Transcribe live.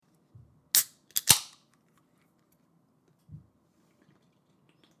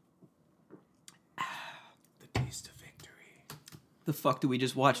The fuck did we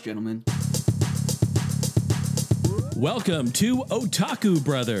just watch, gentlemen? Welcome to Otaku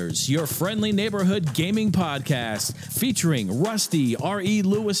Brothers, your friendly neighborhood gaming podcast featuring Rusty, R.E.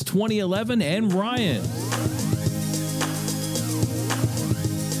 Lewis 2011, and Ryan.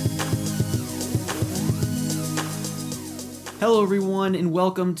 Hello, everyone, and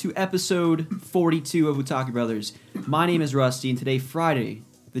welcome to episode 42 of Otaku Brothers. My name is Rusty, and today, Friday,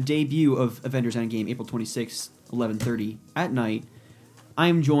 the debut of Avengers Endgame, April 26th, 11:30 at night, I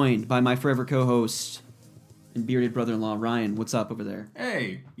am joined by my forever co-host and bearded brother-in-law, Ryan. What's up over there?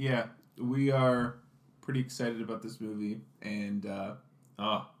 Hey, yeah, we are pretty excited about this movie, and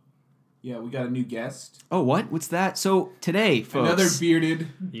yeah, we got a new guest. Oh, what? What's that? So today, folks, Another bearded.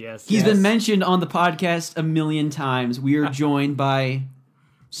 Yes. he's been mentioned on the podcast a million times. We are joined by,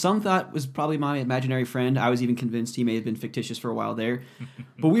 some thought was probably my imaginary friend. I was even convinced he may have been fictitious for a while there.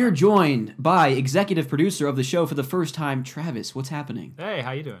 But we are joined by executive producer of the show for the first time, Travis. What's happening? Hey,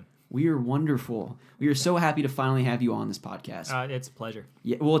 how you doing? We are wonderful. We are so happy to finally have you on this podcast. It's a pleasure.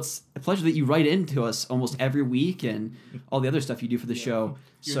 Yeah, well, it's a pleasure that you write into us almost every week and all the other stuff you do for the show.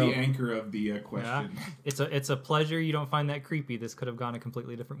 You're the anchor of the question. Yeah. It's a pleasure. You don't find that creepy. This could have gone a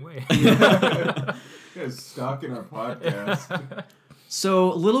completely different way. You guys stalking our podcast.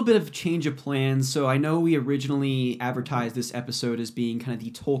 So, a little bit of change of plans. So, I know we originally advertised this episode as being kind of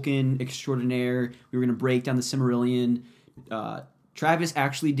the Tolkien extraordinaire. We were going to break down the Silmarillion. Travis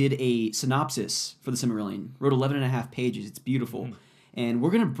actually did a synopsis for the Silmarillion. Wrote 11 and a half pages. It's beautiful. And we're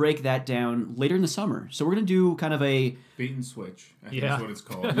going to break that down later in the summer. So, we're going to do kind of a... Bait and switch, I think Yeah. is what it's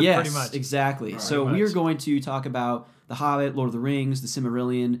called. Yes, Pretty much. exactly. Right, So, pretty we are much. going to talk about The Hobbit, Lord of the Rings, the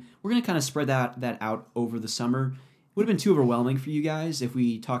Silmarillion. We're going to kind of spread that out over the summer. Would have been too overwhelming for you guys if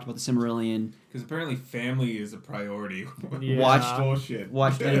we talked about the Silmarillion, Because apparently family is a priority. Yeah. Watched- Bullshit.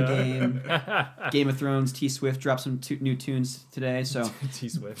 watched Endgame, Game of Thrones, T-Swift dropped some new tunes today, so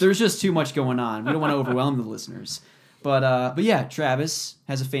T-Swift. there's just too much going on. We don't want to overwhelm the listeners. But yeah, Travis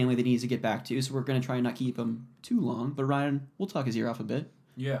has a family that he needs to get back to, so we're going to try and not keep him too long. But Ryan, we'll talk his ear off a bit.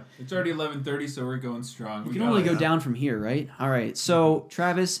 Yeah, it's already 11:30, so we're going strong. You can only go down from here, right? All right, so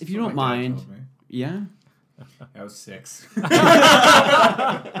Travis, if you don't mind... Yeah? I was 6.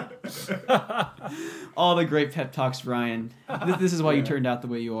 All the great pep talks, Ryan. This is why you turned out the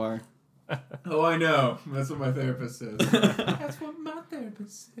way you are. Oh, I know. That's what my therapist says. That's what my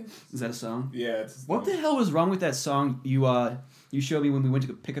therapist says. Is that a song? Yeah, it's... What the hell was wrong with that song you showed me when we went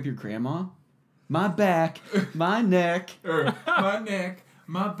to pick up your grandma? My back, my neck. My neck,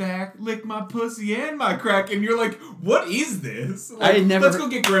 my back, lick my pussy and my crack, and you're like, what is this? Like, I had never let's go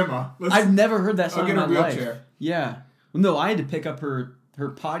get grandma. I've never heard that song I'll in get my a life. wheelchair. Yeah. No, I had to pick up her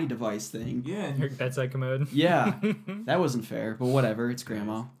potty device thing. Yeah. Your bedside commode. Yeah. That wasn't fair, but whatever. It's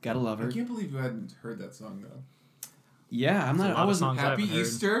grandma. Gotta love I her. can't believe you hadn't heard that song though. Yeah, I'm There's not. a lot I of wasn't. songs I Happy haven't heard.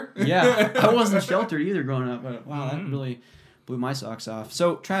 Easter. Yeah, I wasn't sheltered either growing up. But wow, that really blew my socks off.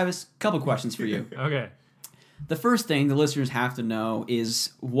 So, Travis, couple questions for you. Okay. The first thing the listeners have to know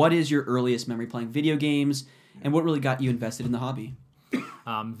is what is your earliest memory playing video games, and what really got you invested in the hobby?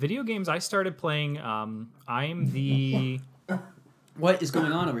 Video games I started playing, I'm the... What is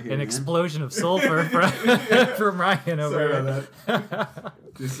going on over here? An man? explosion of sulfur from Ryan over Sorry here. about that.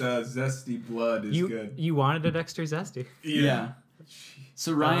 This zesty blood is good. You wanted a Dexter Zesty. Yeah.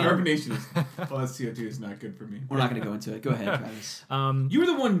 So Ryan, Carbonation is... Well, that CO2 is not good for me. we're not going to go into it. Go ahead, Travis. You were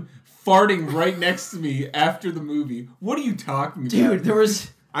the one farting right next to me after the movie. What are you talking about? Dude, there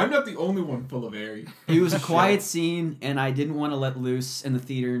was... I'm not the only one full of air. It was a quiet scene, and I didn't want to let loose in the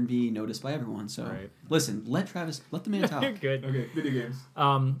theater and be noticed by everyone. So, Right. Listen, let the man talk. Good. Okay, video games.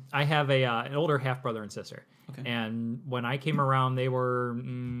 I have an older half brother and sister, Okay. and when I came around, they were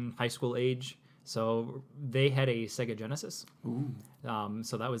high school age, so they had a Sega Genesis. Ooh.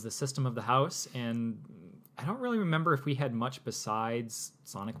 So that was the system of the house, and I don't really remember if we had much besides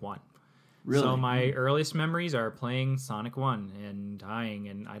Sonic 1. Really? So my earliest memories are playing Sonic 1 and dying,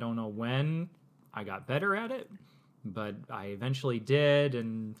 and I don't know when I got better at it, but I eventually did,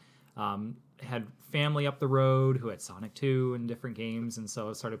 and had family up the road who had Sonic 2 and different games, and so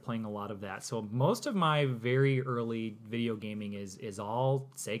I started playing a lot of that. So most of my very early video gaming is all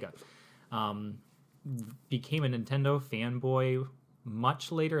Sega. Became a Nintendo fanboy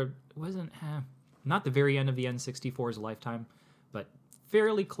much later. It wasn't not the very end of the N64's lifetime, but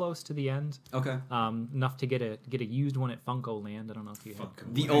fairly close to the end. Okay. Enough to get a used one at Funko Land. I don't know if you had.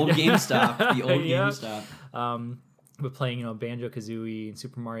 The old GameStop. The old Yeah. GameStop. But playing, Banjo-Kazooie and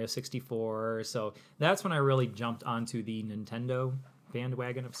Super Mario 64. So that's when I really jumped onto the Nintendo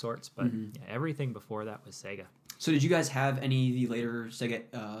bandwagon of sorts. But yeah, everything before that was Sega. So did you guys have any of the later Sega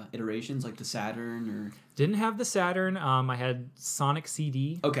iterations, like the Saturn or? Didn't have the Saturn. I had Sonic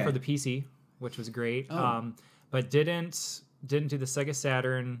CD Okay. for the PC, which was great. Oh. But didn't do the Sega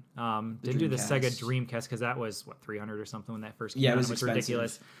Saturn. Didn't do the Sega Dreamcast. Dreamcast because that was what, $300 or something when that first came Yeah, it out. was It expensive.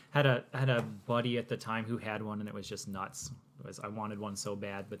 ridiculous. Had a buddy at the time who had one, and it was just nuts. I wanted one so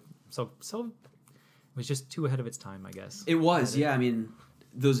bad, but so it was just too ahead of its time, I guess. It was, yeah. I mean,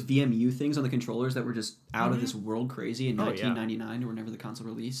 those VMU things on the controllers that were just out of this world crazy in Oh, yeah. 1999 or whenever the console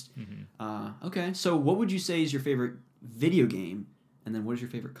released. Okay, so what would you say is your favorite video game, and then what is your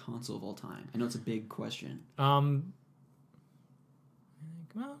favorite console of all time? I know it's a big question.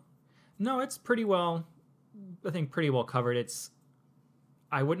 Well, no, it's pretty well. I think pretty well covered.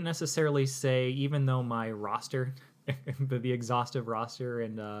 I wouldn't necessarily say, even though my roster, the exhaustive roster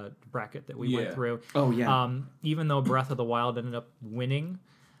and bracket that we went through. Oh yeah. Even though Breath of the Wild ended up winning,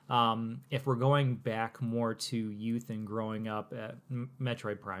 if we're going back more to youth and growing up,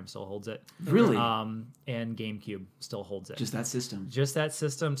 Metroid Prime still holds it. Really? And GameCube still holds it. Just that system. Just that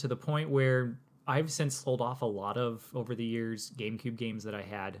system, to the point where I've since sold off a lot of, over the years, GameCube games that I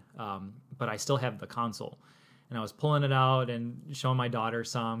had, but I still have the console. And I was pulling it out and showing my daughter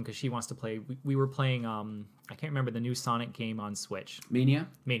some because she wants to play. We were playing, I can't remember the new Sonic game on Switch. Mania?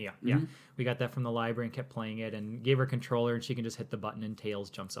 Mania, yeah. We got that from the library and kept playing it, and gave her a controller, and she can just hit the button and Tails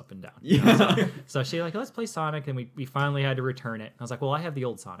jumps up and down. Yeah. So she like, let's play Sonic, and we finally had to return it. I was like, well, I have the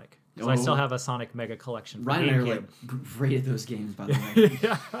old Sonic. So I still have a Sonic Mega Collection for Ryan and I are GameCube. like great at those games, by the way.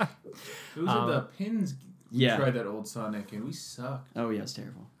 Yeah. Those are the pins. We Yeah. tried that old Sonic and we sucked. Oh yeah, it's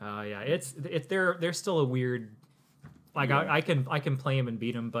terrible. Yeah, it's they're still a weird. Like I can play him and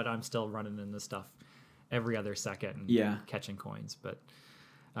beat him, but I'm still running into stuff every other second. And Yeah. catching coins, but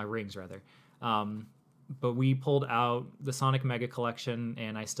rings rather. But we pulled out the Sonic Mega Collection,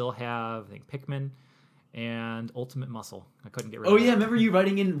 and I still have, I think, Pikmin and Ultimate Muscle. I couldn't get rid Oh of yeah, that. remember you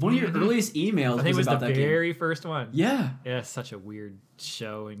writing in one of your earliest emails I think it was the about that game. very first one. Yeah. Yeah, it's such a weird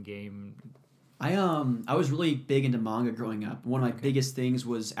show and game. I was really big into manga growing up. One of my biggest things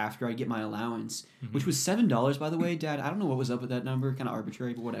was after I get my allowance, which was $7, by the way, Dad. I don't know what was up with that number, kind of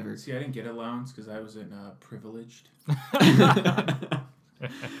arbitrary, but whatever. See, I didn't get allowance because I wasn't privileged.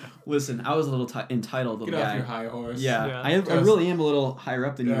 Listen, I was a little entitled little Get guy. off your high horse. Yeah, Yeah. I really am a little higher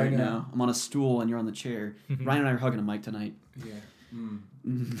up than you Yeah, I right know. now. I'm on a stool and you're on the chair. Ryan and I are hugging a mic tonight. Yeah.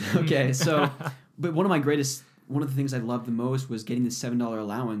 Okay, so, but one of the things I loved the most was getting the $7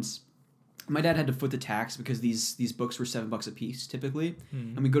 allowance. My dad had to foot the tax because these books were $7 a piece typically,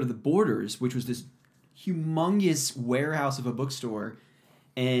 and we go to the Borders, which was this humongous warehouse of a bookstore,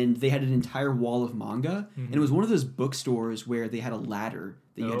 and they had an entire wall of manga, and it was one of those bookstores where they had a ladder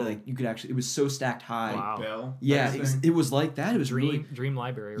that you had to, like, you could actually, it was so stacked high. Wow. Bell. Yeah, type thing. it was like that. It was really Dream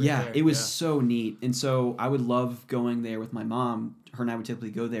Library. Right yeah, there. it was so neat. And so I would love going there with my mom. Her and I would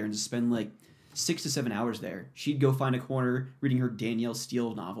typically go there and just spend like 6 to 7 hours there. She'd go find a corner reading her Danielle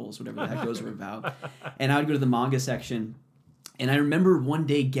Steele novels, whatever the heck those were about. And I would go to the manga section. And I remember one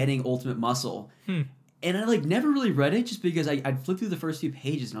day getting Ultimate Muscle. And I like never really read it just because I'd flip through the first few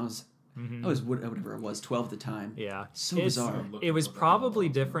pages and I was whatever it was, 12 at the time. Yeah. So bizarre. It was probably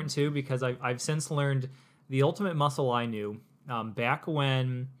different too because I've since learned the Ultimate Muscle I knew back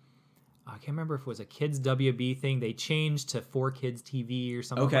when I can't remember if it was a kids WB thing. They changed to 4Kids TV or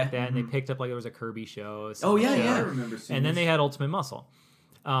something Okay. like that, and they picked up like there was a Kirby show. Oh, yeah, I yeah. remember seeing And then this. they had Ultimate Muscle.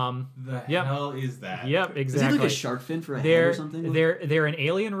 The Yep. hell is that? Yep, Is it exactly. like a shark fin for a head or something? They're an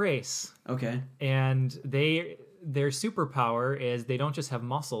alien race, Okay. and their superpower is they don't just have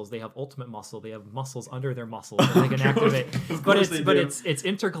muscles; they have ultimate muscle. They have muscles under their muscles that they can activate. But it's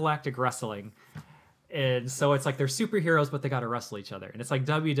intergalactic wrestling, and so it's like they're superheroes, but they got to wrestle each other, and it's like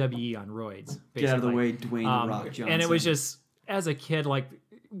WWE on roids. Basically. Get out of the way, Dwayne The Rock Johnson. And it was just as a kid, like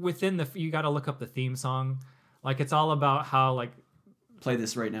within you got to look up the theme song. Like it's all about how like Play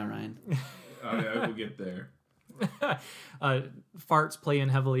this right now, Ryan. I will get there. farts play in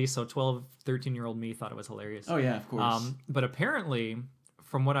heavily, so 12, 13-year-old me thought it was hilarious. Oh yeah, of course. But apparently,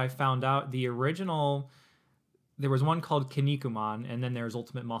 from what I found out, the original, there was one called Kinnikuman, and then there's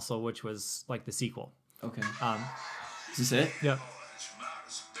Ultimate Muscle, which was like the sequel. Okay. Is this it? Yeah.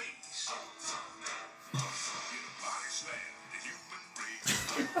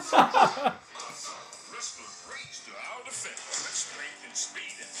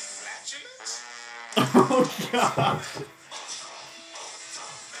 Oh god.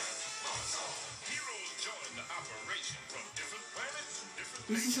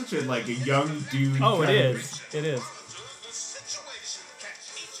 This is such a young dude. Oh, it kind of- is. It is.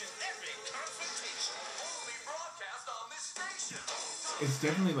 It's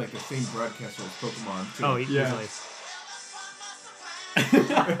definitely like the same broadcaster as Pokemon, too. Oh, Yeah. easily.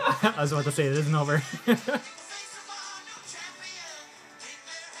 I was about to say it isn't over.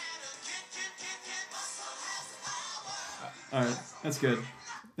 All right, that's good.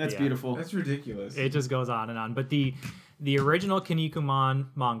 That's Yeah. beautiful. That's ridiculous. It just goes on and on. But the original Kinnikuman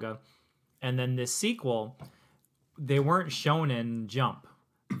manga, and then the sequel, they weren't shown in Jump.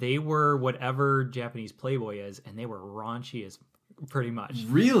 They were whatever Japanese Playboy is, and they were raunchy as pretty much.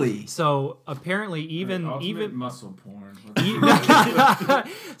 Really? So apparently, Ultimate muscle porn.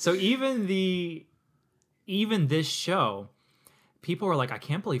 so even this show, people were like, I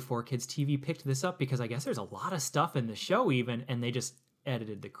can't believe 4Kids TV picked this up because I guess there's a lot of stuff in the show even, and they just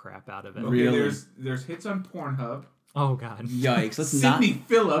edited the crap out of it. Okay, Really? there's hits on Pornhub. Oh god. Yikes! Let's Sydney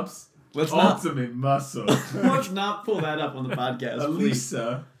Phillips. Let's not. Ultimate muscle. Let's not pull that up on the podcast, please.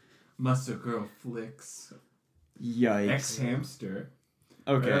 Elisa. Muscle Girl Flicks. Yikes. Ex Hamster.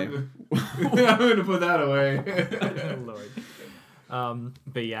 Okay. I'm gonna put that away. Oh, Lord.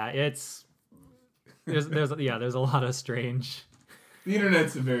 But yeah, there's a lot of strange. The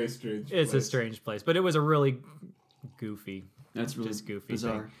internet's a very strange It's a place. strange place, but it was a really goofy. That's really just goofy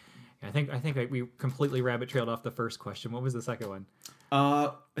bizarre. thing. I think we completely rabbit trailed off the first question. What was the second one?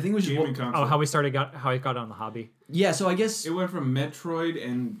 I think it was just Gaming console. Oh, how I got on the hobby. yeah. So I guess It went from Metroid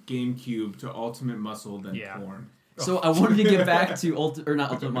and GameCube to Ultimate Muscle, then Yeah. porn. so. I wanted to get back to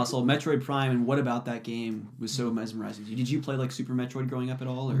not Ultimate Muscle, Metroid Prime, and what about that game was so mesmerizing to you? Did you play like Super Metroid growing up at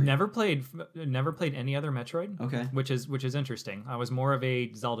all? Or Never played any other Metroid. Okay. Which is interesting. I was more of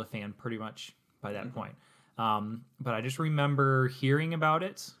a Zelda fan pretty much by that point. But I just remember hearing about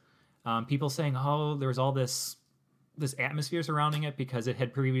it. People saying, "Oh, there's all this atmosphere surrounding it because it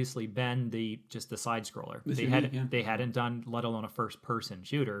had previously been the side scroller. The They 3D, yeah. they hadn't done, let alone a first person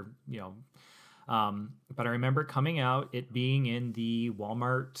shooter, you know." But I remember coming out, it being in the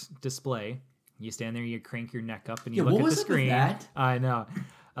Walmart display. You stand there, you crank your neck up, and you Yeah, look what at was the up with screen. that? I know.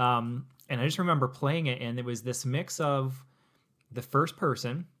 And I just remember playing it, and it was this mix of the first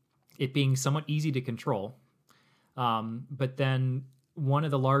person, it being somewhat easy to control. But then one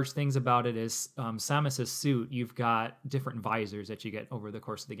of the large things about it is Samus's suit, you've got different visors that you get over the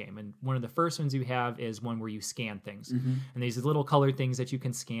course of the game. And one of the first ones you have is one where you scan things. Mm-hmm. And these little colored things that you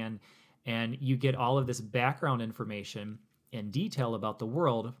can scan. And you get all of this background information and detail about the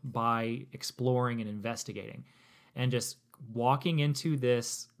world by exploring and investigating. And just walking into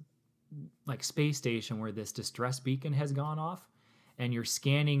this like space station where this distress beacon has gone off, and you're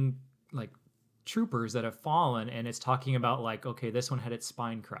scanning like troopers that have fallen, and it's talking about like, okay, this one had its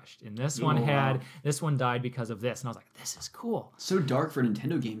spine crushed, and this one this one died because of this, and I was like, this is cool. So dark for a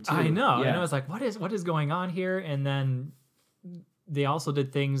Nintendo game too. I know, Yeah. and I was like, what is going on here? And then they also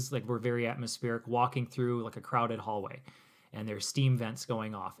did things like were very atmospheric, walking through like a crowded hallway, and there's steam vents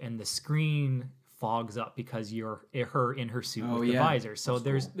going off, and the screen fogs up because you're her in her suit with the yeah. visor. So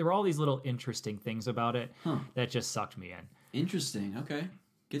That's cool. there were all these little interesting things about it that just sucked me in. Interesting. Okay.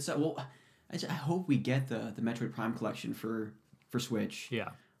 Good stuff. Well, I hope we get the Metroid Prime collection for Switch. Yeah.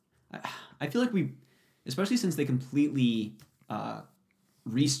 I feel like we, especially since they completely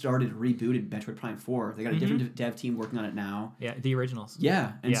rebooted Metroid Prime 4. They got a different dev team working on it now. Yeah, the originals.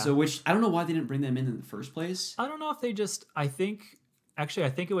 Yeah, and Yeah. so which I don't know why they didn't bring them in the first place. I don't know if they just. I think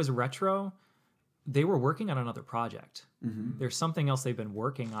it was Retro. They were working on another project. Mm-hmm. There's something else they've been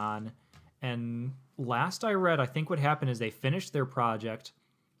working on, and last I read, I think what happened is they finished their project,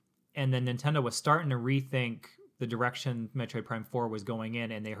 and then Nintendo was starting to rethink the direction Metroid Prime 4 was going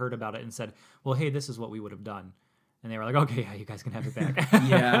in, and they heard about it and said, "Well, hey, this is what we would have done." And they were like, "Okay, yeah, you guys can have it back."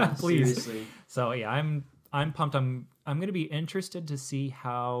 Yeah, please. seriously. So yeah, I'm pumped. I'm going to be interested to see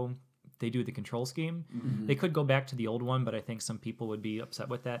how they do the control scheme. Mm-hmm. They could go back to the old one, but I think some people would be upset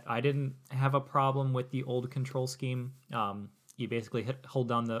with that. I didn't have a problem with the old control scheme. You basically hold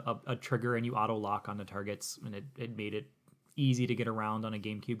down a trigger and you auto lock on the targets, and it made it easy to get around on a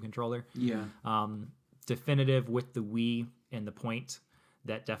GameCube controller. Yeah. Definitive with the Wii and the Point,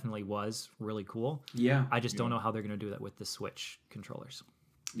 that definitely was really cool. Yeah. I just don't know how they're going to do that with the Switch controllers.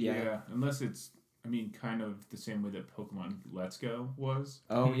 Yeah. Unless it's, kind of the same way that Pokemon Let's Go was.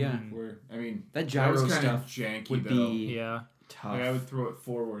 Oh yeah. Where, That gyro was kinda stuff janky, would though. be Yeah. tough. Like, I would throw it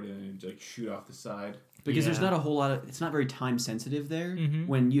forward and it'd, like, shoot off the side. Because there's Yeah. not a whole lot of, it's not very time sensitive there. Mhm.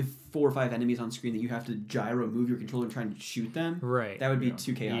 When you have 4 or 5 enemies on screen that you have to gyro move your controller and try and shoot them, Right. that would be Yeah.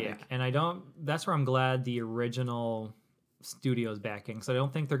 too chaotic. Yeah, and that's where I'm glad the original studio's backing, because I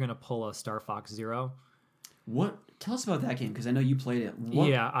don't think they're going to pull a Star Fox Zero. What? Tell us about that game because I know you played it. What?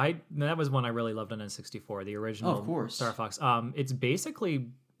 Yeah, that was one I really loved on N64, the original Oh, of course. Star Fox. It's basically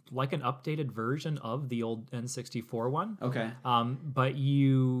like an updated version of the old N64 one. Okay. But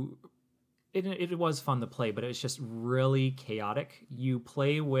it was fun to play, but it's just really chaotic. You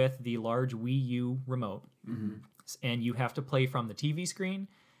play with the large Wii U remote, and you have to play from the TV screen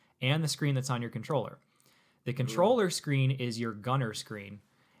and the screen that's on your controller. The controller screen is your gunner screen,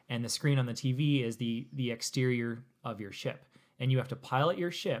 and the screen on the TV is the exterior of your ship. And you have to pilot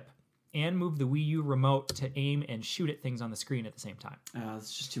your ship and move the Wii U remote to aim and shoot at things on the screen at the same time.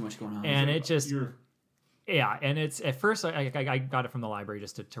 It's just too much going on. And it just... Yeah, and it's at first I got it from the library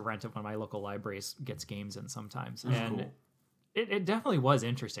just to rent it when my local libraries gets games in sometimes. That's and cool. It definitely was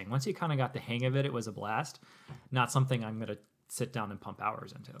interesting. Once you kind of got the hang of it, it was a blast. Not something I'm going to sit down and pump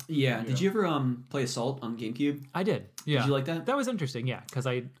hours into. Yeah. Did you ever play Assault on GameCube? I did. Yeah. Did you like that? That was interesting, yeah, because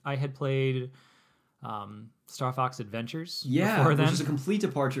I had played Star Fox Adventures Yeah, before then. which is a complete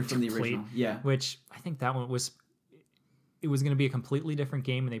departure from the original. Yeah. Which I think that one was... It was going to be a completely different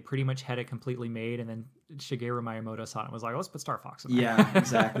game, and they pretty much had it completely made, and then Shigeru Miyamoto saw it and was like, let's put Star Fox in there. Yeah,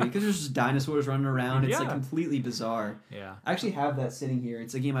 exactly. Because there's just dinosaurs running around. It's like Yeah. completely bizarre. Yeah. I actually have that sitting here.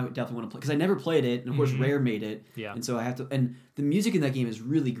 It's a game I would definitely want to play because I never played it, and of course Rare made it. Yeah. And so I have to. And the music in that game is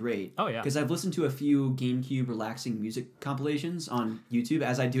really great. Oh, yeah. Because I've listened to a few GameCube relaxing music compilations on YouTube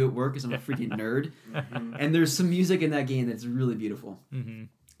as I do at work because I'm a freaking nerd. And there's some music in that game that's really beautiful. Mm-hmm.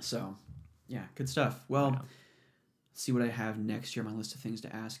 So, yeah, good stuff. Well. Yeah. See what I have next here on my list of things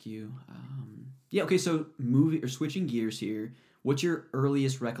to ask you. Okay, so switching gears here. What's your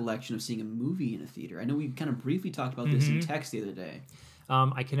earliest recollection of seeing a movie in a theater? I know we kind of briefly talked about this in text the other day.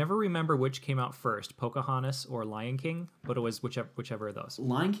 I can never remember which came out first, Pocahontas or Lion King, but it was whichever of those.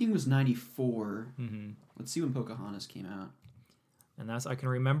 Lion King was 94. Let's see when Pocahontas came out. And I can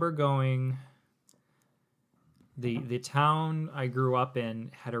remember going... The town I grew up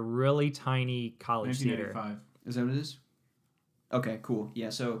in had a really tiny college theater. 1995. Is that what it is? Okay, cool.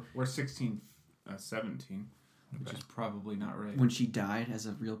 Yeah, so We're 17, which is probably not right. when she died as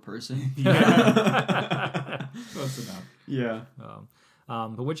a real person. Close enough. Yeah.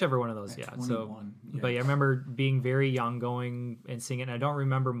 But whichever one of those, At yeah. 21, So, yeah. but yeah, I remember being very young, going and seeing it. And I don't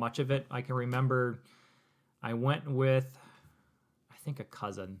remember much of it. I can remember I went with, I think, a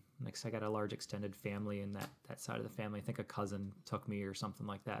cousin. Next, I got a large extended family in that side of the family. I think a cousin took me or something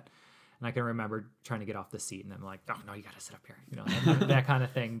like that. And I can remember trying to get off the seat, and I'm like, "Oh no, you got to sit up here," that kind of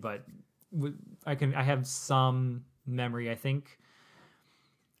thing. But I have some memory. I think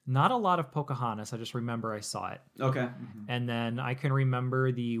not a lot of Pocahontas. I just remember I saw it, Okay. and then I can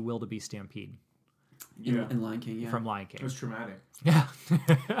remember the Wildebeest Stampede In Lion King, yeah. from Lion It King. was traumatic. Yeah,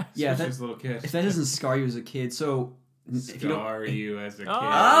 Yeah, Especially as a little kid. if that doesn't scar you as a kid, so... if you don't- Scar you as a kid.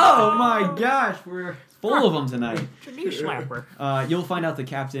 Oh my gosh, we're full of them tonight. knee slapper. You'll find out the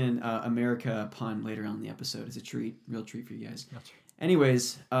Captain America pun later on in the episode. It's a treat, real treat for you guys.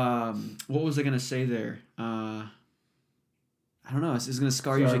 Anyways, what was I gonna say there? I don't know. It's gonna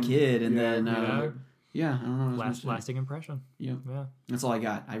scar you as a kid, and then I don't know. What I was gonna say. Lasting impression. Yeah, Yeah. that's all I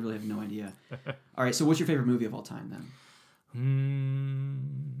got. I really have no idea. All right, so what's your favorite movie of all time then?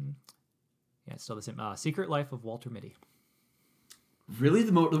 Yeah, it's still the same. Secret Life of Walter Mitty. Really,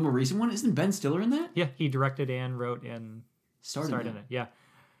 the more recent one? Isn't Ben Stiller in that? Yeah, he directed and wrote and starred in it. Yeah.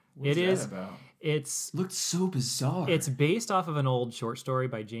 What's It that is. about? It's Looked so bizarre. it's based off of an old short story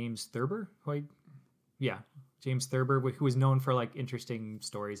by James Thurber. James Thurber, who is known for like interesting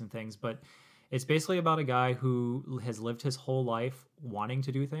stories and things. But it's basically about a guy who has lived his whole life wanting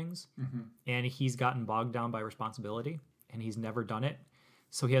to do things, and he's gotten bogged down by responsibility, and he's never done it.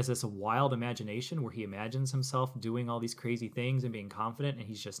 So he has this wild imagination where he imagines himself doing all these crazy things and being confident, and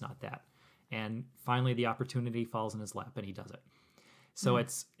he's just not that. And finally, the opportunity falls in his lap, and he does it. So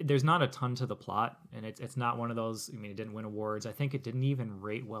there's not a ton to the plot, and it's not one of those. I mean, it didn't win awards. I think it didn't even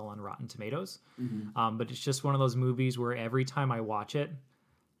rate well on Rotten Tomatoes. But it's just one of those movies where every time I watch it,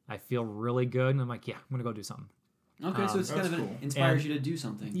 I feel really good, and I'm like, yeah, I'm gonna go do something. Okay, so it's kind That's of cool. inspires you to do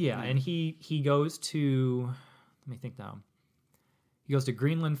something. Yeah, and he goes to, let me think now. He goes to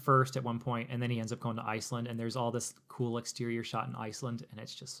Greenland first at one point, and then he ends up going to Iceland. And there's all this cool exterior shot in Iceland, and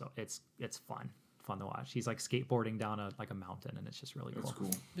it's just it's fun to watch. He's like skateboarding down a mountain, and it's just really cool. That's cool.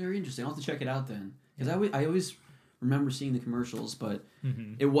 Very interesting. I'll have to check it out then, because I always remember seeing the commercials, but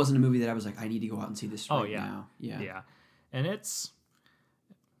it wasn't a movie that I was like, I need to go out and see this right now. Yeah, and it's.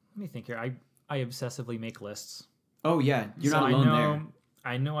 Let me think here. I obsessively make lists. Oh yeah, you're So not alone there.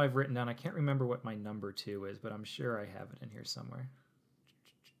 I know I've written down. I can't remember what my number 2 is, but I'm sure I have it in here somewhere.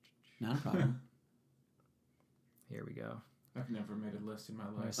 Not a problem. Here we go. I've never made a list in my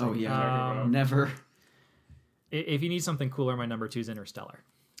life. Oh yeah, never. If you need something cooler, my number 2 is Interstellar.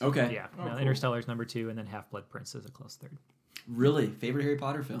 Okay. Yeah, Oh, no, cool. Interstellar's number 2, and then Half-Blood Prince is a close third. Really? Favorite Harry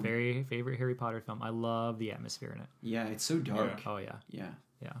Potter film? Very favorite Harry Potter film. I love the atmosphere in it. Yeah, it's so dark. Oh yeah. Yeah.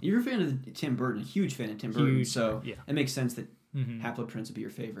 Yeah. You're a fan of Tim Burton, a huge fan of Tim Burton, Huge, so yeah. it makes sense that Mhm. Half-Blood Prince would be your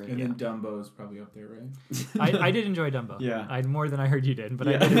favorite. And yeah. then Dumbo is probably up there, right? I did enjoy Dumbo. Yeah. I more than I heard you did, but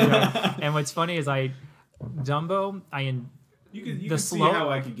Yeah. I did enjoy it. And what's funny is You The can slow- see how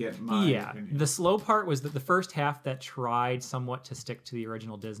I could get my opinion. the slow part was that the first half that tried somewhat to stick to the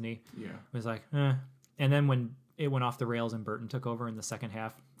original Disney Yeah. was like, and then when it went off the rails and Burton took over in the second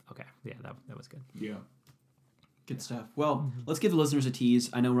half, okay, yeah, that was good. Yeah. Good stuff. Well, let's give the listeners a tease.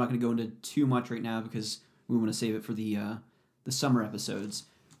 I know we're not going to go into too much right now because we want to save it for the summer episodes.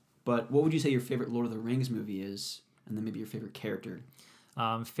 But what would you say your favorite Lord of the Rings movie is, and then maybe your favorite character?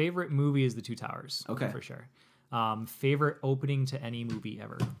 Favorite movie is The Two Towers. Okay. For sure. Favorite opening to any movie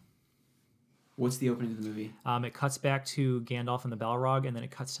ever. What's the opening of the movie? It cuts back to Gandalf and the Balrog, and then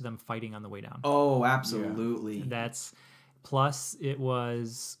it cuts to them fighting on the way down. Oh, absolutely. That's plus it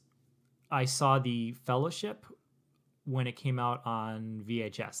was. I saw the Fellowship when it came out on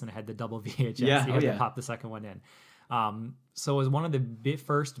VHS, and it had the double VHS. Yeah, You had yeah. to pop the second one in. So it was one of the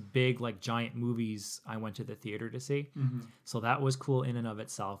first big like giant movies I went to the theater to see. Mm-hmm. So that was cool in and of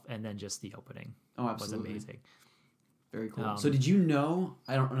itself, and then just the opening Oh, was absolutely. amazing. Very cool. So did you know,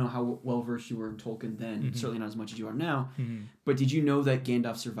 I don't know how well versed you were in Tolkien then, Mm-hmm. certainly not as much as you are now, but did you know that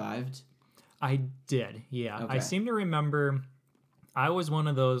Gandalf survived? I did, yeah. Okay. I seem to remember I was one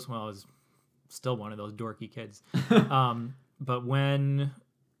of those, well, I was still one of those dorky kids. But when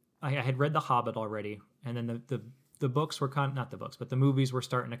I had read The Hobbit already, and then the books were not the books, but the movies were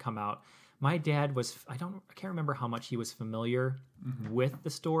starting to come out. My dad was, I can't remember how much he was familiar with the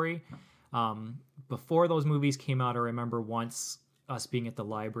story. Before those movies came out, I remember once us being at the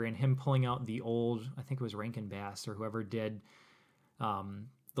library and him pulling out the old, I think it was Rankin Bass or whoever did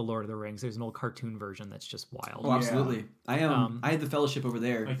The Lord of the Rings. There's an old cartoon version that's just wild. Oh, absolutely. I had the Fellowship over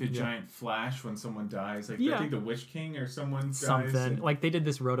there. Like the giant flash when someone dies. Like Yeah. I think the Witch King or someone dies. Something and- like they did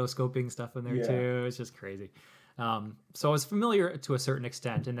this rotoscoping stuff in there Yeah. too. It's just crazy. So I was familiar to a certain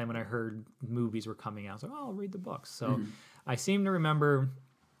extent, and then when I heard movies were coming out, I was like, "Oh, I'll read the books." So I seem to remember.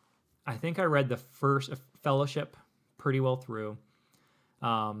 I think I read the first Fellowship pretty well through.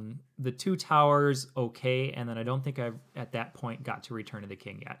 The Two Towers, okay, and then I don't think I at that point got to Return of the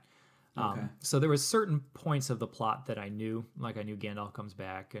King yet. Okay. So there was certain points of the plot that I knew, like I knew Gandalf comes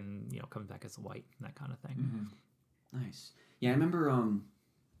back and comes back as white and that kind of thing. Nice. Yeah, I remember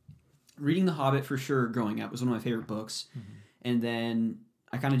reading The Hobbit for sure growing up. It was one of my favorite books. And then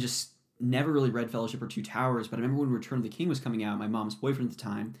I kind of just never really read Fellowship or Two Towers, but I remember when Return of the King was coming out, my mom's boyfriend at the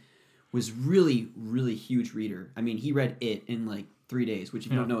time was really, really huge reader. I mean, he read it in like 3 days, which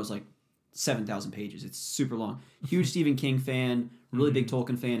if you don't know is like 7,000 pages. It's super long. Huge Stephen King fan, really big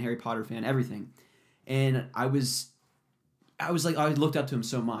Tolkien fan, Harry Potter fan, everything. And I looked up to him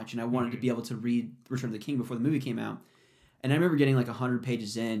so much, and I wanted to be able to read Return of the King before the movie came out. And I remember getting like 100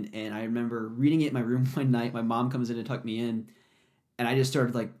 pages in, and I remember reading it in my room one night. My mom comes in to tuck me in, and I just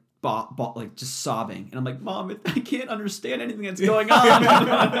started like just sobbing. And I'm like, "Mom, I can't understand anything that's going on."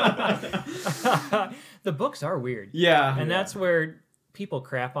 The books are weird. Yeah. And that's where people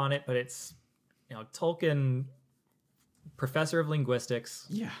crap on it, but it's, Tolkien, professor of linguistics,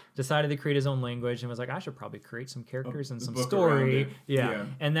 Yeah. decided to create his own language and was like, I should probably create some characters and the some book story. around it. Yeah. Yeah.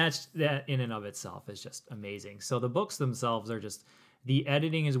 And that in and of itself is just amazing. So the books themselves are just, the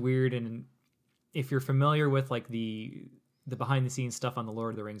editing is weird. And if you're familiar with like the behind the scenes stuff on the Lord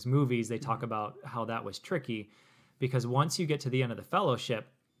of the Rings movies, they talk about how that was tricky because once you get to the end of the Fellowship,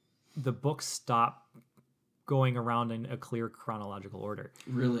 the books stop going around in a clear chronological order.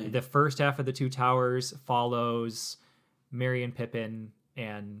 Really? The first half of the Two Towers follows Merry and Pippin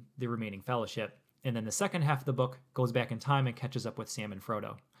and the remaining Fellowship. And then the second half of the book goes back in time and catches up with Sam and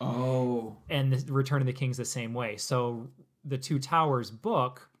Frodo. Oh. And the Return of the King's the same way. So the Two Towers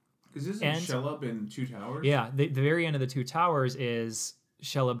book, Because isn't And- Shelob in Two Towers? yeah, the very end of the Two Towers is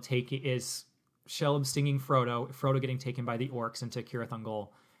Shelob stinging Frodo getting taken by the orcs into Cirith Ungol,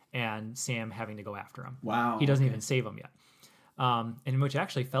 and Sam having to go after him. Wow. He doesn't okay. even save him yet. In which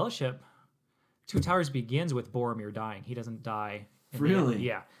actually Fellowship, Two Towers begins with Boromir dying. He doesn't die. in the end. Really?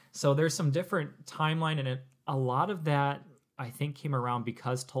 Yeah. So there's some different timeline in it. A lot of that I think came around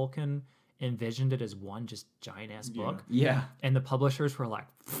because Tolkien envisioned it as one just giant ass book, Yeah. and the publishers were like,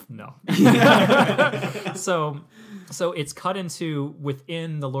 no. So it's cut into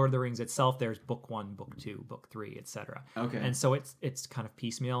within the Lord of the Rings itself. There's book 1, book 2, book 3, etc. Okay. And so it's kind of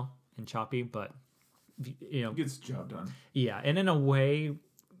piecemeal and choppy, but It gets the job done. yeah, and in a way,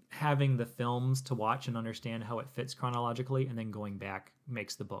 having the films to watch and understand how it fits chronologically, and then going back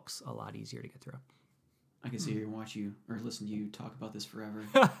makes the books a lot easier to get through. I can sit here and watch you or listen to you talk about this forever.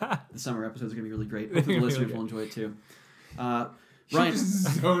 The summer episodes are going to be really great. Hopefully the listeners will enjoy it too. Ryan.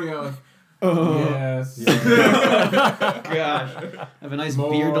 Zoning out like, yes. Gosh. I have a nice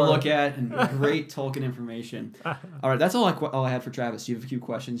beard to look at and great Tolkien information. All right, that's all I had for Travis. Do you have a few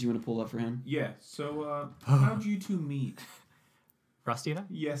questions you want to pull up for him? Yeah. So, how'd you two meet? Rusty and I?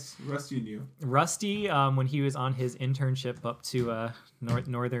 Yes, Rusty and you. Rusty, when he was on his internship up to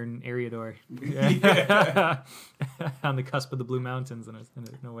northern Eriador, on the cusp of the Blue Mountains, in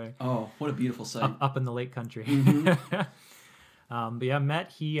a way. Oh, what a beautiful sight. Up in the Lake Country. But yeah,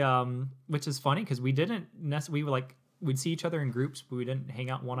 met he, which is funny because we didn't we were like we'd see each other in groups, but we didn't hang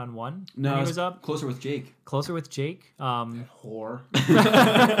out one-on-one. No, when he was up closer with Jake. Closer with Jake. Whore.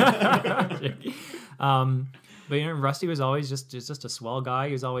 But Rusty was always just a swell guy.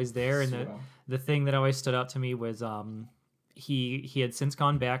 He was always there, and the thing that always stood out to me was he had since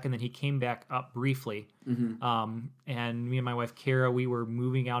gone back, and then he came back up briefly. And me and my wife Kara, we were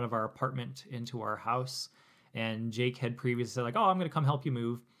moving out of our apartment into our house, and Jake had previously said like, "Oh, I'm going to come help you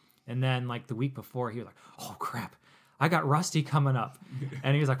move," and then like the week before, he was like, "Oh crap, I got Rusty coming up."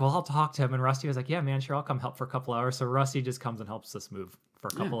 And he was like, "Well, I'll talk to him." And Rusty was like, "Yeah, man, sure, I'll come help for a couple hours." So Rusty just comes and helps us move for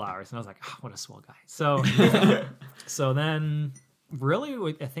a couple hours. And I was like, oh, what a swell guy. So, so then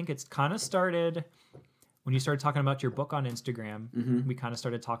really, I think it's kind of started when you started talking about your book on Instagram. We kind of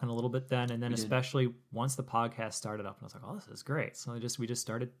started talking a little bit then. And then especially once the podcast started up, and I was like, oh, this is great. So we just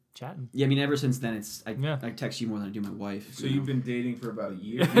started chatting. Yeah, I mean, ever since then, I text you more than I do my wife. So you've been dating for about a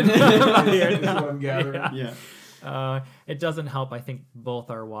year? Is what I'm gathering. Yeah. It doesn't help. I think both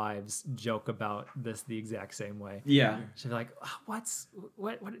our wives joke about this the exact same way. Yeah. She'll be like, oh,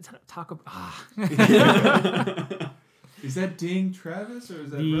 what talk about? Is that Ding Travis or is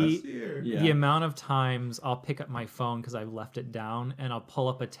that Rusty? Or? The amount of times I'll pick up my phone because I've left it down and I'll pull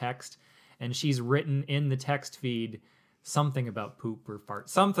up a text and she's written in the text feed something about poop or fart,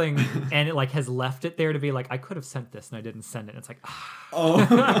 something, and it like has left it there to be like, I could have sent this and I didn't send it. And it's like,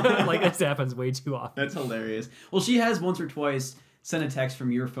 like this happens way too often. That's hilarious. Well, she has once or twice sent a text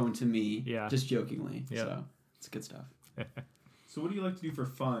from your phone to me, just jokingly. Yeah. So it's good stuff. So what do you like to do for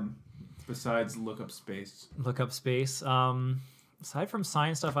fun besides look up space? Look up space. Aside from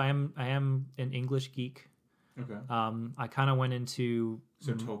science stuff, I am an English geek. Okay. I kind of went into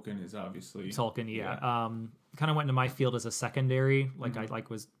Tolkien is obviously Tolkien. Yeah. Kind of went into my field as a secondary. Like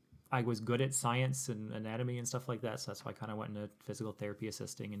I was good at science and anatomy and stuff like that. So that's why I kind of went into physical therapy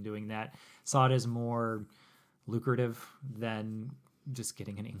assisting and doing that. Saw it as more lucrative than just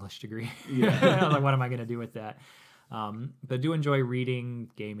getting an English degree. Yeah. Like, what am I going to do with that? But do enjoy reading,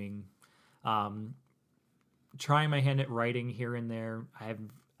 gaming, trying my hand at writing here and there. I've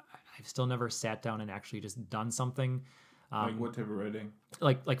still never sat down and actually just done something. Like what type of writing?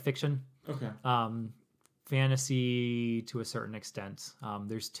 Like fiction. Okay. Fantasy to a certain extent.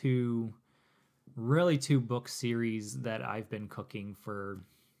 There's two book series that I've been cooking for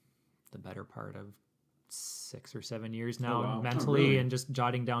the better part of 6 or 7 years now, mentally, and just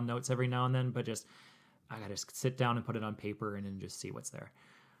jotting down notes every now and then. But just I gotta sit down and put it on paper and then just see what's there.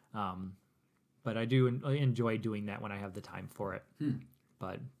 But I do enjoy doing that when I have the time for it.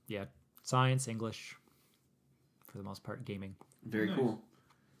 But yeah, science, English, for the most part, gaming. Very cool.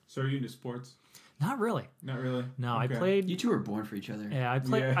 So are you into sports? Not really. Not really? No, Okay. I played... You two were born for each other. Yeah, I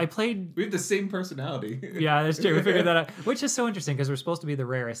played... We have the same personality. Yeah, that's true. We figured that out. Which is so interesting because we're supposed to be the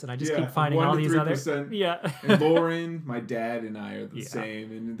rarest, and I just keep finding all these other... Yeah. And Lauren, my dad, and I are the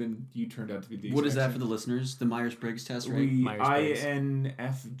same, and then you turned out to be the What is that for the listeners? The Myers-Briggs test, right? INFJ-T.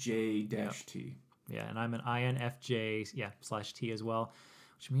 Yeah, and I'm an INFJ/T as well,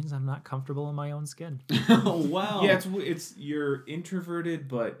 which means I'm not comfortable in my own skin. Oh, wow. Yeah, it's you're introverted,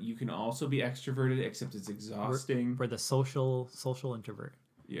 but you can also be extroverted, except it's exhausting. We're the social introvert.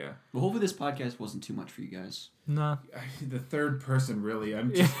 Yeah. Well, hopefully this podcast wasn't too much for you guys. No. The third person, really. I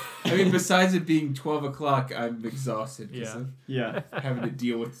mean, besides it being 12 o'clock, I'm exhausted. Yeah. Having to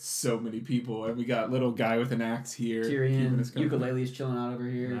deal with so many people. And we got little guy with an axe here. Tyrion, ukulele's chilling out over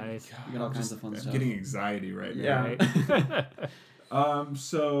here. Nice. We got all kinds of fun stuff. I'm getting anxiety right now. Yeah. Right?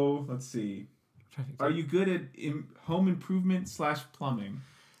 So, let's see. Are you good at home improvement / plumbing?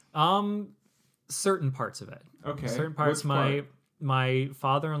 Certain parts of it. Okay. Certain parts. Which part? My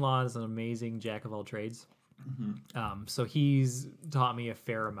father-in-law is an amazing jack of all trades. Mm-hmm. So he's taught me a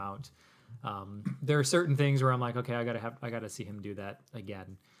fair amount. There are certain things where I'm like, okay, I gotta see him do that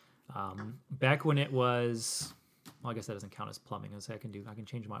again. Back when it was, well, I guess that doesn't count as plumbing. I say I can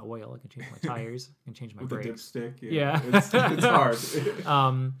change my oil, I can change my tires, I can change my With brakes. a dipstick? Yeah. It's hard.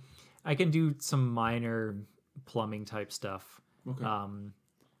 I can do some minor plumbing type stuff. Okay.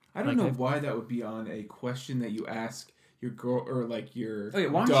 I don't know why that would be on a question that you ask your girl or like your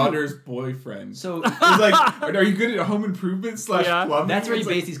daughter's boyfriend. So it's like, are you good at home improvement / plumbing? That's where you It's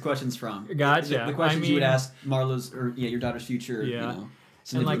base these questions from. Gotcha. The questions you would ask Marlo's or your daughter's future. Yeah. You know,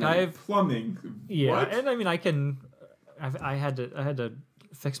 And like I've plumbing. Yeah, What? and I mean I can. I had to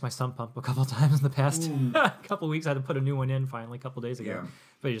fix my sump pump a couple times in the past couple weeks. I had to put a new one in finally a couple days ago. Yeah.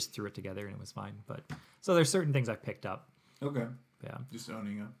 But I just threw it together and it was fine. But so there's certain things I've picked up. Okay. Yeah. Just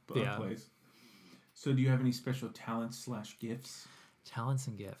owning a Yeah. place. So do you have any special talents / gifts? Talents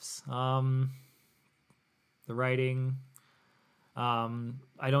and gifts. The writing.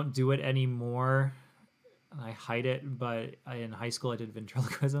 I don't do it anymore. I hide it, but in high school I did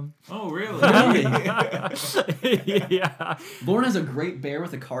ventriloquism. Oh, really? Yeah. Lauren has a great bear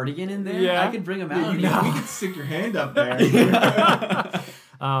with a cardigan in there. Yeah. I could bring him out. You could stick your hand up there.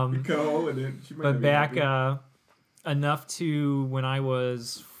 Go with it. She might But not be back happy. enough to when I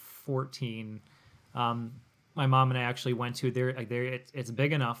was 14, my mom and I actually went to it's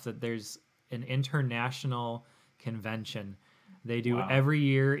big enough that there's an international convention they do every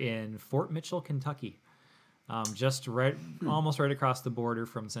year in Fort Mitchell, Kentucky. Just almost right across the border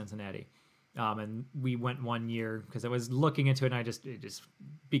from Cincinnati. And we went one year because I was looking into it and it just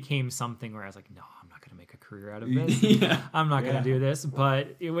became something where I was like, no, I'm not going to make a career out of this. I'm not going to do this.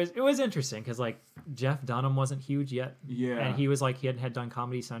 But it was interesting because like Jeff Dunham wasn't huge yet. Yeah. And he was like, he hadn't done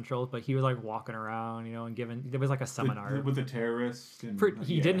Comedy Central, but he was like walking around, and giving, there was like a seminar. With the terrorist. And,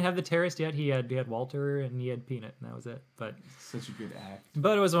 He didn't have the terrorist yet. He had Walter and he had Peanut and that was it. But Such a good act.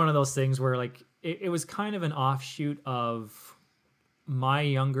 But it was one of those things where like it was kind of an offshoot of my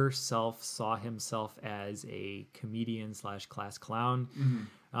younger self saw himself as a comedian / class clown.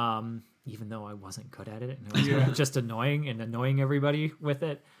 Even though I wasn't good at it and it was just annoying everybody with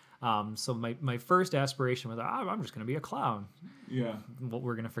it. So my first aspiration was, I'm just going to be a clown. Yeah. Well,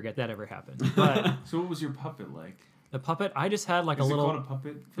 we're going to forget that ever happened. But So what was your puppet like? the puppet, I just had like Is a little. it called a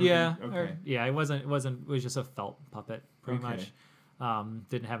puppet? Yeah. Okay. It was just a felt puppet pretty Okay. much.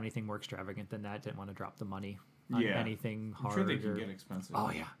 Didn't have anything more extravagant than that. Didn't want to drop the money on Yeah. anything hard. I'm sure they can get expensive.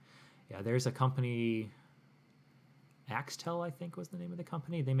 Oh yeah. Yeah, there's a company, Axtel, I think was the name of the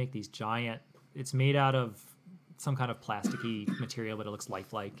company. They make these giant, it's made out of some kind of plasticky material, but it looks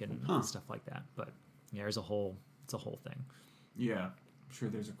lifelike and stuff like that. But yeah, it's a whole thing. Yeah. I'm sure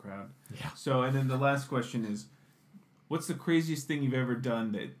there's a crowd. Yeah. So, and then the last question is, what's the craziest thing you've ever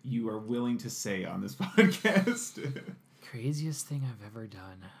done that you are willing to say on this podcast? Craziest thing I've ever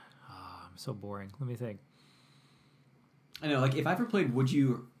done. Oh, I'm so boring. Let me think. I know, like if I ever played Would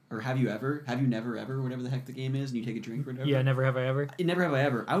You or Have You Never Ever, whatever the heck the game is, and you take a drink or whatever. Yeah, never have I ever. Never have I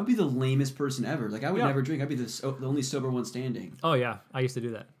ever. I would be the lamest person ever. Like I would never drink. I'd be the only sober one standing. Oh yeah, I used to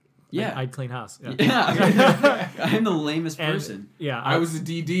do that. Yeah. I'd clean house. Yeah. Yeah, I'm the lamest And, person. yeah, I was a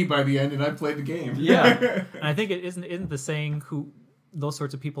DD by the end and I played the game. Yeah. And I think it isn't the saying who those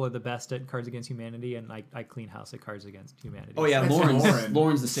sorts of people are the best at Cards Against Humanity, and I clean house at Cards Against Humanity. Oh yeah, That's Lauren's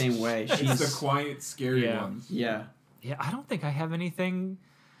Lauren. the same way. It's She's the quiet, scary Yeah. ones. yeah. Yeah, I don't think I have anything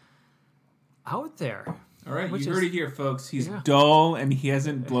out there. All right, Which you heard is- it here, folks. He's Yeah. dull and he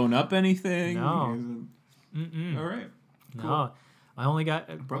hasn't blown up anything. No. He hasn't- All right. No, I only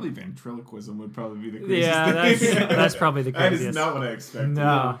got. Probably ventriloquism would probably be the craziest Yeah, thing. that's probably the That craziest. is not what I expected.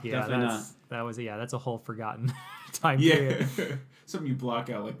 No, yeah, definitely that's a whole forgotten time Yeah. period. Something you block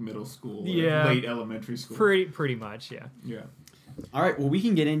out like middle school or Yeah. late elementary school. Pretty much, yeah. Yeah. All right. Well, we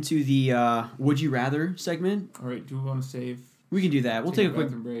can get into the Would You Rather segment. All right, do we want to save We can do that. We'll Take take a a quick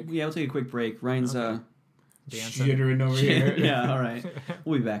bathroom break. Yeah, we'll take a quick break. Ryan's Dancing. jittering over here? yeah, all right.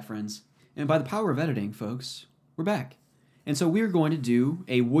 We'll be back, friends. And by the power of editing, folks, we're back. And so we're going to do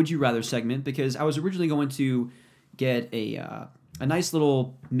a Would You Rather segment because I was originally going to get a nice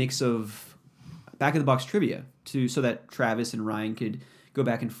little mix of back of the box trivia so that Travis and Ryan could go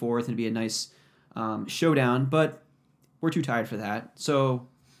back and forth and be a nice showdown, but we're too tired for that. So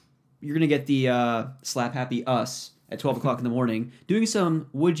you're going to get the Slap Happy Us at 12 o'clock in the morning doing some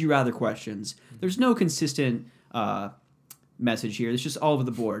Would You Rather questions. There's no consistent message here. It's just all over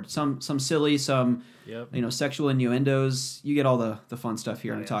the board. Some silly, some sexual innuendos. You get all the fun stuff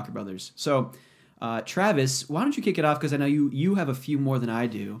here on the Talker Brothers. So Travis, why don't you kick it off? Because I know you have a few more than I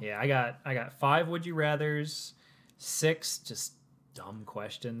do. Yeah, I got 5 would you rathers, 6 just dumb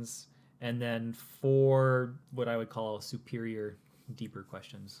questions, and then 4 what I would call superior, deeper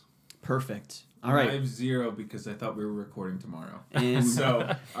questions. Perfect. All I right. have 0 because I thought we were recording tomorrow. And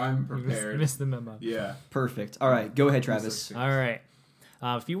So I'm You prepared. missed the memo. Yeah. perfect. All right. Go ahead, Travis. All right.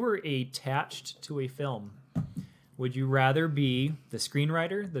 If you were attached to a film, would you rather be the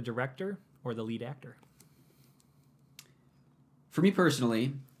screenwriter, the director, or the lead actor? For me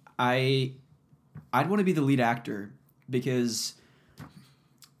personally, I'd want to be the lead actor because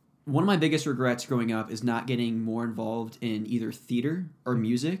one of my biggest regrets growing up is not getting more involved in either theater or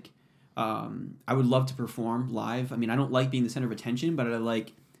music. I would love to perform live. I mean, I don't like being the center of attention, but I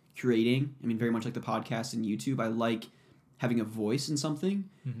like curating. I mean, very much like the podcast and YouTube. I like having a voice in something.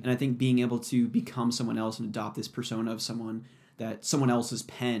 And I think being able to become someone else and adopt this persona of someone that someone else has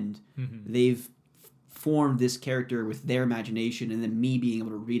penned, they've formed this character with their imagination, and then me being able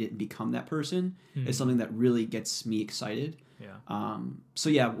to read it and become that person is something that really gets me excited. Yeah. So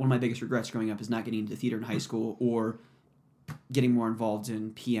yeah, one of my biggest regrets growing up is not getting into theater in high school or getting more involved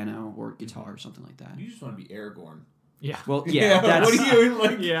in piano or guitar or something like that. You just want to be Aragorn. Yeah. Well, yeah, that's what are you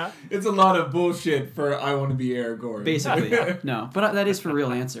like? Yeah. It's a lot of bullshit for I want to be Aragorn. basically no, but that is for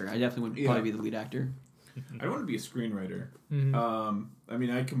real answer. I definitely would probably be the lead actor. I want to be a screenwriter. I mean,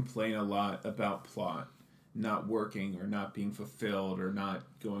 I complain a lot about plot not working or not being fulfilled or not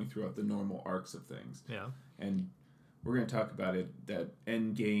going throughout the normal arcs of things. Yeah. And we're going to talk about it, that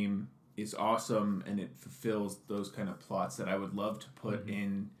Endgame is awesome and it fulfills those kind of plots that I would love to put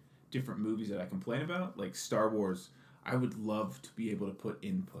in different movies that I complain about. Like Star Wars, I would love to be able to put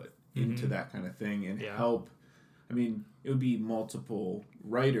input into that kind of thing and help. I mean, it would be multiple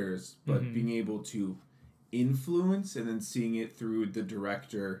writers, but being able to influence and then seeing it through the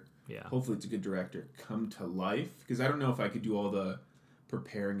director, hopefully it's a good director, come to life. Because I don't know if I could do all the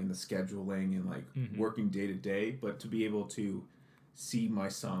preparing and the scheduling and like working day to day, but to be able to see my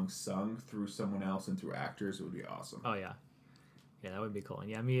song sung through someone else and through actors, it would be awesome. Oh yeah, yeah, that would be cool. And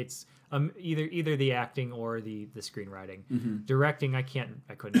yeah, I mean it's either the acting or the screenwriting. Directing, I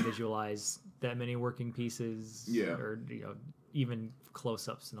couldn't visualize that many working pieces. Yeah. Or even close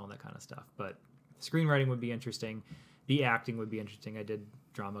ups and all that kind of stuff. But screenwriting would be interesting. The acting would be interesting. I did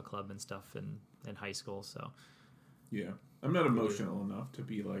drama club and stuff in high school, so yeah. I'm not emotional enough to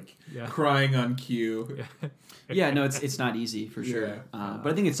be like Yeah. crying on cue. Yeah, no, it's not easy for sure. Yeah.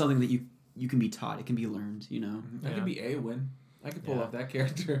 But I think it's something that you can be taught. It can be learned, you know. I could be Eowyn. I could pull off that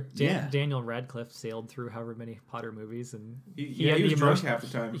character. Daniel Radcliffe sailed through however many Potter movies, and He was drunk half the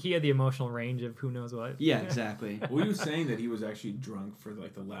time. he had the emotional range of who knows what. Yeah, exactly. Well, he was saying that he was actually drunk for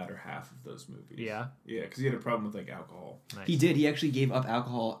like the latter half of those movies. Yeah. Yeah, because he had a problem with like alcohol. Nice. He did. He actually gave up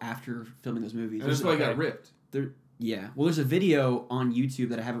alcohol after filming those movies. And that's why he got ripped. Yeah. Well, there's a video on YouTube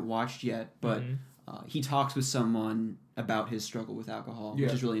that I haven't watched yet, but he talks with someone about his struggle with alcohol,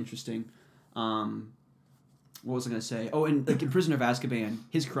 which is really interesting. What was I going to say? Oh, and like in Prisoner of Azkaban,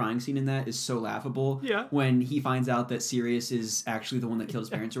 his crying scene in that is so laughable. Yeah. When he finds out that Sirius is actually the one that killed his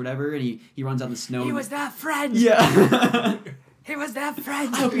parents or whatever, and he runs out in the snow. He was that friend. Yeah. He was that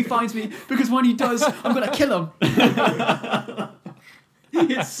friend. I hope he finds me, because when he does, I'm going to kill him.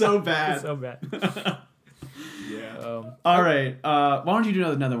 It's so bad. It's so bad. Yeah. All right. Why don't you do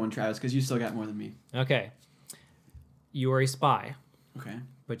another one, Travis, because you still got more than me. Okay. You are a spy, Okay.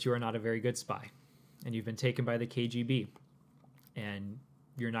 but you are not a very good spy. And you've been taken by the KGB. And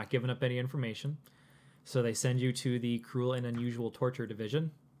you're not giving up any information. So they send you to the Cruel and Unusual Torture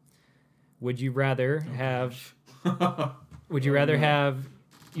Division. Would you rather have have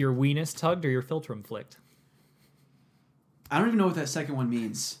your weenus tugged or your philtrum flicked? I don't even know what that second one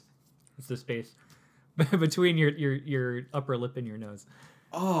means. It's the space between your upper lip and your nose.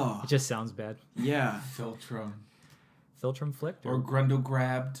 Oh. It just sounds bad. Yeah. Philtrum. Philtrum flicked Or Grundle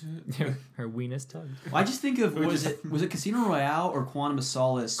grabbed. her weenus tugged. Well, I just think of was it Casino Royale or Quantum of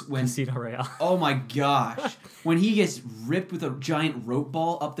Solace when Casino Royale. oh my gosh, when he gets ripped with a giant rope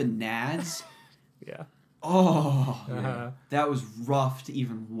ball up the nads. Yeah. Oh, Uh-huh. that was rough to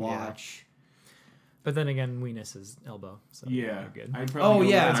even watch. But then again, weenus is elbow. So Yeah. you're good. I'd probably Oh go with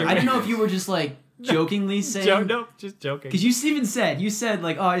yeah, that. I didn't know if you were just like jokingly saying. No, just joking. Because you even said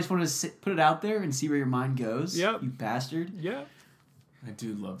like, oh, I just want to put it out there and see where your mind goes. Yep. You bastard. Yeah. I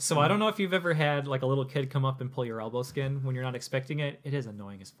do love So I don't know if you've ever had like a little kid come up and pull your elbow skin when you're not expecting it. It is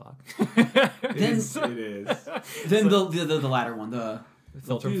annoying as fuck. It is. Then the latter one, the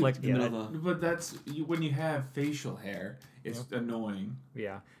Philtrum flicked. the Yeah, middle of the. But that's when you have facial hair, it's annoying.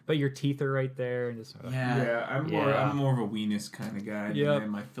 yeah. But your teeth are right there and just. Yeah. Yeah, I'm more of a weenus kind of guy Yep. than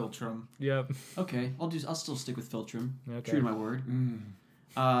my Philtrum. Yep. Okay, I'll still stick with Philtrum. Okay. True to my word.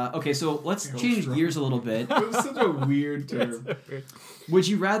 Okay, so let's change Philtrum. gears a little bit. It was such a weird term. Would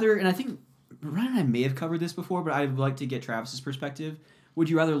you rather, and I think Ryan and I may have covered this before, but I'd like to get Travis's perspective. Would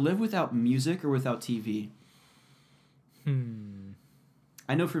you rather live without music or without TV?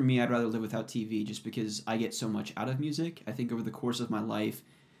 I know for me, I'd rather live without TV just because I get so much out of music. I think over the course of my life,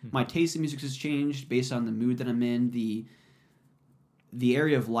 my taste in music has changed based on the mood that I'm in, the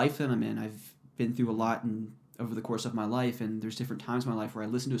area of life that I'm in. I've been through a lot over the course of my life, and there's different times in my life where I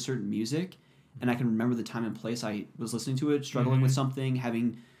listen to a certain music, and I can remember the time and place I was listening to it, struggling with something,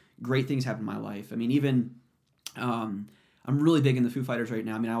 having great things happen in my life. I mean, even I'm really big in the Foo Fighters right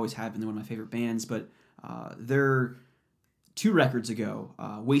now. I mean, I always have been. They're one of my favorite bands, but they're 2 records ago,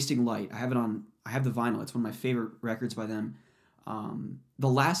 Wasting Light. I have the vinyl. It's one of my favorite records by them. The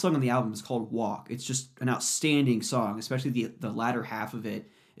last song on the album is called Walk. It's just an outstanding song, especially the latter half of it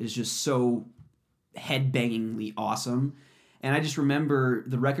is just so head-bangingly awesome. And I just remember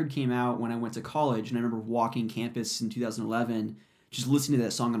the record came out when I went to college, and I remember walking campus in 2011, just listening to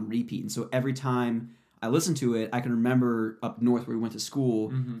that song on repeat. And so every time I listened to it, I can remember up north where we went to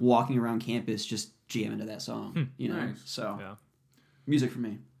school, walking around campus, just jamming to that song. You know, Nice. So Yeah. music for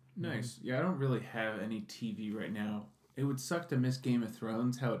me. Nice. Yeah, I don't really have any TV right now. It would suck to miss Game of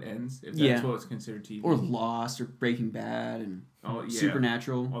Thrones, how it ends, if that's what's considered TV. Or Lost, or Breaking Bad, and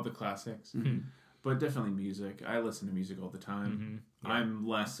Supernatural. All the classics. But definitely music. I listen to music all the time. I'm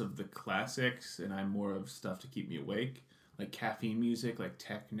less of the classics, and I'm more of stuff to keep me awake. Like caffeine music, like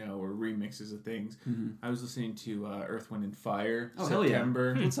techno or remixes of things. I was listening to Earth, Wind, and Fire,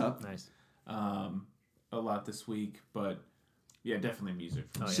 September. What's up? Nice. A lot this week, but yeah, definitely music.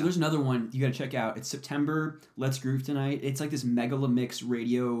 So there's another one you got to check out. It's September. Let's Groove Tonight. It's like this Megalamix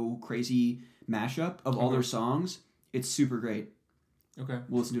radio crazy mashup of all their songs. It's super great. Okay.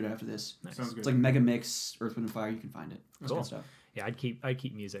 We'll listen to it after this. Nice. Sounds good. It's like Megamix, Earth, Wind, and Fire. You can find it. It's Cool. good stuff. Yeah, I'd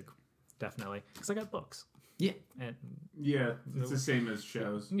keep music, definitely, because I got books. Yeah. And Yeah, it's the same as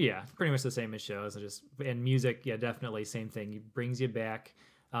shows. yeah, pretty much the same as shows. And music, yeah, definitely same thing. It brings you back.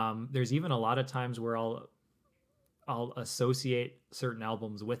 There's even a lot of times where I'll associate certain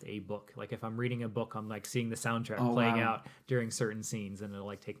albums with a book. Like if I'm reading a book, I'm like seeing the soundtrack playing out during certain scenes, and it'll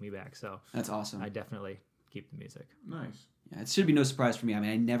like take me back. So That's awesome. I definitely keep the music. Nice. Yeah, it should be no surprise for me. I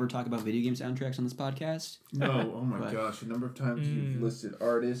mean, I never talk about video game soundtracks on this podcast. No, oh my But- gosh, a number of times you've listed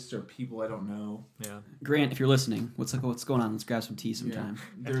artists or people I don't know. Yeah. Grant, if you're listening, what's going on? Let's grab some tea sometime.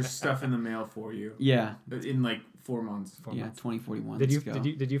 There's stuff in the mail for you. Yeah. In like 4 months. 4 Yeah, months. 2041. Did Let's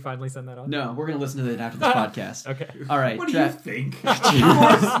go. you finally send that on? No, we're going to listen to it after this podcast. Okay. All right. What do you think? Of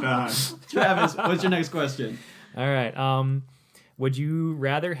course not. Travis, what's your next question? All right. Would you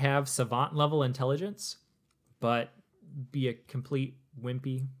rather have savant level intelligence, but be a complete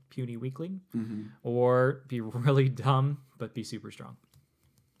wimpy, puny weakling, or be really dumb but be super strong?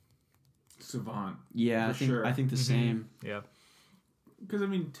 Savant. Yeah, For I think the same. Yeah. Because, I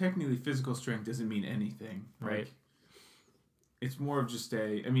mean, technically physical strength doesn't mean anything. Like, Right. It's more of just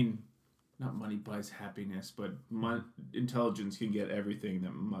not money buys happiness, but intelligence can get everything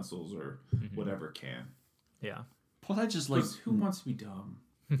that muscles or whatever can. Yeah. Plus, I just like, 'Cause who wants to be dumb?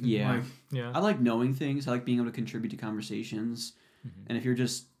 yeah. Like, Yeah. I like knowing things. I like being able to contribute to conversations. And if you're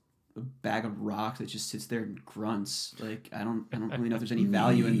just a bag of rocks that just sits there and grunts, like I don't really know if there's any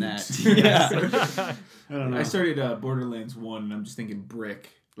value in that. Yeah. I don't know. I started Borderlands 1, and I'm just thinking brick.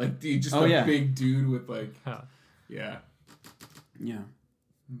 Like, just Oh, a yeah. big dude with, like, Huh. yeah. Yeah.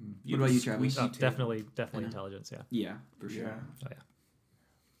 What about you, Travis? Oh, definitely intelligence. Yeah. Yeah, for sure. Yeah. Oh yeah.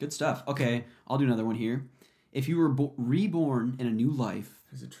 Good stuff. Okay, I'll do another one here. If you were reborn in a new life,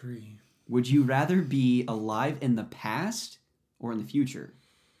 There's a tree. would you rather be alive in the past or in the future?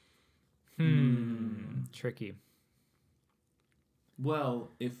 Tricky.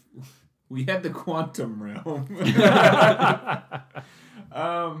 Well, if we had the quantum realm,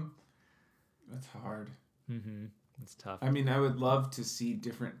 that's hard. It's tough. I mean, I would love to see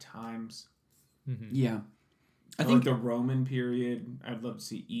different times. Yeah. I I think think the Roman period. I'd love to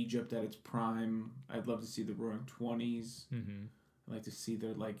see Egypt at its prime. I'd love to see the Roaring '20s. I'd like to see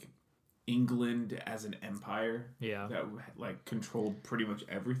their England as an empire Yeah. that like controlled pretty much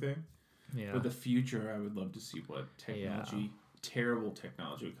everything. Yeah. But the future, I would love to see what terrible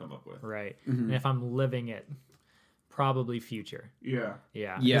technology would come up with. Right. And if I'm living it, probably future. Yeah.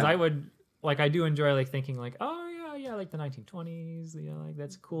 Yeah. Yeah. Because I would I do enjoy thinking oh yeah, like the 1920s,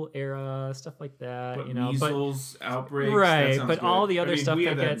 that's a cool era, stuff like that, But But measles outbreaks, Right, that sounds but good. all the other I mean, stuff we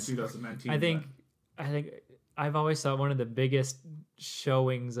that had gets- in 2019. I think I've always thought one of the biggest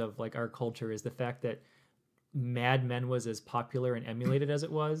showings of our culture is the fact that Mad Men was as popular and emulated as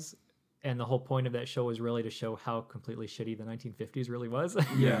it was, and the whole point of that show was really to show how completely shitty the 1950s really was.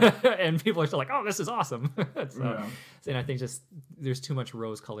 Yeah. And people are still like, "Oh, this is awesome." So, Yeah. and I think just there's too much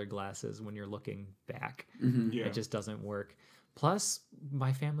rose-colored glasses when you're looking back. Yeah. It just doesn't work. Plus,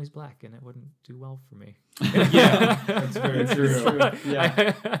 my family's black, and it wouldn't do well for me. Yeah, that's very true.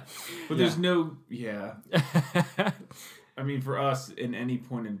 Yeah. But there's no, I mean, for us, in any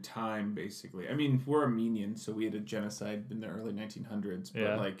point in time, basically. I mean, we're Armenian, so we had a genocide in the early 1900s. But,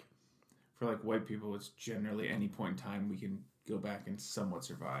 Yeah. for like white people, it's generally any point in time we can go back and somewhat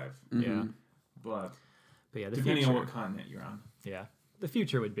survive. Yeah. But yeah, the depending future, on what continent you're on. yeah, the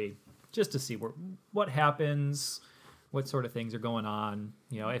future would be just to see what happens, what sort of things are going on.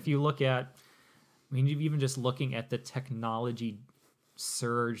 If you look at, even just looking at the technology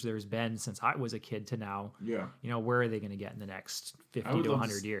surge there's been since I was a kid to now. Yeah. Where are they going to get in the next 50 I would to love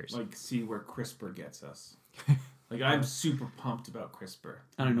 100 years? Like see where CRISPR gets us. Like I'm super pumped about CRISPR.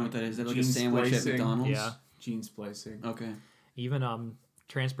 I don't know what that is. Is that like a Gene sandwich splicing. at McDonald's? Yeah. Gene splicing. Okay. Even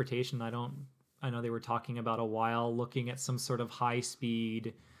transportation, I know they were talking about a while looking at some sort of high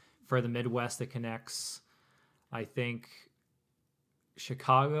speed for the Midwest that connects, I think,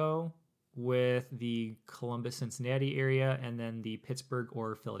 Chicago with the Columbus, Cincinnati area, and then the Pittsburgh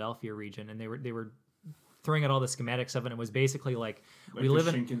or Philadelphia region. And they were throwing out all the schematics of it. And it was basically like Like we the live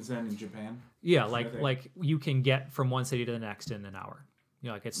in Shinkansen in Japan. yeah, I think. like you can get from one city to the next in an hour.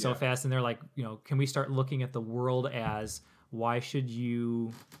 Like it's so Yeah. fast, and they're like, can we start looking at the world as why should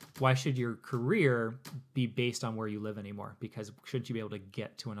your career be based on where you live anymore? Because shouldn't you be able to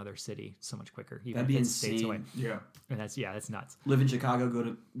get to another city so much quicker, even That'd if be it's states away? insane. Yeah. And that's nuts. Live in Chicago, go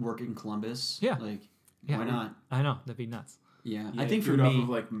to work in Columbus. Yeah. Like, Yeah. why not? I know, that'd be nuts. Yeah. Yeah, I think for do it off me, of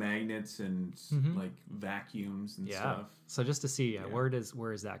like magnets and Mhm. like vacuums and Yeah. stuff. So just to see, Yeah. where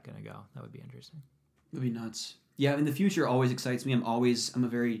is that going to go? That would be interesting. it'd be nuts. Yeah, and the future always excites me. I'm a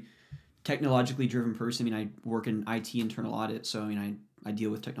very technologically driven person. I work in IT internal audit, so I deal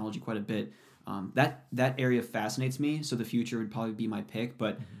with technology quite a bit. That area fascinates me, so the future would probably be my pick.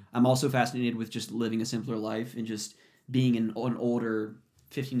 But I'm also fascinated with just living a simpler life and just being in an older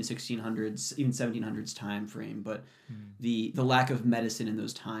 15 to 1600s, even 1700s time frame. But the lack of medicine in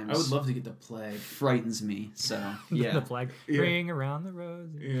those times I would love to get the plague. frightens me. So yeah, The flag Yeah. ring around the rose.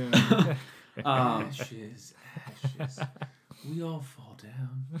 Yeah. um, Ashes. We all fall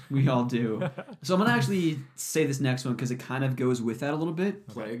down. we all do. So I'm gonna actually say this next one because it kind of goes with that a little bit.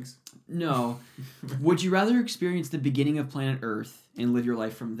 Plagues. No. Would you rather experience the beginning of planet Earth and live your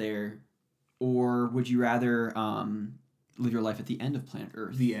life from there, or would you rather live your life at the end of planet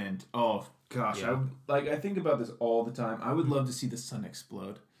Earth? The end. Oh gosh, Yeah. I think about this all the time. I would love to see the sun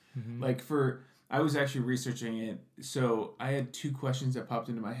explode. I was actually researching it, so I had two questions that popped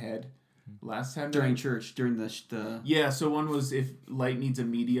into my head last time During church, during the Yeah, so one was if light needs a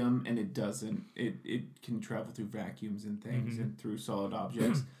medium and it doesn't, it can travel through vacuums and things and through solid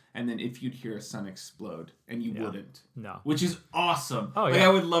objects. And then if you'd hear a sun explode and you wouldn't. No. Which is awesome. Oh, like, yeah. I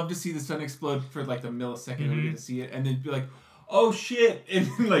would love to see the sun explode for like the millisecond when we get to see it and then be like, oh shit, and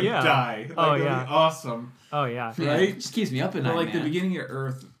then like Yeah. die. Like, Oh, that'd yeah. be awesome. Oh yeah. yeah, Right? it just keeps me up at But night. like the man. beginning of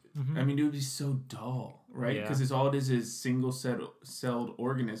Earth, I mean, it would be so dull, right? Yeah. Because all it is single-celled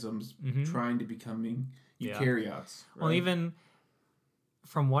organisms trying to becoming Yeah. eukaryotes. Right? Well, even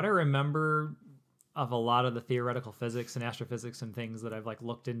from what I remember of a lot of the theoretical physics and astrophysics and things that I've like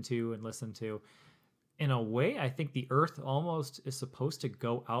looked into and listened to, in a way, I think the Earth almost is supposed to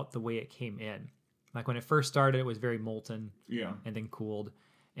go out the way it came in. Like when it first started, it was very molten yeah. and then cooled.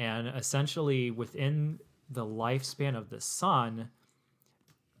 And essentially within the lifespan of the sun,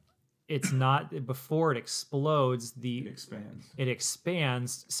 it's not before it explodes, It expands. it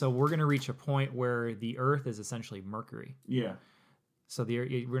expands. So we're going to reach a point where the Earth is essentially Mercury. Yeah. So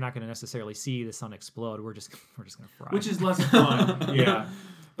we're not going to necessarily see the sun explode. We're just going to fry. Which is less fun. Yeah.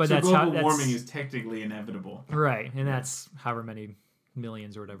 but so that's global how warming is technically inevitable. right, and that's however many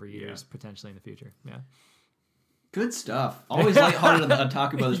millions or whatever years Yeah. potentially in the future. Yeah. Good stuff. Always lighthearted on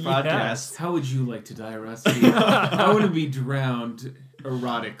talk about this podcast. Yes. How would you like to die, Rusty? I want to be drowned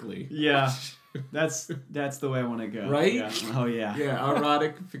erotically. Yeah, that's the way I want to go. Right? Yeah. Oh yeah. Yeah,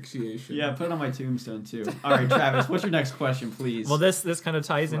 erotic asphyxiation. Yeah, put it on my tombstone too. All right, Travis, what's your next question, please? Well, this kind of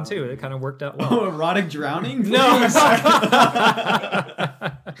ties in too. It kind of worked out well. Oh, erotic drowning? No.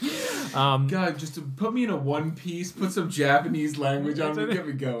 God, just to put me in a one piece, put some Japanese language on me, get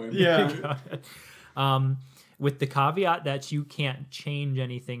me going. Yeah. With the caveat that you can't change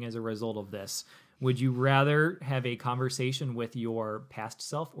anything as a result of this, would you rather have a conversation with your past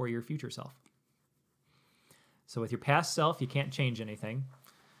self or your future self? So with your past self, you can't change anything.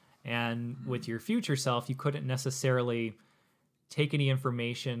 And with your future self, you couldn't necessarily take any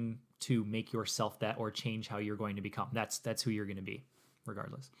information to make yourself that or change how you're going to become. That's who you're going to be,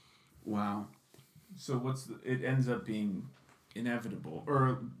 regardless. Wow. So it ends up being inevitable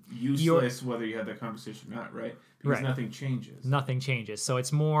or useless whether you had that conversation or not, right? Because Right. nothing changes. Nothing changes. So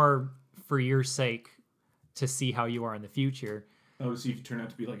it's more for your sake to see how you are in the future. Oh, so you could turn out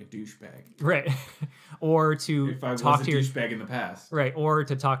to be like a douchebag. Right. Or to If I was talk a to your douchebag in the past. right, or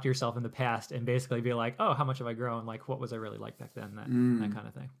to talk to yourself in the past and basically be like, "Oh, how much have I grown? Like what was I really like back then?" That kind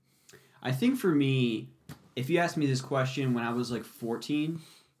of thing. I think for me, if you asked me this question when I was like 14,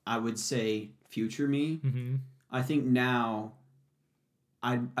 I would say future me. Mm-hmm. I think now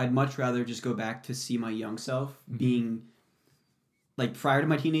I'd much rather just go back to see my young self being like prior to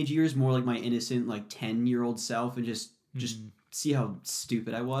my teenage years, more like my innocent like 10-year-old self, and just see how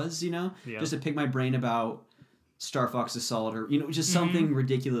stupid I was, you know? Yeah. Just to pick my brain about Star Fox Assault or, you know, just something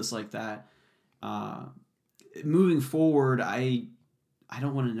ridiculous like that. Moving forward, I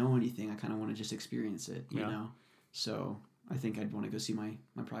don't want to know anything. I kind of want to just experience it, you know? So I think I'd want to go see my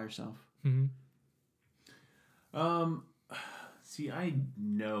prior self. Mm-hmm. See, I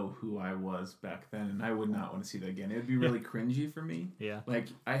know who I was back then, and I would not want to see that again. It would be really cringy for me. Yeah. Like,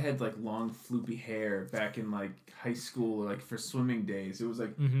 I had, like, long, floopy hair back in, like, high school, like, for swimming days. It was,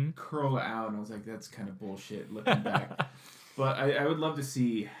 like, curl out, and I was like, that's kind of bullshit looking back. But I would love to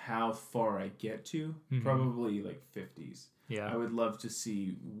see how far I get to. Probably, like, 50s. Yeah. I would love to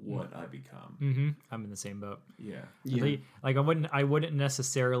see what I become. Mm-hmm. I'm in the same boat. Yeah. Like I wouldn't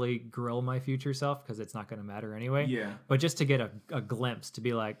necessarily grill my future self because it's not going to matter anyway. Yeah. But just to get a glimpse, to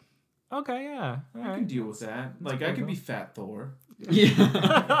be like, okay, yeah, all I right. can deal with that. Like, I could be Fat Thor.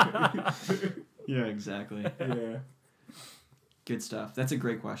 Yeah. Yeah, exactly. Yeah. Good stuff. That's a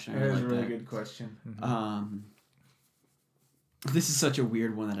great question. I That is like a really that. good question. This is such a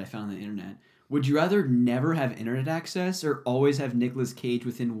weird one that I found on the internet. Would you rather never have internet access or always have Nicolas Cage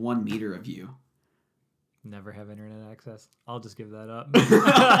within 1 meter of you? Never have internet access. I'll just give that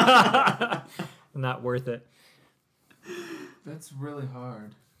up. Not worth it. That's really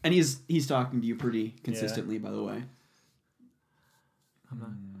hard. And he's talking to you pretty consistently, by the way.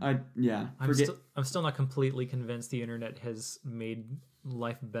 I'm still not completely convinced the internet has made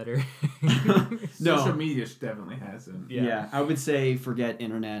life better. No. Social media definitely hasn't. Yeah, I would say forget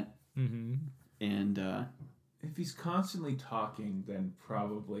internet. Mm-hmm. And If he's constantly talking, then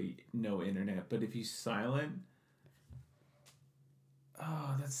probably no internet. But if he's silent,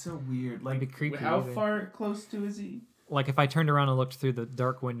 oh, that's so weird. Like, It'd be creepy, how either. far close to is he? Like if I turned around and looked through the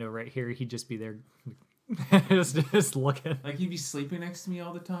dark window right here, he'd just be there, just looking. Like, he'd be sleeping next to me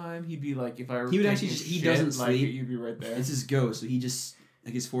all the time. He'd be like, if I were He would taking actually a just- he shit, doesn't like, sleep. You'd be right there. it's his ghost, so he just,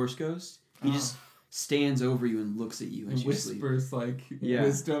 like his Force ghost, he just stands over you and looks at you as and you sleep. whispers like Yeah.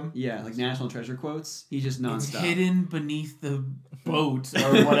 wisdom. Yeah, like National Treasure quotes. He just It's nonstop. hidden beneath the boat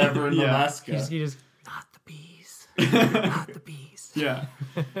or whatever in Yeah. Alaska. He just not the bees, not the bees. Yeah.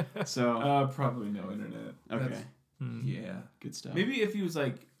 So Probably no internet. okay, That's- Yeah. good stuff. Maybe if he was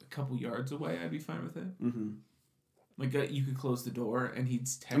like a couple yards away, I'd be fine with it. Mm-hmm. Like you could close the door and he'd.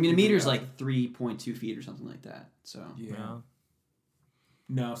 I mean, a meter's technically like 3.2 feet or something like that. So Yeah. No.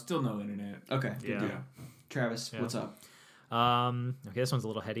 No, still no internet. okay, good Yeah. deal. Travis, Yeah. what's up? Okay, this one's a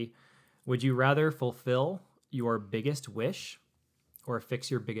little heady. Would you rather fulfill your biggest wish or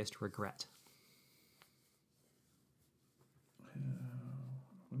fix your biggest regret?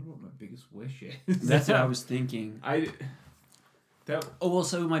 I wonder what my biggest wish is. That's what I was thinking. That Oh well,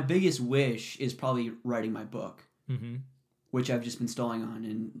 so my biggest wish is probably writing my book, Mm-hmm. which I've just been stalling on.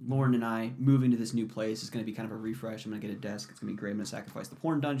 And Lauren and I moving to this new place is going to be kind of a refresh. I'm going to get a desk. It's going to be great. I'm going to sacrifice the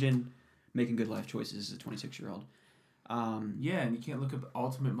porn dungeon, making good life choices as a 26-year-old. yeah, and you can't look up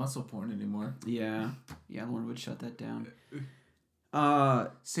ultimate muscle porn anymore. Yeah, Lauren would shut that down.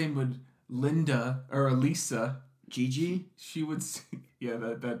 Same with Linda or Elisa. Gigi. She would. Yeah,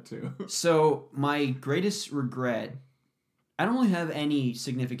 that too. So my greatest regret, I don't really have any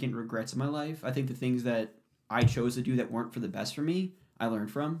significant regrets in my life. I think the things that I chose to do that weren't for the best for me, I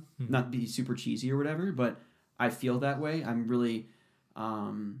learned from. Not to be super cheesy or whatever, but I feel that way. I'm really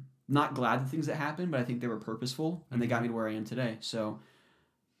not glad the things that happened, but I think they were purposeful and they got me to where I am today. So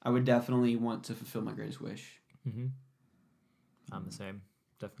I would definitely want to fulfill my greatest wish. Mm-hmm. I'm the same.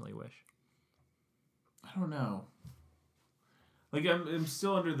 Definitely wish. I don't know. Like, I'm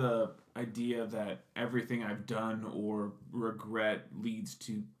still under the idea that everything I've done or regret leads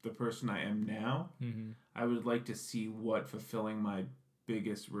to the person I am now. Mm-hmm. I would like to see what fulfilling my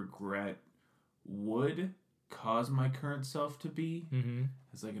biggest regret would cause my current self to be Mm-hmm.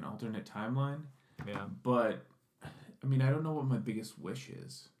 as like an alternate timeline. Yeah. But, I mean, I don't know what my biggest wish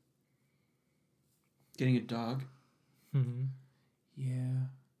is. Getting a dog. Mm-hmm. Yeah.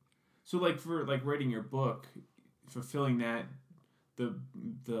 So, like, for, like, writing your book, fulfilling that,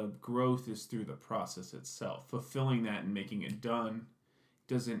 the growth is through the process itself. Fulfilling that and making it done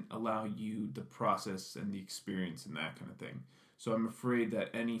doesn't allow you the process and the experience and that kind of thing. So I'm afraid that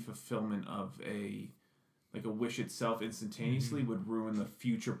any fulfillment of a wish itself instantaneously would ruin the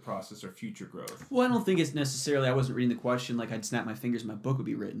future process or future growth. Well, I don't think it's necessarily, I wasn't reading the question like I'd snap my fingers and my book would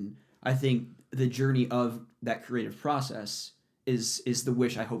be written. I think the journey of that creative process is the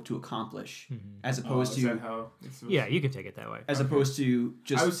wish I hope to accomplish, as opposed is that to how it's Yeah, you can take it that way. as opposed to I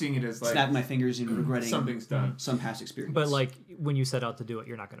just was seeing it as like snapping my fingers and regretting something's done. some past experience. But like when you set out to do it,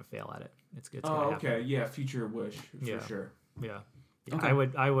 you're not going to fail at it. It's Oh, gonna happen. okay, yeah, future wish for Yeah. sure. Yeah. Yeah, Okay.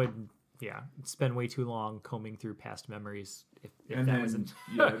 I would spend way too long combing through past memories if And that then wasn't.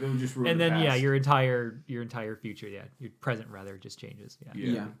 yeah, they would just ruin And the then past. your entire future, your present rather just changes. Yeah.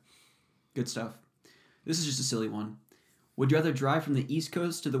 yeah, good stuff. This is just a silly one. Would you rather drive from the East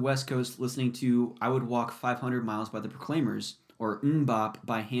Coast to the West Coast listening to "I Would Walk 500 Miles" by the Proclaimers or "Bop"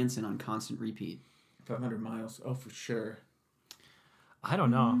 by Hanson on constant repeat? 500 miles. Oh, for sure. I don't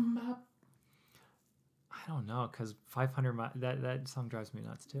know. I don't know because 500 miles that song drives me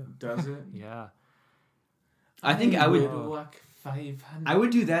nuts too. Does it? Yeah. I think I would. walk 500. I would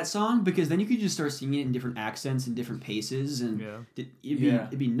do that song because then you could just start singing it in different accents and different paces, and Yeah.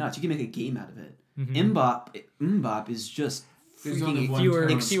 it'd be nuts. You can make a game out of it. Mhm. Bop is just There's only freaking one fewer-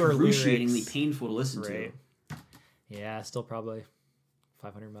 term. fewer excruciatingly lyrics. painful to listen Right. to. Yeah, still probably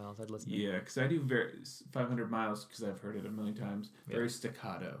 500 miles. I'd listen. Yeah, because I do 500 miles because I've heard it a million times. Very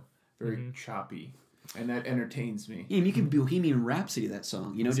staccato, very choppy, and that entertains me. Yeah, you can Bohemian Rhapsody that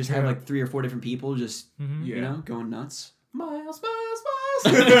song. You know, It's just have terrible. like 3 or 4 different people just Mhm. Yeah. you know going nuts. Miles.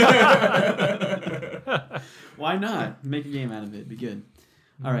 Why not make a game out of it? Be good.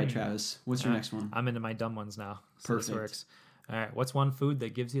 All right, Travis, what's your next one? I'm into my dumb ones now. So this Perfect. works. All right. What's one food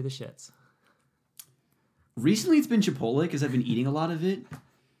that gives you the shits? Recently, it's been Chipotle because I've been eating a lot of it.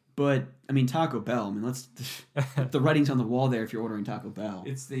 But I mean, Taco Bell. I mean, the writing's on the wall there if you're ordering Taco Bell.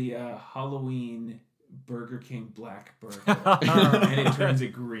 It's the Halloween Burger King black burger, and it turns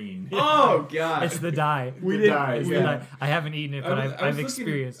it green. Oh God! It's the dye. We did. Die, It's the yeah. dye. I haven't eaten it, but I was I've looking-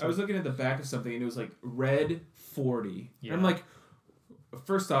 experienced I was it. looking at the back of something, and it was like red 40. Yeah. And I'm like,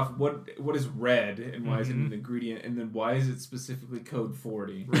 first off, what is red, and why is it Mm-hmm. an ingredient, and then why is it specifically code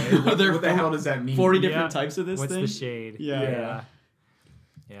 40? Right. What, There are what the hell does that mean? 40 Yeah. different types of this What's thing. the shade? Yeah. Yeah.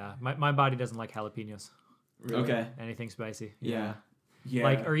 Yeah. My body doesn't like jalapenos. Really? Okay. Anything spicy. Yeah. Yeah.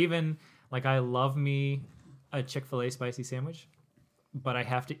 Like, or even, like, I love me a Chick-fil-A spicy sandwich, but I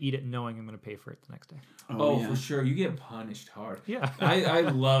have to eat it knowing I'm going to pay for it the next day. Oh, yeah. for sure. You get punished hard. Yeah. I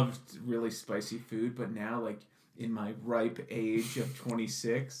loved really spicy food, but now, like, in my ripe age of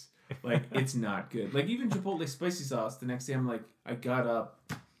 26, like, it's not good. Like, even Chipotle spicy sauce, the next day I'm like, I got up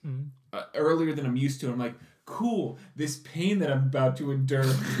earlier than I'm used to. I'm like, cool, this pain that I'm about to endure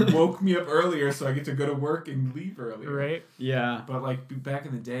woke me up earlier so I get to go to work and leave earlier. Right? Yeah. But, like, back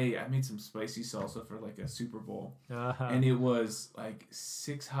in the day, I made some spicy salsa for, like, a Super Bowl. Uh-huh. And it was, like,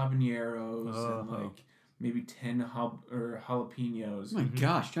 6 habaneros and, Oh. like, maybe 10 jalapenos. Oh my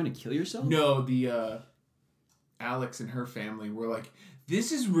gosh, trying to kill yourself? No, the Alex and her family were like,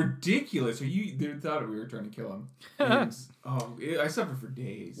 "This is ridiculous." They thought we were trying to kill him. And, I suffered for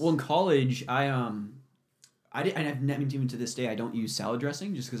days. Well, in college, I even to this day, I don't use salad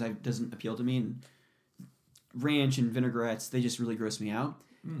dressing just because it doesn't appeal to me. And ranch and vinaigrettes, they just really gross me out.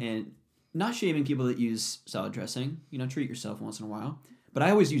 And not shaming people that use salad dressing. You know, treat yourself once in a while. But I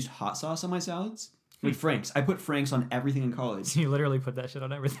always used hot sauce on my salads. Like Frank's. I put Frank's on everything in college. You literally put that shit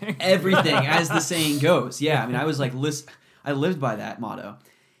on everything. Everything, as the saying goes. Yeah, I mean, I was like, I lived by that motto.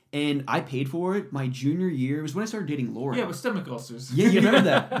 And I paid for it my junior year. It was when I started dating Laura. yeah, with stomach ulcers. Yeah, you remember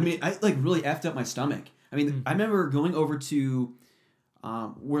that? I mean, I like really effed up my stomach. I mean, I remember going over to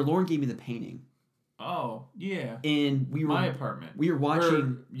where Lauren gave me the painting, Oh, yeah. and we were My apartment. we were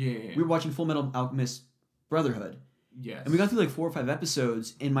watching Yeah. we were watching Full Metal Alchemist Brotherhood, Yes. and we got through like 4 or 5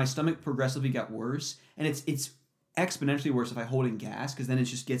 episodes, and my stomach progressively got worse, and it's exponentially worse if I hold in gas because then it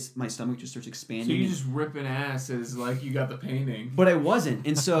just gets my stomach just starts expanding. So you and- just ripping ass as like you got the painting. But I wasn't.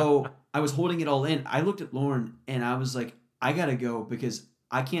 And so I was holding it all in. I looked at Lauren and I was like, I gotta go because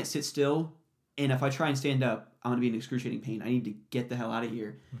I can't sit still. And if I try and stand up, I'm gonna be in excruciating pain. I need to get the hell out of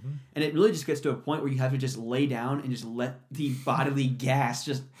here. Mm-hmm. And it really just gets to a point where you have to just lay down and just let the bodily gas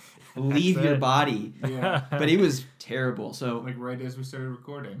just leave That's your it. body. Yeah. But it was terrible. So Like right as we started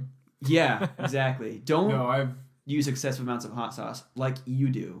recording. yeah, exactly. Don't No, use excessive amounts of hot sauce like you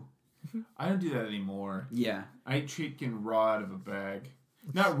do. I don't do that anymore. Yeah. I eat chicken raw out of a bag.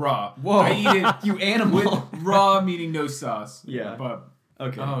 Not raw. Whoa. I eat it You animal. with raw, meaning no sauce. Yeah. But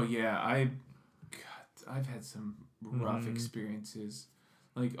Okay. oh yeah, I've had some rough experiences.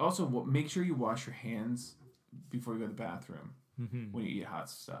 Like also, make sure you wash your hands before you go to the bathroom when you eat hot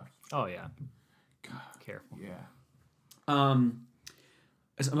stuff. Oh yeah. God, Careful. yeah.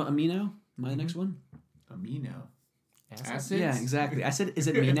 Is amino? Am I the next one? Amino. Acid? Acids? Yeah, exactly. I said, is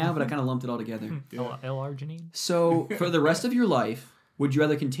it me now? But I kind of lumped it all together. L-arginine? So, for the rest of your life, would you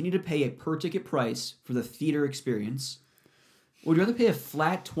rather continue to pay a per ticket price for the theater experience, Would you rather pay a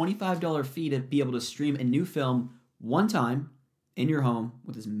flat $25 fee to be able to stream a new film one time in your home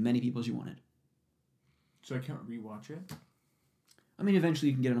with as many people as you wanted? So I can't rewatch it? I mean, eventually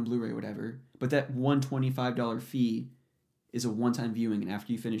you can get it on Blu-ray or whatever, but that one $25 fee is a one-time viewing, and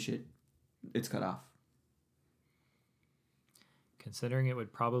after you finish it, it's cut off. Considering it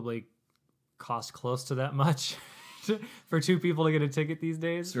would probably cost close to that much for two people to get a ticket these It's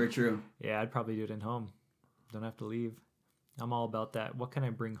days. very true. Yeah, I'd probably do it in home. Don't have to leave. I'm all about that. What can I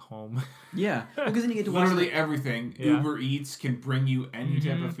bring home? Yeah, because then you get to watch Literally everything. Yeah. Uber Eats can bring you any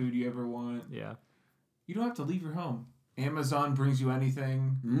type of food you ever want. Yeah. You don't have to leave your home. Amazon brings you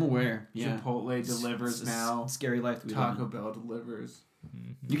anything. I'm aware. Yeah. Chipotle delivers It's a now. Scary life that we live Taco in. Bell delivers.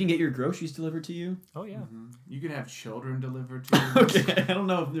 You can get your groceries delivered to you. Oh, yeah. You can have children delivered to you. Okay, I don't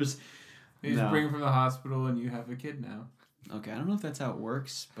know if there's. They just No. bring them from the hospital and you have a kid now. Okay, I don't know if that's how it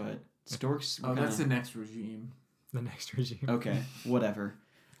works, but storks. Oh, that's the next regime. The next regime. Okay, whatever.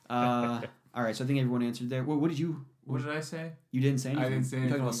 All right, so I think everyone answered there. What did you? What did I say? You didn't say anything. I didn't say You're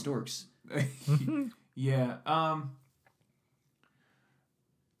talking about anything. storks. Yeah.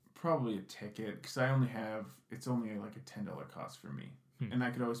 Probably a ticket because I only have. It's only like a $10 cost for me, and I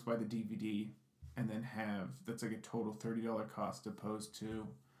could always buy the DVD, and then have that's like a total $30 cost opposed to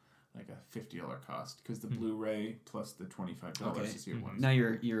like a $50 cost because the Blu-ray plus the $25 Okay. is here once. Now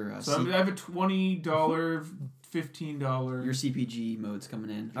your So I have a $20, $15. your CPG mode's coming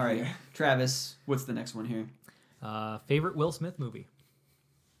in. All right, Yeah. Travis, what's the next one here? Favorite Will Smith movie?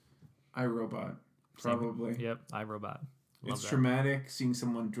 iRobot, Same. probably. Yep, iRobot. Love It's that. traumatic seeing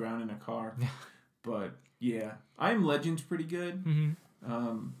someone drown in a car, but yeah, I Am Legend's pretty good.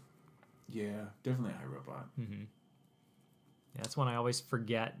 Mm-hmm. Yeah, definitely iRobot. Mm-hmm. Yeah, that's one I always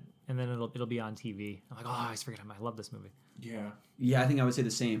forget, and then it'll be on TV. I'm like, oh, I always forget. I love this movie. Yeah, Yeah, I think I would say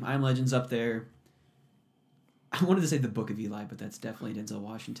the same. I Am Legend's up there. I wanted to say The Book of Eli, but that's definitely Denzel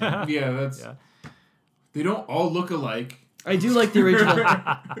Washington. yeah, that's. Yeah. They don't all look alike. I do like the original.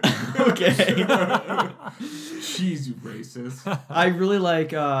 Okay. Jeez, you racist. I really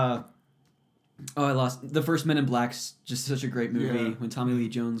like. I lost the first Men in Black's just such a great movie Yeah. when Tommy Lee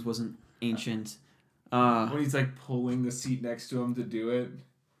Jones wasn't ancient. When he's like pulling the seat next to him to do it,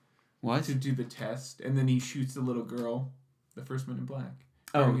 What? to do the test, and then he shoots the little girl. The first Men in Black.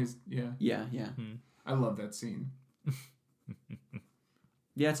 Oh. During his, yeah. Yeah, yeah, I love that scene.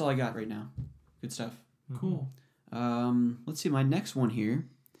 yeah. That's all I got right now. Good stuff. Cool. Let's see my next one here.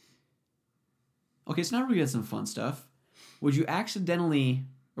 Okay, so now we're gonna get some fun stuff. Would you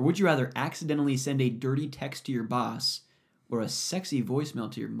rather accidentally send a dirty text to your boss or a sexy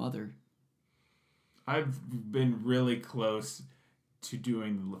voicemail to your mother? I've been really close to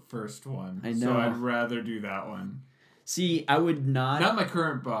doing the first one. I So know. I'd rather do that one. See, I would not. Not my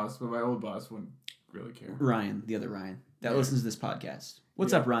current boss, but my old boss wouldn't really care. Ryan, the other Ryan that Yeah. listens to this podcast.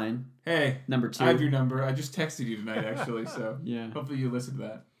 What's Yeah. up, Ryan? Hey, Number 2. I have your number. I just texted you tonight, actually, so Yeah. hopefully you listen to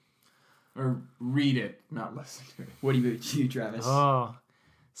that. Or read it, not listen to it. What do you, Travis? Oh,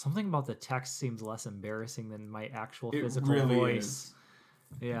 something about the text seems less embarrassing than my actual It physical really voice. is.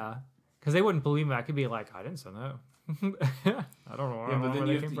 Yeah, because they wouldn't believe me. I could be like, I didn't send that. I don't know. Yeah, but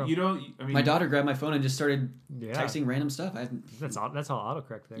then where you don't, I mean, My daughter grabbed my phone and just started Yeah. texting random stuff. That's all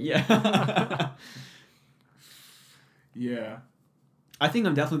autocorrect there. Yeah. yeah. I think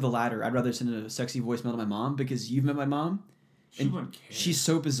I'm definitely the latter. I'd rather send a sexy voicemail to my mom because you've met my mom. She And wouldn't care. She's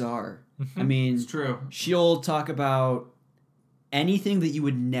so bizarre. I mean, It's true. she'll talk about anything that you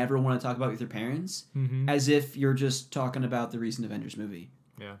would never want to talk about with your parents Mm-hmm. as if you're just talking about the recent Avengers movie.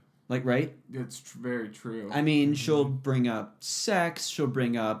 Yeah. Like, right? It's very true. I mean, she'll bring up sex, she'll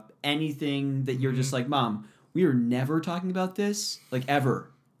bring up anything that you're just like, Mom, we are never talking about this, like,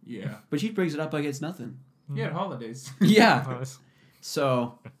 ever. yeah. But she brings it up like it's nothing. Yeah, at holidays. Yeah.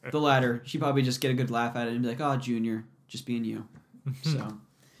 So, the latter. She'd probably just get a good laugh at it and be like, oh, Junior, just being you. So.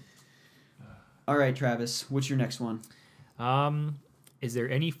 All right, Travis, what's your next one? Is there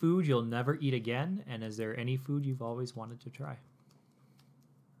any food you'll never eat again? And is there any food you've always wanted to try?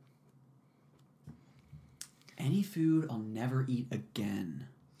 Any food I'll never eat again.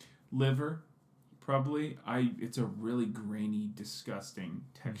 Liver, probably. It's a really grainy, disgusting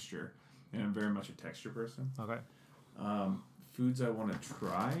texture, and I'm very much a texture person. Okay. Foods I want to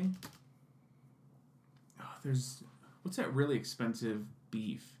try. Oh, what's that really expensive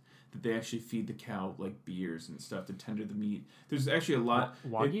beef that they actually feed the cow like beers and stuff to tender the meat? There's actually a lot.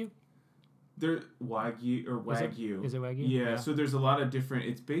 Wagyu? Wagyu or Wagyu. Is it Wagyu? Yeah, Yeah. so there's a lot of different.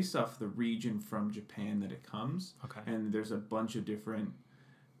 It's based off the region from Japan that it comes. Okay. And there's a bunch of different.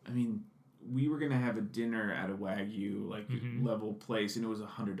 I mean, we were gonna have a dinner at a Wagyu level place, and it was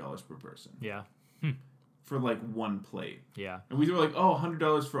 $100 per person Yeah. for like one plate. Yeah. And we were like, oh,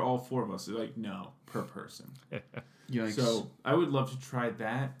 $100 for all 4 of us. They're like, no, per person. Yikes. So I would love to try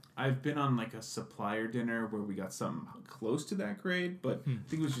that. I've been on like a supplier dinner where we got something close to that grade, but I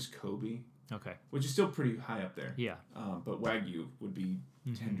think it was just Kobe, Okay. which is still pretty high up there. Yeah. But Wagyu would be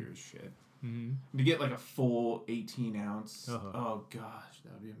tender as shit. Mm-hmm. To get like a full 18 ounce, Uh-huh. oh gosh,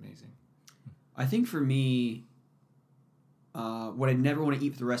 that would be amazing. I think for me, what I'd never want to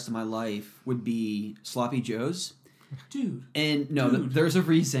eat for the rest of my life would be sloppy joes. Dude. And no, Dude. there's a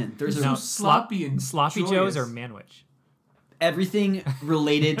reason. There's So a sloppy and Sloppy joyous. Joes or Manwich? everything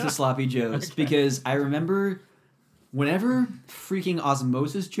related to sloppy joes because I remember whenever freaking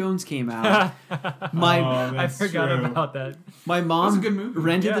Osmosis Jones came out, my Oh, I that's forgot true. about that. my That was mom a good movie.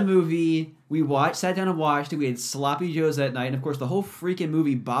 rented Yeah. the movie. We sat down and watched it. We had sloppy joes that night, and of course, the whole freaking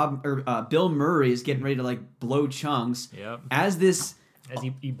movie. Bill Murray is getting ready to like blow chunks Yep. as this. As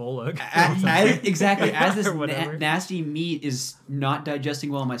Ebola. Exactly, as this Or whatever. nasty meat is not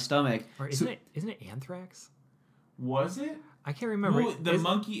digesting well in my stomach. Or isn't it anthrax? Was it? I can't remember. Well, the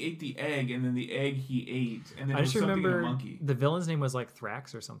monkey ate the egg, and then the egg he ate, and then I it was just something in a remember monkey. the villain's name was like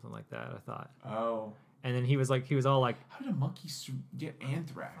Thrax or something like that. I thought, Oh. and then he was all like, How did a monkey get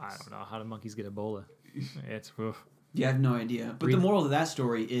anthrax? I don't know how do monkeys get Ebola. It's oof. Yeah, I have no idea. But Read- the moral of that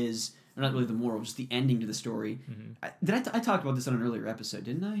story is, or not really the moral, just the ending to the story. I talked about this on an earlier episode,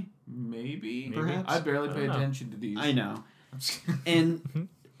 didn't I? Maybe. Perhaps. I barely I pay don't know. attention to these. I know. And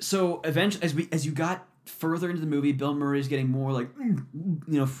so eventually, as you got further into the movie, Bill Murray's getting more like,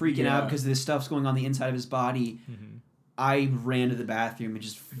 freaking out Yeah. because this stuff's going on the inside of his body. I ran to the bathroom and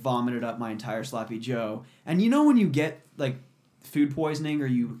just vomited up my entire sloppy joe. And when you get like food poisoning or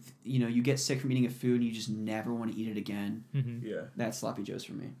you get sick from eating a food and you just never want to eat it again, Yeah. that's sloppy joes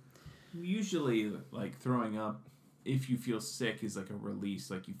for me. Usually, like, throwing up, if you feel sick, is like a release.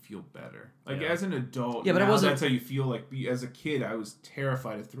 Like, you feel better. Like, Yeah. as an adult, Yeah, but I now wasn't- that's how you feel. Like, as a kid, I was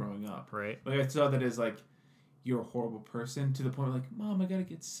terrified of throwing up. Right. Like, I saw that as, like, you're a horrible person, to the point where, like, Mom, I gotta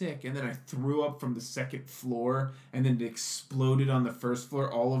get sick. And then I threw up from the second floor, and then it exploded on the first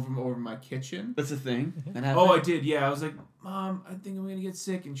floor, all of them over my kitchen. That's a thing. That happened. Oh, I did, yeah. I was like, Mom, I think I'm gonna get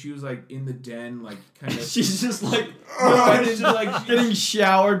sick. And she was, like, in the den, like, kind of... She's just like, I didn't, like, getting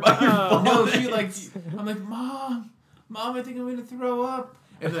showered by your phone. no, she, like... I'm like, Mom, I think I'm gonna throw up.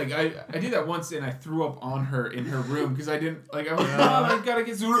 And, like, I did that once, and I threw up on her in her room, because I didn't... Like, I was like, Mom, I gotta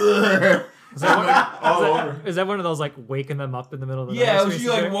get... all over. Is that one of those like waking them up in the middle of the night? Yeah, where she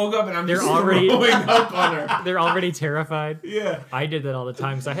you're like there? woke up and I'm They're just already- throwing up on her. They're already terrified. Yeah. I did that all the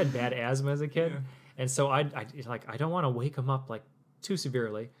time because I had bad asthma as a kid, Yeah. and so I don't want to wake them up like too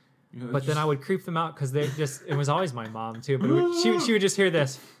severely. You know, But then I would creep them out because it was always my mom too. But she would just hear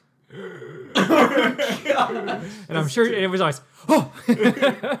this, and I'm sure it was always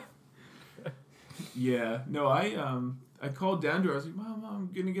Yeah. No, I called down to her. I was like, Mom, I'm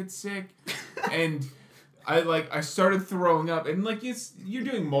gonna get sick, and I started throwing up, and like you're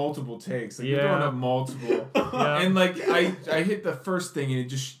doing multiple takes, like you're Yeah. throwing up multiple, Yeah. and like I hit the first thing and it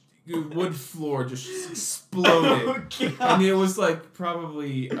just wood floor just exploded, and it was like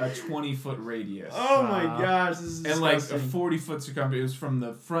probably a 20-foot radius. Oh my Wow. gosh, this is And like a disgusting. 40-foot circumference. It was from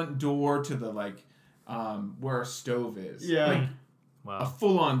the front door to the like where our stove is. Yeah. Like a wow.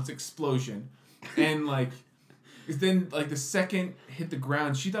 full-on explosion. And like then like the second hit the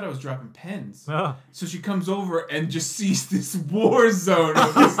ground, she thought I was dropping pens. Oh, So she comes over and just sees this war zone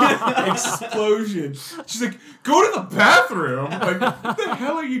of this explosion. She's like, "Go to the bathroom!" Like, what the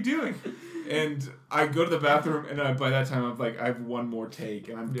hell are you doing? And I go to the bathroom, and by that time I'm like, I have one more take,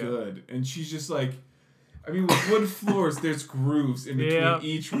 and I'm Yeah. good. And she's just like, I mean, with wood floors, there's grooves in between Yeah.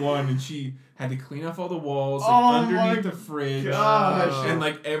 each one, and she had to clean off all the walls, like, Oh my underneath the fridge, gosh. and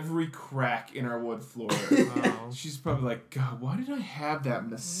like every crack in our wood floor. wow. She's probably like, God, why did I have that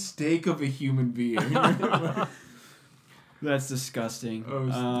mistake of a human being? That's disgusting. Oh,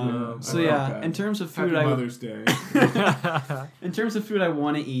 yeah, So I felt yeah, bad. in terms of Happy food, Mother's Day. in terms of food I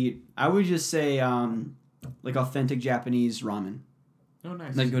want to eat, I would just say like authentic Japanese ramen. Oh,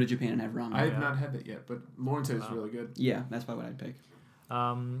 nice. Like go to Japan and have ramen. I have Yeah. not had that yet, but Lauren said it's Wow. really good. Yeah, that's probably what I'd pick.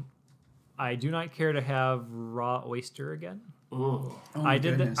 I do not care to have raw oyster again. Oh, Oh my I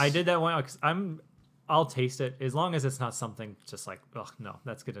did goodness. that. I did that one because I'll taste it as long as it's not something just like, oh no,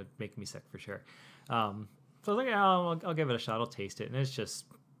 that's gonna make me sick for sure. So I was like, yeah, I'll give it a shot. I'll taste it, and it's just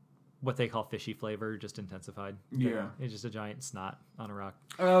what they call fishy flavor, just intensified. yeah. It's just a giant snot on a rock.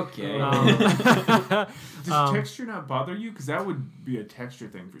 Okay. Does texture not bother you? Because that would be a texture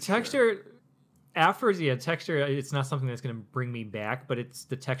thing for sure. Texture. Afterwards, yeah, texture. It's not something that's going to bring me back, but it's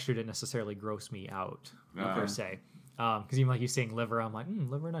the texture didn't necessarily gross me out per se. Because even like you saying liver, I'm like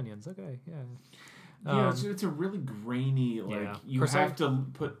liver and onions. Okay, Yeah, it's a really grainy, like, Yeah. you Croissant- have to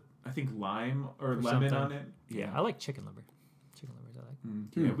put, I think, lime or lemon something. on it. Yeah, I like chicken liver. Chicken livers I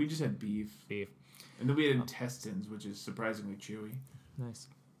like. Yeah, we just had beef. Beef. And then we had intestines, which is surprisingly chewy. Nice.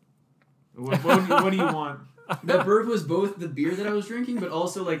 What do you want? That burp was both the beer that I was drinking, but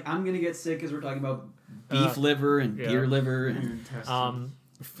also like I'm gonna get sick because we're talking about beef liver and yeah. deer liver. Your And intestines.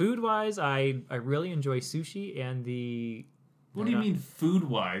 Food wise, I really enjoy sushi and the. What do you mean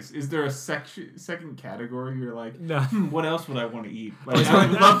food-wise? Is there a second category? You're like, No. What else would I want to eat? Like, I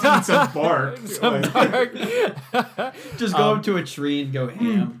would love to eat some bark. just go up to a tree and go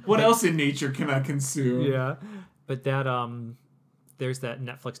ham. What else in nature can I consume? Yeah, but that there's that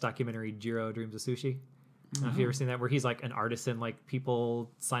Netflix documentary Jiro Dreams of Sushi. I don't know if you ever seen that, where he's like an artisan. Like people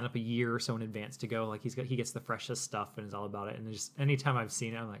sign up a year or so in advance to go. Like he gets the freshest stuff and is all about it. And just anytime I've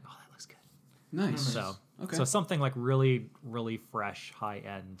seen it, I'm like, oh, that looks good. Nice. So Okay. so something like really really fresh, high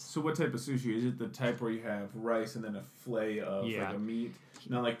end. So what type of sushi? Is it the type where you have rice and then a fillet of Yeah. like a meat?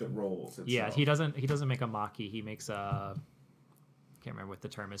 Not like the rolls itself. Yeah, he doesn't make a maki. He makes a. Can't remember what the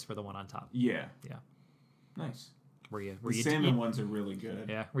term is for the one on top. Yeah. Yeah. Nice. Where you The salmon ones are really good.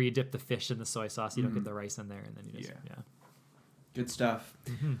 Yeah, where you dip the fish in the soy sauce, you don't get the rice in there, and then you just Yeah. Good stuff.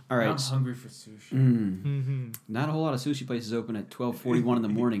 Mm-hmm. All right. I'm hungry for sushi. Not a whole lot of sushi places open at 12:41 in the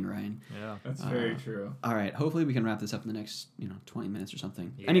morning, Ryan. Yeah. That's very true. All right. Hopefully we can wrap this up in the next 20 minutes or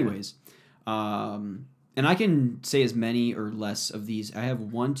something. Yeah. Anyways, and I can say as many or less of these. I have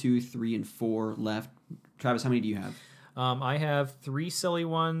 1, 2, 3, and 4 left. Travis, how many do you have? I have 3 silly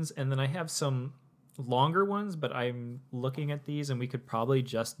ones, and then I have some longer ones, but I'm looking at these, and we could probably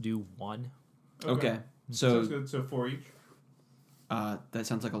just do one. Okay. Sounds So good. So 4 each. that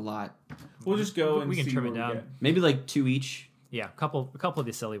sounds like a lot. We'll just go and We can see trim where it we down. get. Maybe like 2 each. Yeah, a couple of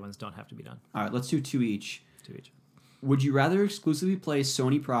the silly ones don't have to be done. All right. Let's do 2 each. 2 each. Would you rather exclusively play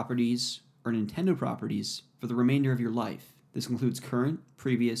Sony properties or Nintendo properties for the remainder of your life? This includes current,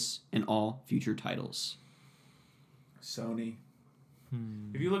 previous, and all future titles. Sony.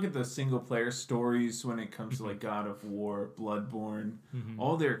 If you look at the single player stories when it comes to like God of War, Bloodborne,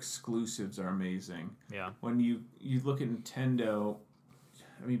 all their exclusives are amazing. Yeah. When you look at Nintendo,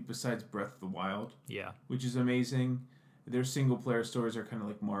 I mean, besides Breath of the Wild, Yeah. which is amazing, their single player stories are kind of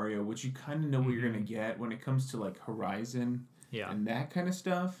like Mario, which you kind of know what you're going to get. When it comes to like Horizon Yeah. and that kind of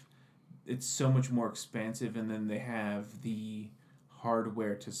stuff, it's so much more expansive, and then they have the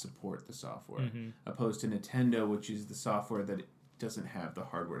hardware to support the software, opposed to Nintendo, which is the software that doesn't have the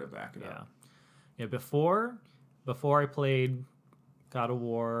hardware to back it Yeah. up. Yeah. Before I played God of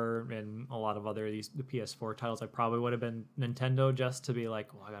War and a lot of other the PS4 titles, I probably would have been Nintendo just to be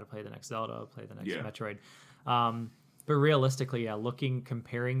like, well, I got to play the next Zelda, play the next Yeah. Metroid. But realistically, yeah,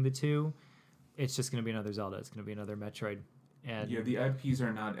 comparing the two, it's just going to be another Zelda. It's going to be another Metroid. And Yeah, the IPs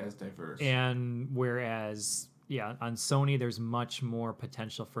are not as diverse. and whereas, yeah, on Sony, there's much more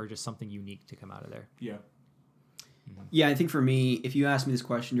potential for just something unique to come out of there. Yeah. Yeah, I think for me, if you asked me this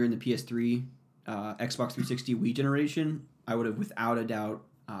question during the PS3, Xbox 360, Wii generation, I would have without a doubt,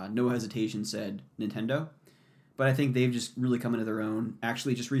 no hesitation said Nintendo. But I think they've just really come into their own.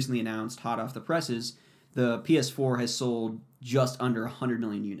 Actually, just recently announced, hot off the presses, the PS4 has sold just under 100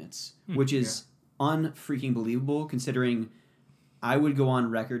 million units, which is unfreaking believable considering I would go on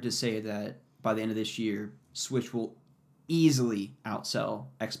record to say that by the end of this year, Switch will easily outsell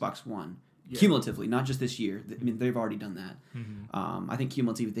Xbox One. Yeah. Cumulatively, not just this year. I mean, they've already done that. I think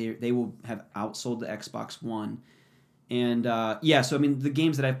cumulatively, they will have outsold the Xbox One. And so I mean, the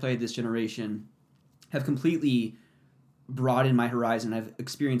games that I've played this generation have completely broadened my horizon. I've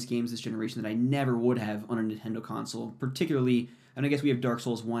experienced games this generation that I never would have on a Nintendo console. Particularly, and I guess we have Dark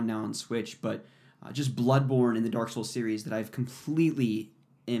Souls 1 now on Switch, but just Bloodborne in the Dark Souls series that I've completely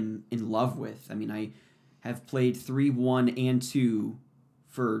am in love with. I mean, I have played 3, 1, and 2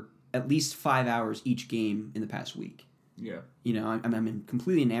 for at least 5 hours each game in the past week. Yeah. You know, I'm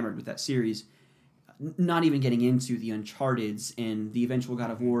completely enamored with that series. Not even getting into the Uncharted's and the eventual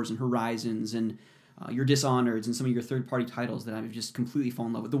God of Wars and Horizons and your Dishonored's and some of your third-party titles that I've just completely fallen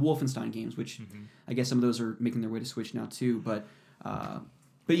in love with. The Wolfenstein games, which I guess some of those are making their way to Switch now too. But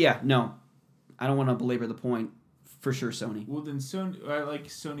yeah, no, I don't want to belabor the point. For sure, Sony. Well, then Sony, I like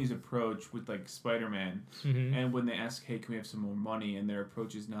Sony's approach with like Spider-Man, and when they ask, "Hey, can we have some more money?" and their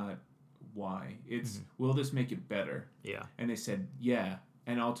approach is not why, it's will this make it better? Yeah. And they said, yeah,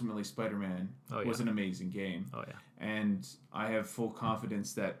 and ultimately Spider-Man was an amazing game. Oh yeah. And I have full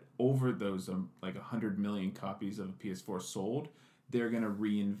confidence that over those like 100 million copies of a PS4 sold, they're going to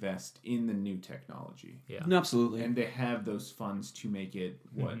reinvest in the new technology. Yeah. No, absolutely. And they have those funds to make it,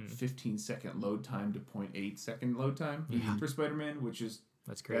 15-second load time to 0.8-second load time for Spider-Man, which is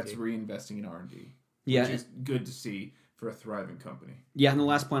That's crazy. That's reinvesting in R&D. Yeah. which is good to see for a thriving company. Yeah, and the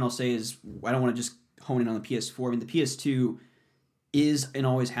last point I'll say is I don't want to just hone in on the PS4. I mean, the PS2 is and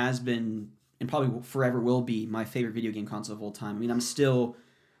always has been and probably forever will be my favorite video game console of all time. I mean,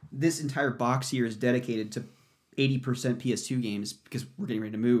 this entire box here is dedicated to 80% PS2 games because we're getting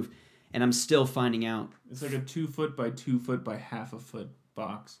ready to move, and I'm still finding out. It's like a 2 foot by 2 foot by half a foot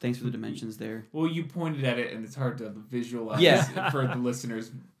box. Thanks for the dimensions there. Well, you pointed at it, and it's hard to visualize for the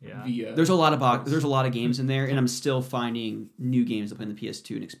listeners via. There's a lot of there's a lot of games in there, and I'm still finding new games to play in the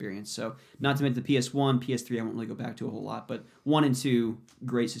PS2 and experience. So, not to mention the PS1, PS3, I won't really go back to a whole lot, but 1 and 2,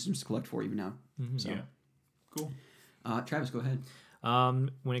 great systems to collect for even now. So, yeah, cool. Travis, go ahead.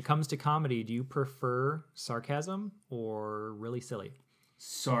 When it comes to comedy, do you prefer sarcasm or really silly?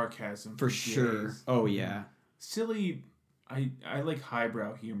 Sarcasm For sure. days. Oh yeah. Silly. I like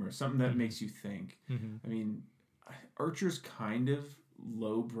highbrow humor, something that makes you think. I mean, Archer's kind of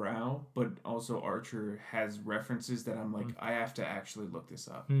lowbrow, but also Archer has references that I'm like, I have to actually look this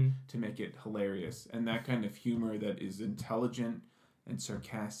up to make it hilarious. And that kind of humor that is intelligent and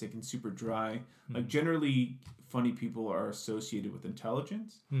sarcastic and super dry. Like generally, funny people are associated with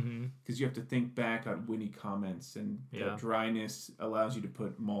intelligence because you have to think back on witty comments, and that dryness allows you to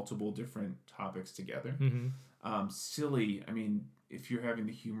put multiple different topics together. Silly, I mean, if you're having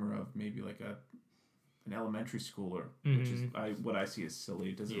the humor of maybe like an elementary schooler, which is what I see as silly,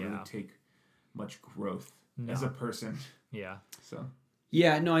 it doesn't really take much growth as a person. Yeah. So.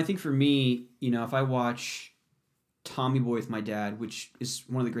 Yeah, no, I think for me, if I watch Tommy Boy with my dad, which is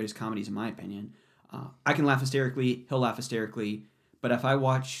one of the greatest comedies in my opinion, I can laugh hysterically, he'll laugh hysterically, but if I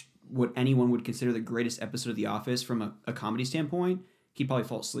watch what anyone would consider the greatest episode of The Office from a comedy standpoint, he'd probably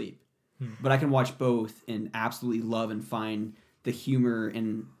fall asleep. But I can watch both and absolutely love and find the humor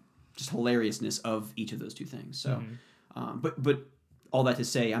and just hilariousness of each of those two things. So, but all that to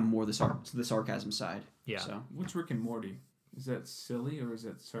say, I'm more the sarcasm side. Yeah. So. What's Rick and Morty? Is that silly or is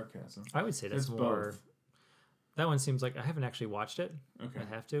that sarcasm? I would say that's more. Both. That one seems like I haven't actually watched it. Okay.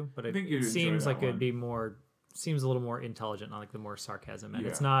 I have to, but I think it you'd enjoy seems that like it'd one. be more. Seems a little more intelligent, not like the more sarcasm, and Yeah.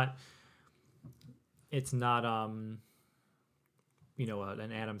 it's not. It's not an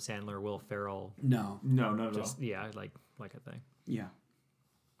Adam Sandler, Will Ferrell. No. No, not at all. Just like a thing. Yeah.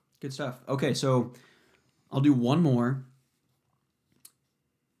 Good stuff. Okay, so I'll do one more.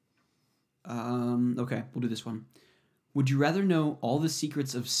 Okay, we'll do this one. Would you rather know all the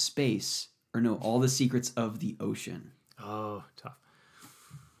secrets of space or know all the secrets of the ocean? Oh, tough.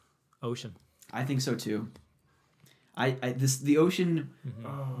 Ocean. I think so too. The ocean,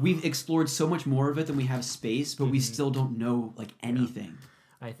 we've explored so much more of it than we have space, but we still don't know like anything.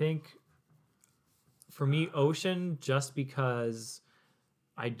 I think for me, ocean, just because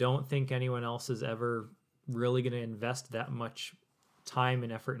I don't think anyone else is ever really going to invest that much time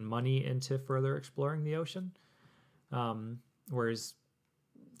and effort and money into further exploring the ocean. Whereas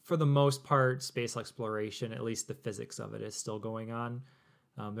for the most part, space exploration, at least the physics of it is still going on.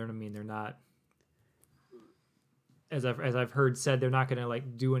 They're not, as I've heard said, they're not going to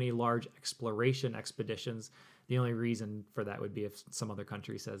do any large exploration expeditions. The only reason for that would be if some other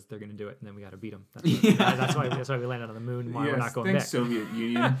country says they're going to do it, and then we got to beat them. That's why we landed on the moon. Why we're not going back. Soviet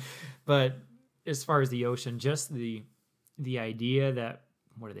Union. But as far as the ocean, just the idea that,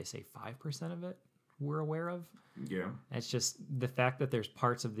 what do they say, 5% of it we're aware of. Yeah. It's just the fact that there's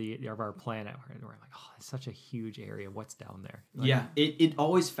parts of our planet where we're like, oh, it's such a huge area. What's down there? Yeah, it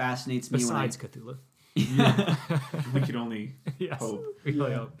always fascinates me. Besides Cthulhu. Yeah. We could only hope. We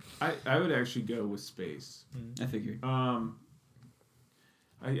really hope. I would actually go with space. I figured. I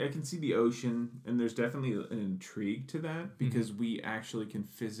can see the ocean, and there's definitely an intrigue to that because we actually can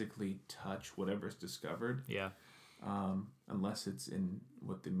physically touch whatever's discovered. Yeah. Unless it's in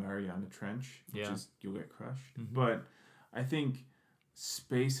the Mariana Trench, which is you'll get crushed. Mm-hmm. But I think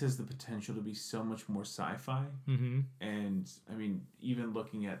space has the potential to be so much more sci-fi. Mm-hmm. And I mean, even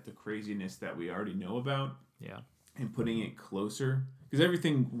looking at the craziness that we already know about, and putting it closer, because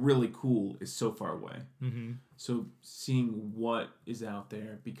everything really cool is so far away. Mm-hmm. So seeing what is out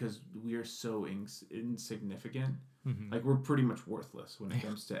there, because we are so insignificant, like we're pretty much worthless when it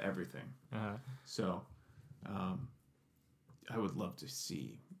comes to everything. Uh-huh. So, I would love to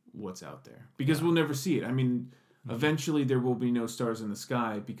see what's out there because we'll never see it. I mean, eventually there will be no stars in the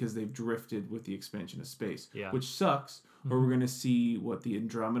sky because they've drifted with the expansion of space, which sucks. Or we're gonna see the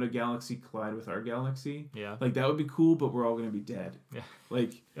Andromeda Galaxy collide with our galaxy. Yeah, like that would be cool, but we're all gonna be dead. Yeah,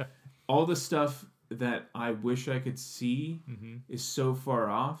 like all the stuff that I wish I could see is so far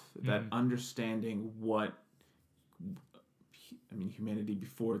off that understanding humanity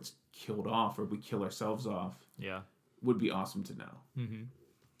before it's killed off or we kill ourselves off would be awesome to know.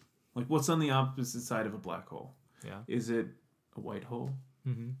 Like, what's on the opposite side of a black hole? Yeah. Is it a white hole?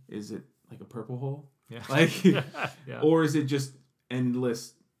 Mm-hmm. Is it like a purple hole? Yeah. Like, yeah. or is it just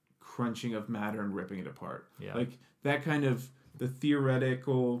endless crunching of matter and ripping it apart? Yeah. Like that kind of the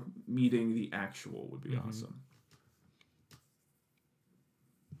theoretical meeting the actual would be awesome.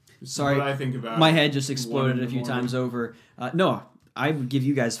 Sorry, what I think about my it. head just 1 exploded in a the few morning. times over. No, I would give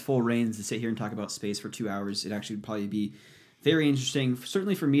you guys full reins to sit here and talk about space for 2 hours. It actually would probably be very interesting,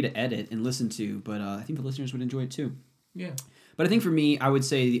 certainly for me to edit and listen to, but I think the listeners would enjoy it too. Yeah. But I think for me, I would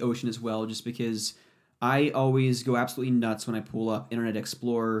say the ocean as well, just because I always go absolutely nuts when I pull up Internet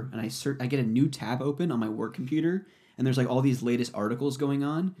Explorer and I get a new tab open on my work computer, and there's like all these latest articles going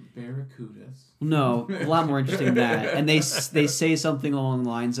on. Barracudas. No, a lot more interesting than that. And they say something along the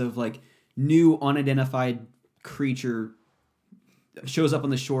lines of like new unidentified creature shows up on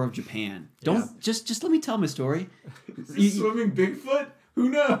the shore of Japan. Don't just let me tell my story. Swimming Bigfoot? Who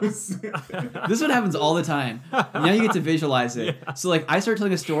knows? This one happens all the time. Now you get to visualize it. Yeah. So like I start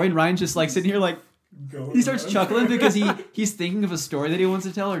telling a story and Ryan's just like sitting here like he starts chuckling because he's thinking of a story that he wants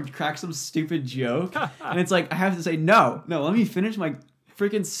to tell or crack some stupid joke. And it's like I have to say no, let me finish my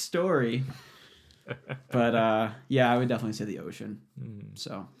freaking story. But yeah, I would definitely say the ocean.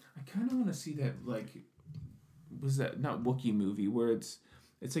 So I kind of want to see that, like, was that not Wookiee movie where it's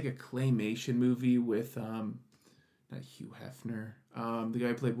like a claymation movie with not Hugh Hefner, the guy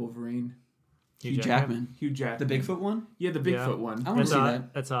who played Wolverine. Hugh Jackman. Hugh Jackman. The Bigfoot one? Yeah, the Bigfoot one. I want to see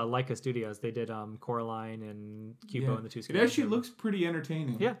that. That's Leica Studios. They did Coraline and Cubo and the Two It Skulls. actually looks pretty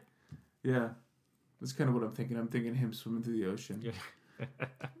entertaining. Yeah. Yeah. That's kind of what I'm thinking. I'm thinking him swimming through the ocean. Yeah.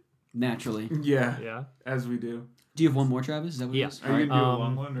 Naturally. Yeah. Yeah. As we do. Do you have one more, Travis? Is that what it is? Are you going to do a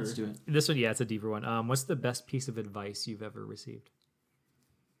long one? Or? Let's do it. This one, it's a deeper one. What's the best piece of advice you've ever received?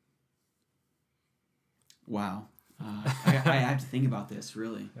 Wow. I have to think about this,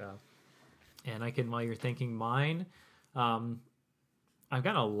 really. Yeah. And I can, while you're thinking mine, I've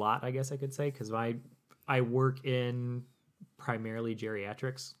got a lot, I guess I could say, because I work in primarily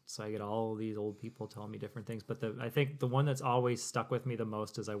geriatrics, so I get all these old people telling me different things. But I think the one that's always stuck with me the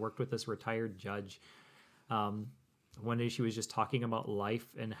most is I worked with this retired judge. One day she was just talking about life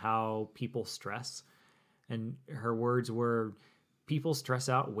and how people stress. And her words were, people stress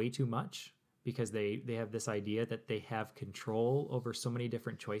out way too much because they have this idea that they have control over so many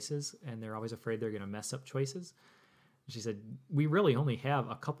different choices, and they're always afraid they're going to mess up choices. She said, we really only have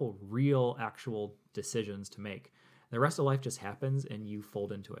a couple real, actual decisions to make. The rest of life just happens, and you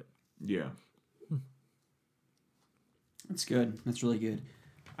fold into it. Yeah. That's good. That's really good.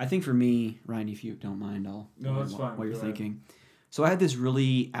 I think for me, Ryan, if you don't mind, that's fine. What you're Go thinking. So I had this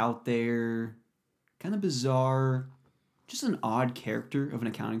really out there, kind of bizarre, just an odd character of an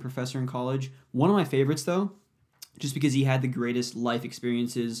accounting professor in college. One of my favorites, though, just because he had the greatest life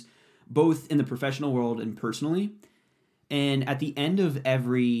experiences, both in the professional world and personally. And at the end of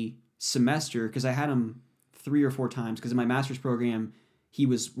every semester, because I had him 3 or 4 times, because in my master's program, he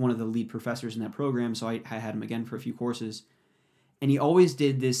was one of the lead professors in that program, so I had him again for a few courses. And he always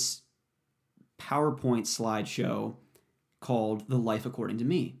did this PowerPoint slideshow called The Life According to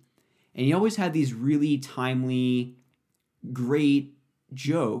Me. And he always had these really timely, great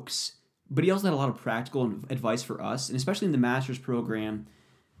jokes, but he also had a lot of practical advice for us, and especially in the master's program,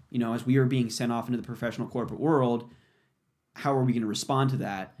 as we were being sent off into the professional corporate world, how are we going to respond to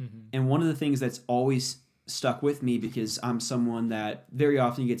that? Mm-hmm. And one of the things that's always stuck with me, because I'm someone that very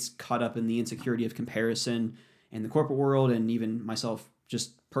often gets caught up in the insecurity of comparison in the corporate world, and even myself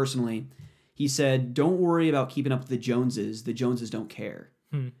just personally, he said, don't worry about keeping up with the Joneses don't care.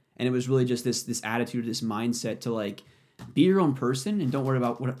 And it was really just this attitude, this mindset to like, be your own person and don't worry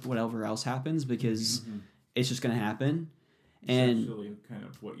about whatever else happens, because it's just going to happen. And essentially kind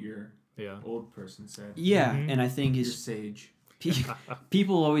of what your old person said. Yeah, and I think your sage.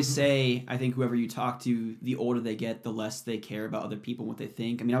 People always say, I think whoever you talk to, the older they get, the less they care about other people and what they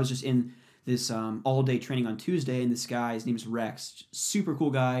think. I mean, I was just in this all-day training on Tuesday, and this guy, his name's Rex, super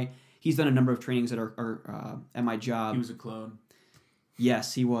cool guy. He's done a number of trainings that are at my job. He was a clone.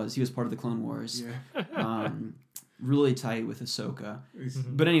 Yes, he was. He was part of the Clone Wars. Yeah. Really tight with Ahsoka.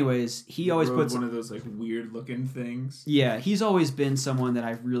 But anyways, he always puts one of those like weird looking things. Yeah, he's always been someone that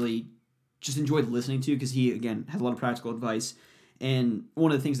I've really just enjoyed listening to, because he, again, has a lot of practical advice. And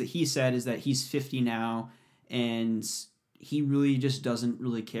one of the things that he said is that he's 50 now, and he really just doesn't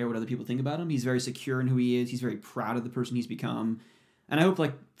really care what other people think about him. He's very secure in who he is. He's very proud of the person he's become. And I hope,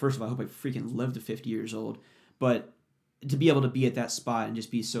 first of all, I hope I freaking live to 50 years old. But to be able to be at that spot and just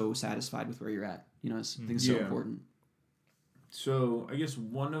be so satisfied with where you're at, I think it's so important. So I guess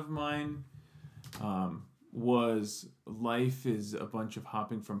one of mine, was life is a bunch of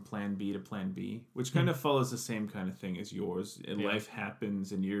hopping from plan B to plan B, which kind of follows the same kind of thing as yours. And life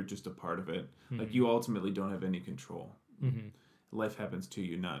happens and you're just a part of it. Like you ultimately don't have any control. Life happens to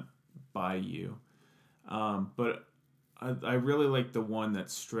you, not by you. But I really like the one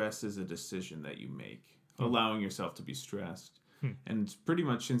that stress is a decision that you make, allowing yourself to be stressed. And pretty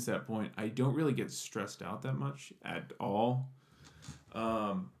much since that point, I don't really get stressed out that much at all.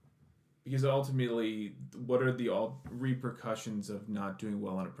 Because ultimately, what are the repercussions of not doing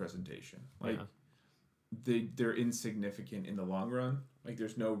well on a presentation? Like, they're insignificant in the long run. Like,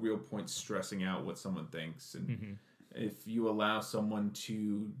 there's no real point stressing out what someone thinks. And if you allow someone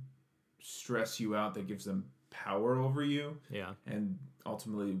to stress you out, that gives them power over you. Yeah. And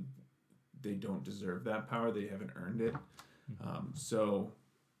ultimately, they don't deserve that power. They haven't earned it. So,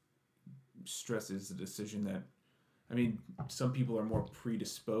 stress is a decision that, I mean, some people are more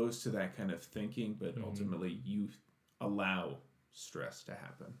predisposed to that kind of thinking, but ultimately you allow stress to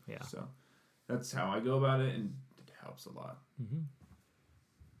happen. Yeah. So that's how I go about it, and it helps a lot.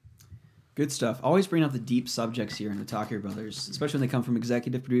 Good stuff. Always bring up the deep subjects here in the Otaku Brothers, especially when they come from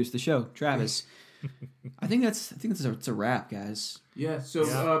executive producer of the show, Travis. I think it's a wrap, guys. Yeah.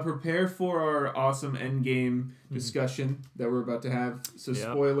 So prepare for our awesome Endgame discussion that we're about to have. So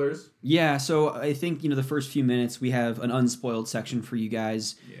spoilers. Yeah. So I think the first few minutes we have an unspoiled section for you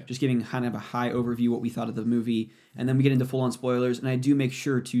guys, just giving kind of a high overview what we thought of the movie, and then we get into full on spoilers. And I do make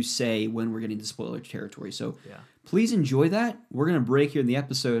sure to say when we're getting to spoiler territory. So please enjoy that. We're gonna break here in the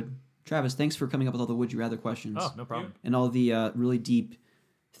episode. Travis, thanks for coming up with all the would you rather questions. Oh, no problem. And all the really deep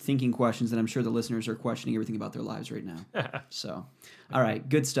thinking questions that I'm sure the listeners are questioning everything about their lives right now. So, all right,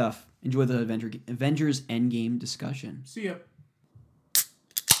 good stuff. Enjoy the Avengers Endgame discussion. See ya.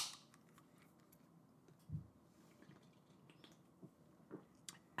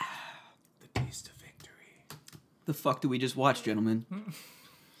 The taste of victory. The fuck do we just watch, gentlemen?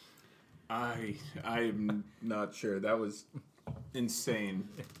 I'm not sure. That was insane.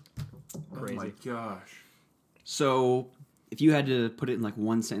 Crazy. Oh my gosh. So, if you had to put it in like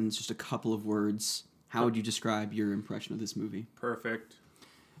one sentence, just a couple of words, how would you describe your impression of this movie? Perfect.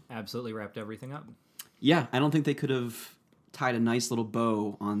 Absolutely wrapped everything up. Yeah, I don't think they could have tied a nice little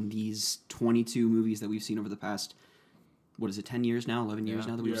bow on these 22 movies that we've seen over the past, 10 years now, 11 years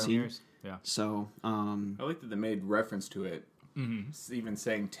now that we've seen? Years. Yeah. So, I like that they made reference to it. Even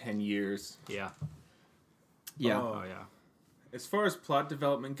saying 10 years. Yeah. Yeah. Oh, yeah. As far as plot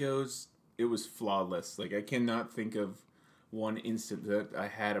development goes, it was flawless. Like, I cannot think of one instant that I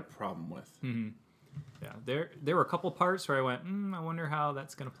had a problem with. Yeah, there were a couple parts where I went, I wonder how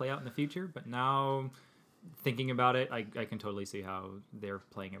that's going to play out in the future. But now, thinking about it, I can totally see how they're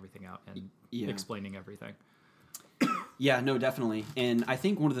playing everything out and explaining everything. Yeah, no, definitely. And I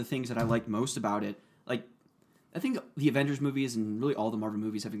think one of the things that I liked most about it, like, I think the Avengers movies and really all the Marvel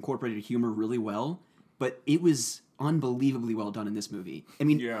movies have incorporated humor really well, but it was unbelievably well done in this movie. I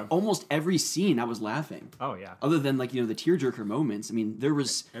mean, almost every scene I was laughing. Oh, yeah. Other than, the tearjerker moments. I mean, there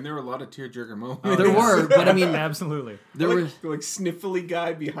was... And there were a lot of tearjerker moments. There were, but I mean... Absolutely. There were... Like, sniffly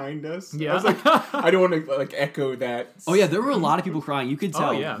guy behind us. Yeah. I was like, I don't want to, echo that. Oh, yeah, there were a lot of people crying. You could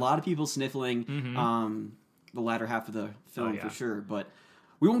tell. Yeah. A lot of people sniffling the latter half of the film, for sure. But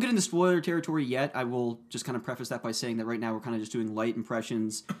we won't get into spoiler territory yet. I will just kind of preface that by saying that right now we're kind of just doing light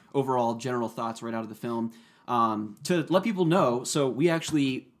impressions, overall general thoughts right out of the film. To let people know, so we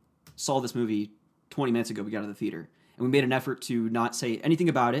actually saw this movie 20 minutes ago. We got out of the theater. And we made an effort to not say anything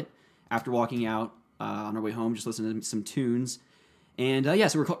about it after walking out on our way home, just listening to some tunes. And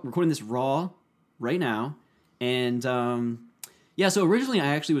so we're recording this raw right now. And so originally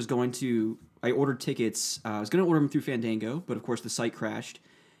I actually was I ordered tickets. I was going to order them through Fandango, but of course the site crashed.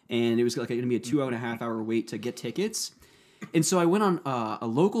 And it was going to be a 2.5 hour wait to get tickets. And so I went on a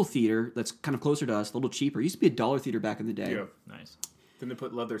local theater that's kind of closer to us, a little cheaper. It used to be a dollar theater back in the day. Yeah. Nice. Then they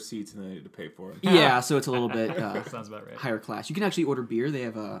put leather seats and they had to pay for it. Yeah, so it's a little bit Sounds about right. higher class. You can actually order beer. They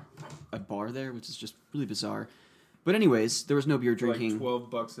have a bar there, which is just really bizarre. But anyways, there was no beer drinking.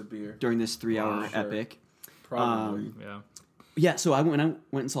 Like $12 a beer. During this 3-hour epic. Probably. Yeah, so I went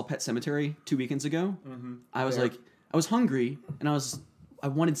and saw Pet Sematary 2 weekends ago. Mm-hmm. I was hungry, and I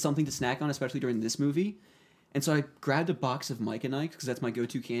wanted something to snack on, especially during this movie. And so I grabbed a box of Mike and Ike's because that's my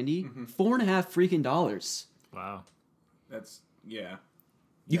go-to candy. $4.50 freaking. Wow. That's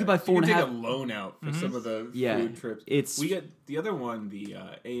You could buy $4.50. You can take a loan out for some of the food trips. We get the other one. The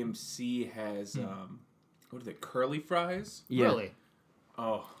AMC has what are they? Curly fries. Yeah. Really?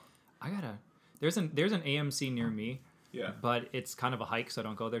 Oh, There's an AMC near me. Yeah. But it's kind of a hike, so I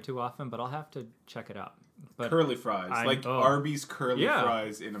don't go there too often. But I'll have to check it out. But curly fries, Arby's curly Yeah.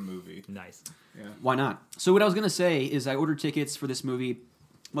 fries in a movie. nice. Yeah. Why not? So what I was gonna say is I ordered tickets for this movie.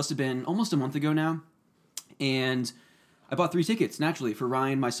 Must have been almost a month ago now, and I bought 3 tickets naturally for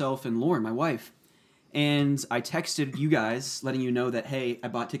Ryan, myself, and Lauren, my wife. And I texted you guys letting you know that hey, I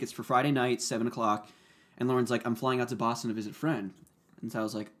bought tickets for Friday night, 7:00. And Lauren's like, I'm flying out to Boston to visit a friend. And so I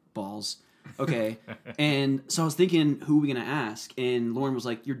was like, balls. Okay. And so I was thinking, who are we going to ask? And Lauren was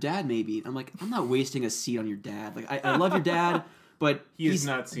like, your dad maybe. I'm like, I'm not wasting a seat on your dad. Like, I love your dad, but He's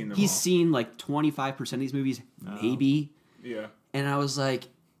not seen them He's all. seen like 25% of these movies, maybe. Yeah. And I was like,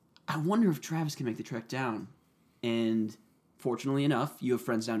 I wonder if Travis can make the trek down. And fortunately enough, you have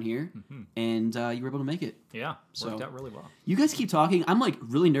friends down here, and you were able to make it. Yeah, So- worked out really well. You guys keep talking. I'm like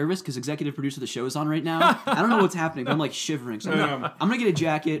really nervous because executive producer of the show is on right now. I don't know what's happening, but I'm like shivering. So I'm gonna get a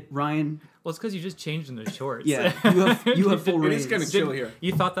jacket. Ryan, Well, it's because you just changed into shorts. yeah, you have full It reins. is kind of chill here.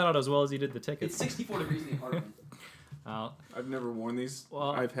 You thought that out as well as you did the tickets. 64 degrees in the apartment. I've never worn these.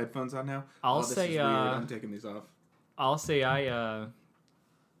 Well, I have headphones on now. I'll this say, is weird. I'm taking these off. I'll say I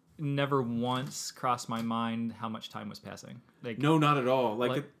never once crossed my mind how much time was passing. Like No, not at all.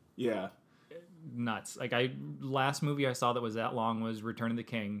 Like- Yeah. nuts. Like last movie I saw that was that long was Return of the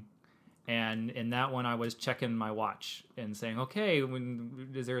King, and in that one I was checking my watch and saying, okay,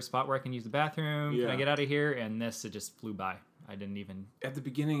 is there a spot where I can use the bathroom? Can I Yeah. get out of here? And this, it just flew by. I didn't even. At the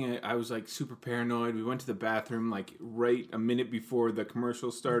beginning, I was like super paranoid. We went to the bathroom like right a minute before the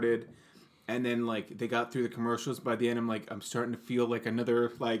commercial started. And then like they got through the commercials. By the end, I'm starting to feel like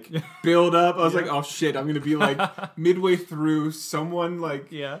another like build up. I was like, oh shit, I'm gonna be like midway through. Someone like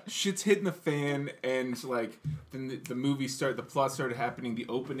Yeah. shit's hitting the fan, and like then the plot started happening. The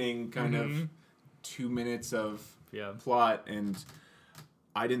opening kind of 2 minutes of Yeah. plot, and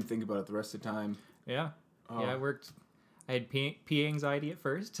I didn't think about it the rest of the time. Yeah. Oh. Yeah, it worked. I had pee anxiety at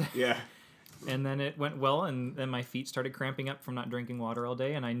first. Yeah. And then it went well, and then my feet started cramping up from not drinking water all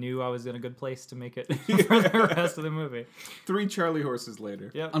day, and I knew I was in a good place to make it for the rest of the movie. 3 Charlie horses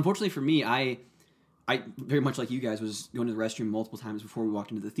later. Yeah. Unfortunately for me, I very much like you guys was going to the restroom multiple times before we walked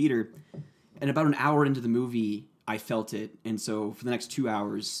into the theater, and about an hour into the movie, I felt it, and so for the next 2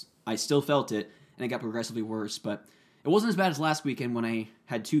 hours, I still felt it, and it got progressively worse. But it wasn't as bad as last weekend when I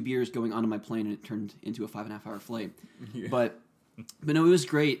had 2 beers going onto my plane and it turned into a 5.5 hour flight. Yeah. But no, it was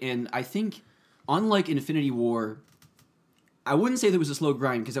great, and I think unlike Infinity War, I wouldn't say there was a slow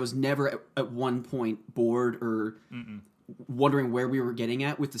grind because I was never at one point bored or wondering where we were getting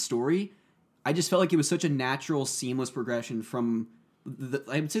at with the story. I just felt like it was such a natural, seamless progression from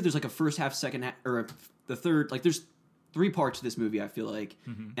I would say there's like a first half, second half, or the third. Like there's 3 parts to this movie. I feel like,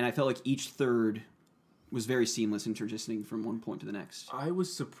 and I felt like each third was very seamless in transitioning from one point to the next. I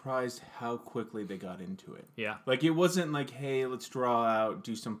was surprised how quickly they got into it. Yeah. Like, it wasn't like, hey, let's draw out,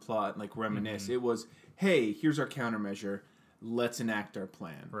 do some plot, like reminisce. It was, hey, here's our countermeasure. Let's enact our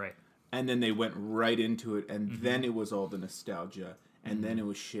plan. Right. And then they went right into it, and then it was all the nostalgia. And then it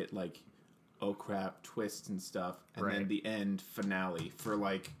was shit like, oh crap, twists and stuff. And then Right. the end finale for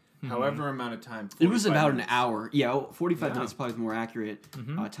like however amount of time. It was 45 about minutes. an hour. Yeah, 45 Yeah. minutes is probably the more accurate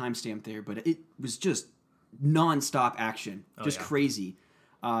timestamp there, but it was just non-stop action. Just yeah. crazy.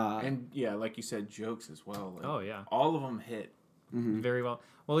 And yeah, like you said, jokes as well. Like, Oh, yeah. all of them hit. Very well.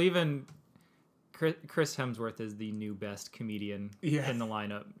 Well, even Chris Hemsworth is the new best comedian Yeah. in the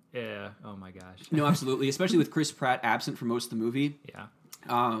lineup. Yeah. Oh my gosh. No, absolutely. Especially with Chris Pratt absent for most of the movie. Yeah.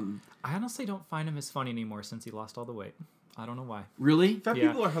 I honestly don't find him as funny anymore since he lost all the weight. I don't know why. Really? Fat Yeah.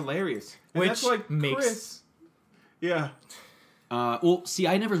 people are hilarious. And Which that's like makes- Chris. Yeah. Well, see,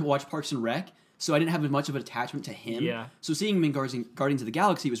 I never watched Parks and Rec, so I didn't have as much of an attachment to him. Yeah. So seeing him in Guardians of the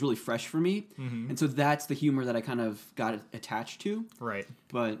Galaxy was really fresh for me, and so that's the humor that I kind of got attached to. Right.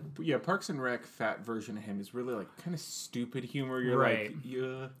 But But yeah, Parks and Rec fat version of him is really like kind of stupid humor. You're Right. like,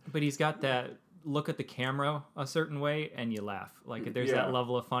 yeah. But he's got that look at the camera a certain way and you laugh. Like there's Yeah. that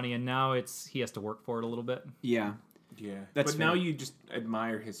level of funny, and now he has to work for it a little bit. yeah, Yeah. That's but now fair. you just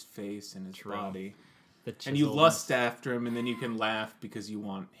admire his face and his True. body. The And you chiseledness. lust after him, and then you can laugh because you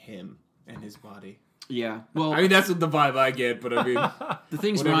want him and his body. yeah. Well, I mean, that's what the vibe I get, but I mean, the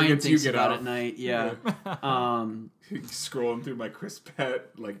things whatever Ryan gets you thinks get about off. at night. Yeah. scrolling through my Chris Pratt,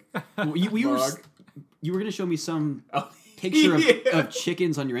 like, Well, you were log. you were gonna show me some Oh, picture yeah. of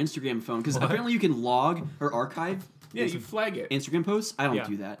chickens on your Instagram phone because apparently you can log or archive Yeah, you flag it. Instagram posts. I don't Yeah.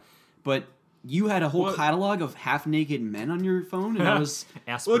 do that, but you had a whole Well- catalog of half-naked men on your phone, and I was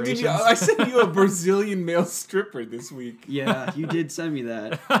Well, Aspirations. did you, I sent you a Brazilian male stripper this week. yeah, you did send me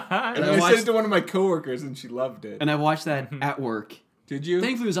that, And I I sent watched- it to one of my coworkers, and she loved it. and I watched that at work. Did you?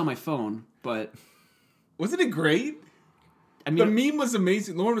 Thankfully, it was on my phone, but Wasn't it great? I The mean, meme was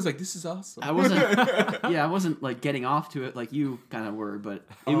amazing. Lauren was like, "This is awesome." I wasn't like getting off to it like you kind of were, but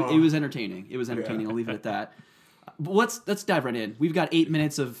it was entertaining. It was entertaining. I'll leave it at that. But let's dive right in. We've got 8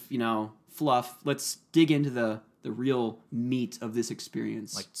 minutes of fluff. Let's dig into the real meat of this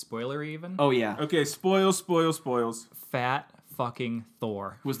experience. Like spoilery even. Oh yeah, Okay, spoils. Fat fucking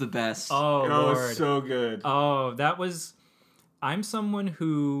Thor. was the best. Oh It Lord. was so good. Oh, that was. I'm someone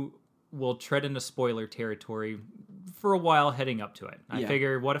who will tread into spoiler territory for a while heading up to it. I Yeah.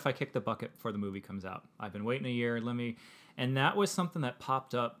 figure, what if I kick the bucket before the movie comes out? I've been waiting a year. And that was something that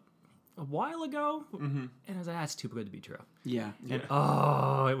popped up a while ago, and I was like, that's too good to be true. Yeah. And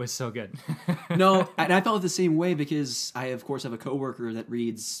oh, it was so good. No, and I felt the same way because I, of course, have a coworker that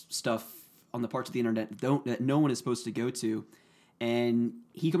reads stuff on the parts of the internet that no one is supposed to go to, and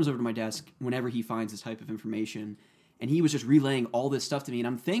he comes over to my desk whenever he finds this type of information, and he was just relaying all this stuff to me, and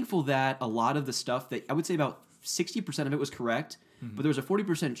I'm thankful that a lot of the stuff that I would say about 60% of it was correct, but there was a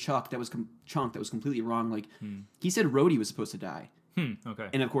 40% chunk that was completely wrong. Like he said, Rhodey was supposed to die, Okay.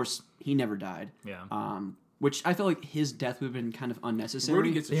 and of course he never died. Yeah. Which I felt like his death would have been kind of unnecessary.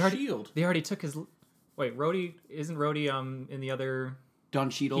 Rhodey gets a shield. They already took his. Wait, Rhodey isn't Rhodey in the other? Don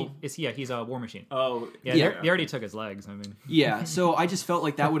Cheadle. He's a War Machine. Oh, Yeah, Yeah. They already took his legs. I mean, Yeah, so I just felt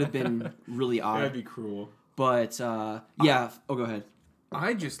like that would have been really odd. that'd be cruel. But yeah, go ahead.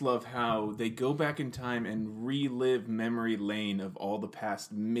 I just love how they go back in time and relive memory lane of all the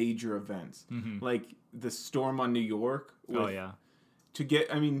past major events, like the storm on New York. oh yeah, To get,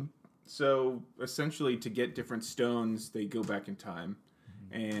 I mean, so essentially to get different stones, they go back in time,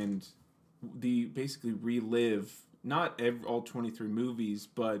 and they basically relive not all 23 movies,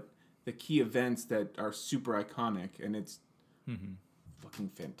 but the key events that are super iconic, and it's fucking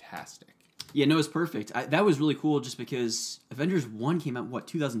fantastic. Yeah, no, it's perfect. That was really cool just because Avengers 1 came out,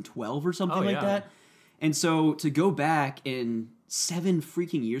 2012 or something Oh, like yeah. that? And so to go back in 7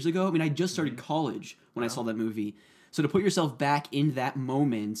 freaking years ago, I mean, I just started college when I saw that movie. So to put yourself back in that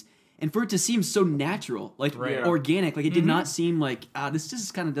moment and for it to seem so natural, like Right. organic, like it did not seem like, this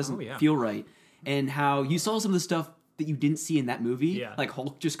just kind of doesn't Oh, yeah. feel right. And how you saw some of the stuff that you didn't see in that movie, Yeah. like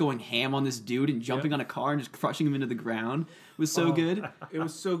Hulk just going ham on this dude and jumping on a car and just crushing him into the ground was so good. It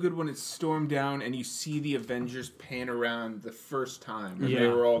was so good when it stormed down and you see the Avengers pan around the first time and they Yeah.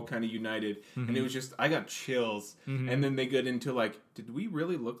 were all kind of united, and it was just I got chills. And then they get into like, did we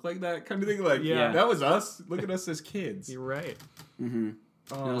really look like that kind of thing? Like, Yeah. that was us. Look at us as kids. you're right. It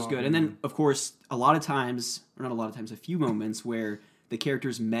was good. And then, of course, a few moments where the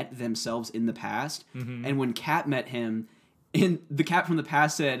characters met themselves in the past. And when Cap met him, and the Cap from the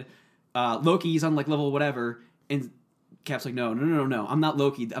past said, Loki, he's on like level whatever. And Cap's like, no, I'm not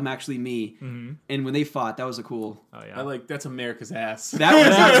Loki. I'm actually me. And when they fought, that was a cool... Oh yeah. I like that's America's ass. That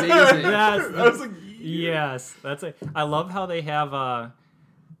was amazing. Yes. I was like, Yes, that's it. I love how they have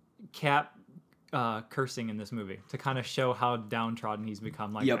Cap cursing in this movie to kind of show how downtrodden he's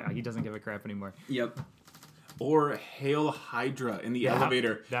become. Like Yep. he doesn't give a crap anymore. Yep. or Hail Hydra in the Yeah,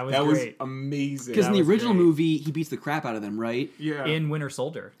 elevator. that was great. Amazing. Because in the was original great. movie, he beats the crap out of them, right? Yeah. In Winter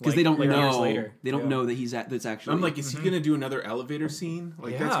Soldier, Because they don't years know. later. They don't Yeah. know that that's actually. I'm like, is he gonna do another elevator scene?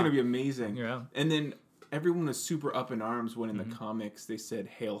 Like that's Yeah. gonna be amazing. Yeah. And then everyone was super up in arms when in the comics they said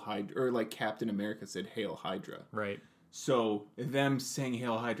Hail Hydra, or like Captain America said Hail Hydra. Right. So them saying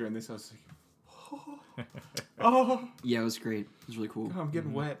Hail Hydra in this, I was like, oh, Yeah, it was great. It was really cool. I'm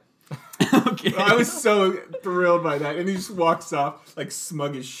getting wet. Okay. I was so thrilled by that, and he just walks off like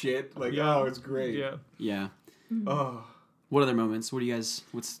smug as shit. Like, oh, it's great. Yeah. Yeah. Oh, What other moments?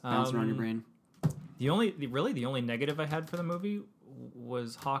 What's bouncing around your brain? The only negative I had for the movie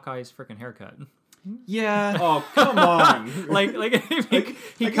was Hawkeye's freaking haircut. Yeah. oh, come on. Like he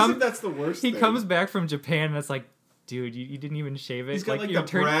I guess comes if that's the worst. he thing. comes back from Japan and it's like, dude, you didn't even shave it. He's got like you the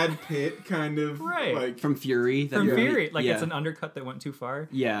Brad Pitt kind of Right. like From Fury. from you're- Fury. Like yeah. it's an undercut that went too far.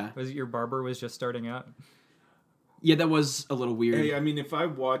 Yeah. Was it your barber was just starting out? Yeah, that was a little weird. Hey, I mean, if I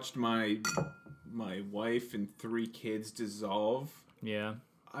watched my wife and 3 kids dissolve, Yeah.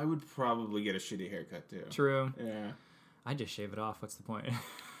 I would probably get a shitty haircut too. True. Yeah. I just shave it off. What's the point?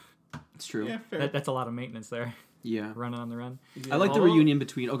 It's true. Yeah, fair. That's a lot of maintenance there. Yeah. Running on the run. I like the Although- reunion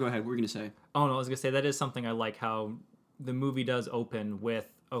between. Oh, go ahead. What were you gonna say? Oh no, I was gonna say that is something I like how the movie does open with,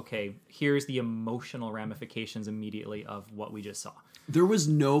 okay, here's the emotional ramifications immediately of what we just saw. There was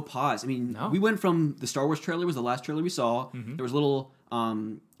no pause. I mean, No. we went from the Star Wars trailer was the last trailer we saw. There was a little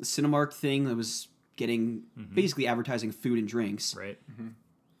Cinemark thing that was getting basically advertising food and drinks, Right.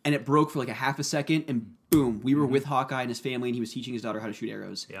 and it broke for like a half a second, and boom, we were with Hawkeye and his family, and he was teaching his daughter how to shoot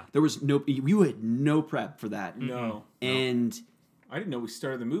arrows. Yeah. There was we had no prep for that. No. And I didn't know we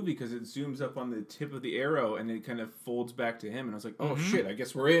started the movie because it zooms up on the tip of the arrow and it kind of folds back to him. And I was like, oh, shit, I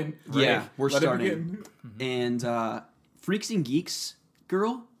guess we're in. Yeah, we're Let it starting. begin. And Freaks and Geeks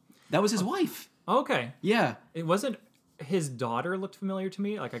girl, that was his wife. Okay. Yeah. It wasn't his daughter looked familiar to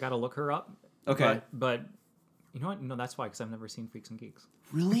me. Like I got to look her up. Okay. But you know what? No, that's why because I've never seen Freaks and Geeks.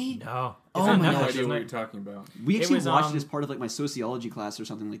 Really? No. Oh It's on my I have no gosh, idea isn't what it? you're talking about. We actually was, watched it as part of like my sociology class or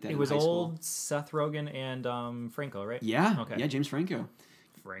something like that. It in was high school. old Seth Rogen and Franco, right? Yeah. Okay. Yeah, James Franco.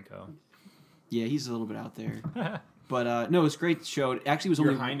 Franco. Yeah, he's a little bit out there. But no, it's a great show. It actually was Your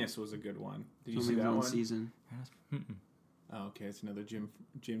only Highness was a good one. Did you only see that one? season. Oh, okay, it's another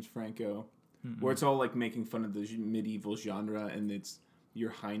James Franco, where it's all like making fun of the medieval genre, and it's Your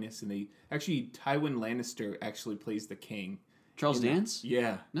Highness, and they actually Tywin Lannister actually plays the king. Charles Dance?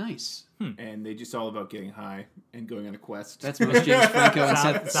 Yeah, Nice. and they just all about getting high and going on a quest. That's most James Franco and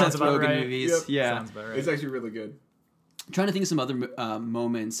Sounds Seth about Rogen right. movies. Yep. Yeah. Sounds about right. It's actually really good. I'm trying to think of some other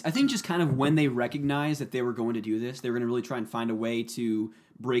moments. I think just kind of when they recognized that they were going to do this, they were going to really try and find a way to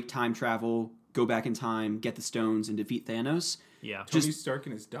break time travel, go back in time, get the stones, and defeat Thanos. Yeah. Tony Stark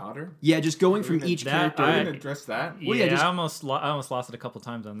and his daughter. Yeah, just going from each that- character. Are we I- gonna address that? Well, yeah, yeah, just- I almost lost it a couple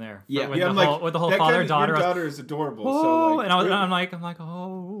times on there. Yeah. with Yeah, the I'm whole, like with the whole that father kind of- daughter. Your daughter is adorable. Oh, so like, and I'm like,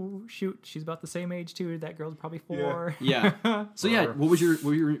 oh shoot, she's about the same age too. That girl's probably 4. Yeah. So yeah, what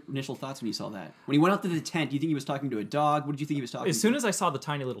were your initial thoughts when you saw that? When he went out to the tent, do you think he was talking to a dog? What did you think he was talking As to? soon as I saw the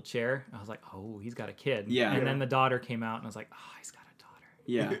tiny little chair, I was like, oh, he's got a kid. Yeah. And then the daughter came out, and I was like, oh, he's got a daughter.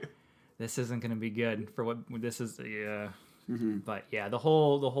 Yeah. This isn't gonna be good for what this is. Yeah. Mm-hmm. But yeah, the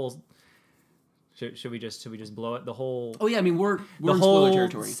whole. Should we just blow it? The whole. Oh yeah, I mean we're the in spoiler whole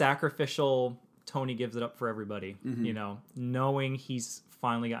territory. sacrificial Tony gives it up for everybody, Mm-hmm. you know, knowing he's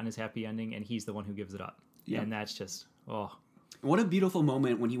finally gotten his happy ending and he's the one who gives it up. Yeah. And that's just, oh, What a beautiful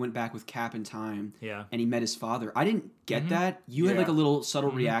moment when he went back with Cap in time. Yeah. And he met his father. I didn't get that. You had Yeah. like a little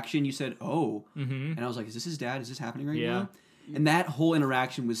subtle reaction. You said, "Oh," Mm-hmm. and I was like, "Is this his dad? Is this happening right Yeah. now?" And that whole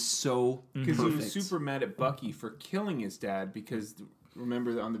interaction was so Because he perfect. was super mad at Bucky for killing his dad because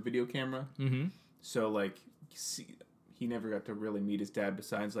remember on the video camera? Mm-hmm. So like he never got to really meet his dad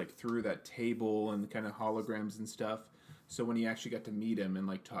besides like through that table and the kind of holograms and stuff. So when he actually got to meet him and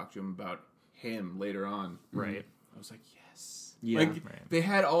like talk to him about him later on, Right. I was like, yes. Yeah. Like Right. they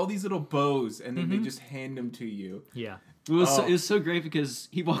had all these little bows and then they just hand them to you. Yeah. It was Oh. it was so great because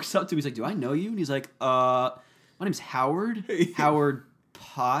he walks up to me. He's like, "Do I know you?" And he's like, my name's Howard. Howard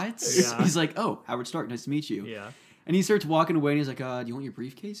Potts." Yeah. He's like, "Oh, Howard Stark. Nice to meet you." Yeah. And he starts walking away, and he's like, "Do you want your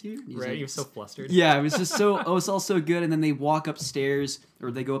briefcase here?" And he's Right. like, He was so flustered. Yeah, it was just so. Oh, it's all so good. And then they walk upstairs, or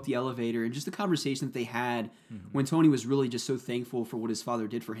they go up the elevator, and just the conversation that they had when Tony was really just so thankful for what his father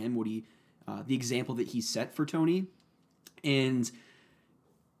did for him, the example that he set for Tony, and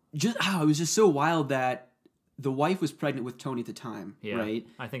just it was just so wild that the wife was pregnant with Tony at the time, Yeah. right?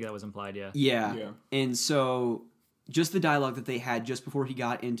 I think that was implied. Yeah. Yeah. Yeah. And so just the dialogue that they had just before he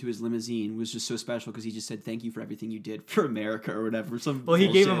got into his limousine was just so special because he just said, "Thank you for everything you did for America," or whatever. Well, he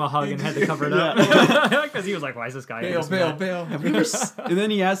gave him a bullshit. hug and had to cover it up because he was like, "Why is this guy?" Bail, this bail, mad?" bail. Have we ever and then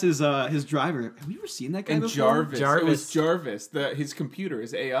he asked his driver, "Have we ever seen that guy And before?" Jarvis. It was Jarvis. Jarvis, his computer,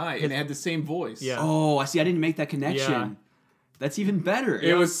 his AI, and it had the same voice. Yeah. Oh, I see. I didn't make that connection. Yeah. That's even better.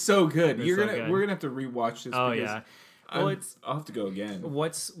 It was so good. It's so good. We're gonna have to rewatch this. Oh because yeah. Well, I'll have to go again.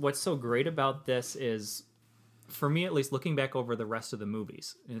 what's so great about this is, for me at least, looking back over the rest of the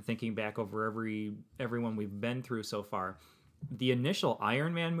movies and thinking back over everyone we've been through so far, the initial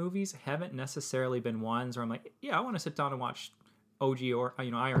Iron Man movies haven't necessarily been ones where I'm like, yeah, I want to sit down and watch OG or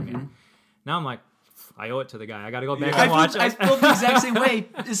Iron Man. Now I'm like, I owe it to the guy. I got to go back I and watch I it. felt the exact same way,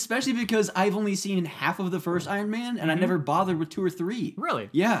 especially because I've only seen half of the first Iron Man, and I never bothered with 2 or 3. Really?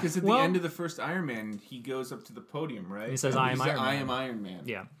 Yeah. Because at Well- the end of the first Iron Man, he goes up to the podium, right? He says, And "I am he said, Iron I Man." am Iron Man.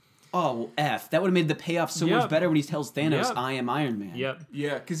 Yeah. Oh, well, F. That would have made the payoff so much Yep. better when he tells Thanos, Yep. "I am Iron Man." Yep.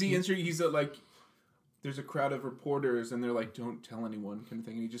 Yeah, because he's like, there's a crowd of reporters, and they're like, don't tell anyone, kind of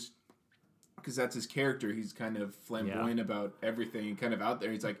thing. And he just, because that's his character, he's kind of flamboyant about everything and kind of out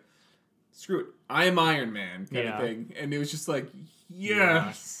there. He's like, screw it, I am Iron Man, kind Yeah. of thing. And it was just like,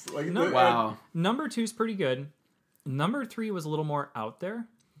 yes. Like, No, Wow. Number 2's pretty good. Number 3 was a little more out there.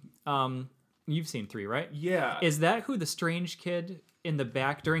 You've seen 3, right? yeah. Is that who the strange kid in the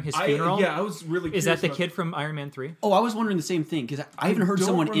back during his funeral? Yeah, I was really Is curious that the about- kid from Iron Man 3? Oh, I was wondering the same thing because I even heard don't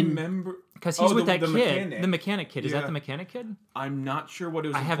someone remember. Because he's with that the kid, mechanic. the mechanic kid. Is Yeah. that the mechanic kid? I'm not sure what it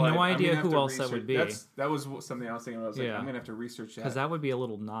was. I have implied. no I'm idea gonna have who to else that research- would be. That was something I was thinking about. I was like, Yeah. I'm gonna have to research that. Because that would be a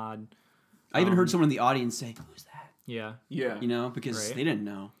little nod. I even heard someone in the audience say, "Who's that?" Yeah. Yeah, You know, because Right. they didn't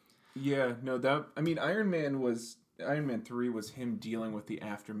know. yeah. No, that. I mean, Iron Man 3 was him dealing with the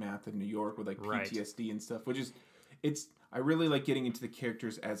aftermath of New York with like Right. PTSD and stuff, which is I really like getting into the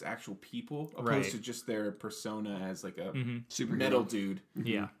characters as actual people, opposed Right. to just their persona as like a Superhero. metal dude.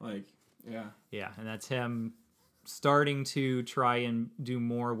 Yeah. Like, yeah. Yeah, and that's him starting to try and do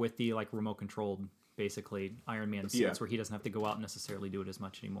more with the like remote controlled, basically Iron Man suits, Yeah. where he doesn't have to go out and necessarily do it as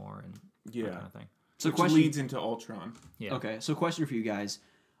much anymore, and Yeah. that kind of thing. So Which question. leads into Ultron. Yeah. Okay, so question for you guys.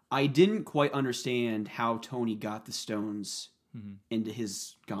 I didn't quite understand how Tony got the stones into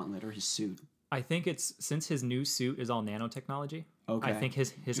his gauntlet or his suit. I think it's since his new suit is all nanotechnology. Okay. I think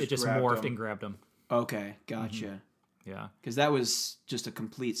his Just it just grabbed morphed him. and grabbed him. Okay, gotcha. Yeah. Because that was just a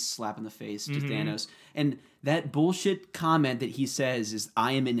complete slap in the face to Thanos. And that bullshit comment that he says is,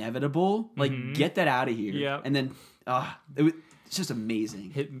 I am inevitable. Like, get that out of here. Yep. And then, it's just amazing.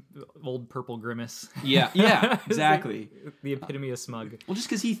 Hit old purple grimace. Yeah, yeah, exactly. The epitome of smug. Well, just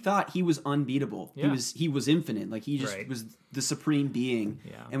because he thought he was unbeatable. Yeah. He was infinite. Like, he just Right. was the supreme being.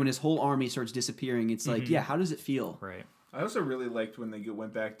 Yeah. And when his whole army starts disappearing, it's like, yeah, how does it feel? Right. I also really liked when they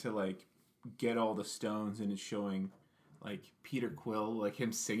went back to like get all the stones and it's showing like Peter Quill, like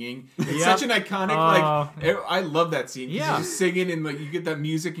him singing. It's Yep. such an iconic I love that scene. 'Cause Yeah. he's just singing and like you get that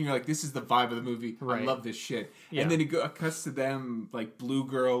music and you're like, this is the vibe of the movie. I Right. love this shit. Yeah. And then it cuts to them like blue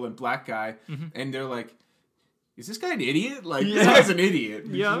girl and black guy, and they're like, is this guy an idiot? Like this guy's an idiot.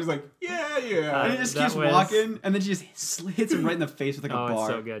 And Yeah. she's like, yeah. And he just That keeps was- walking, and then she just hits him right in the face with like Oh, a bar.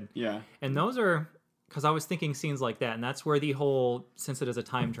 it's so good. Yeah. And those are because I was thinking scenes like that, and that's where the whole since it is a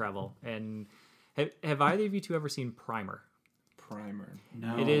time travel. And have either of you two ever seen Primer? Primer.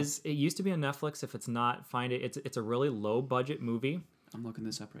 No. It used to be on Netflix. If it's not, find it. It's a really low budget movie, I'm looking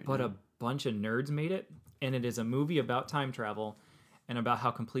this up right but now. a bunch of nerds made it, and it is a movie about time travel and about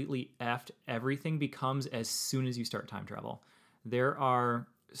how completely effed everything becomes as soon as you start time travel. There are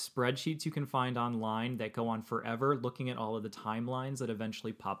spreadsheets you can find online that go on forever looking at all of the timelines that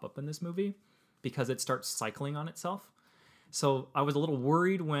eventually pop up in this movie because it starts cycling on itself. So I was a little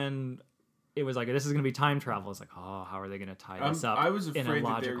worried when it was like, this is going to be time travel. It's like, oh, how are they going to tie this up I was in a afraid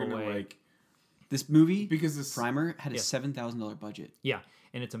that they were logical gonna way? like This movie, because this Primer, had a Yeah. $7,000 budget. Yeah,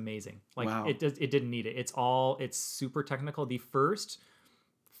 and it's amazing. Like Wow. it didn't need it. It's super technical. The first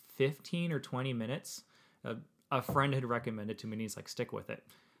 15 or 20 minutes, a friend had recommended to me, and he's like, stick with it.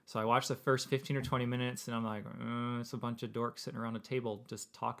 So I watched the first 15 or 20 minutes, and I'm like, it's a bunch of dorks sitting around a table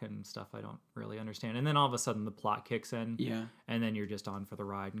just talking stuff I don't really understand. And then all of a sudden the plot kicks in, Yeah. and then you're just on for the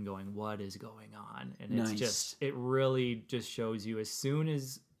ride and going, what is going on? And Nice. it's just, it really just shows you as soon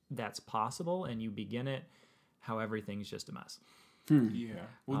as that's possible and you begin it, how everything's just a mess. Yeah.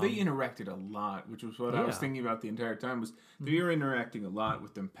 Well, they interacted a lot, which was what I was Yeah. thinking about the entire time. Was they were interacting a lot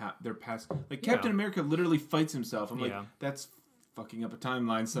with them their past. Like Captain America literally fights himself. I'm Yeah. like, that's fucking up a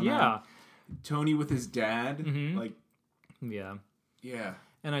timeline somehow. Yeah. Tony with his dad, like, Yeah. yeah,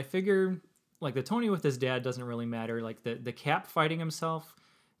 And I figure, like, the Tony with his dad doesn't really matter. Like, the Cap fighting himself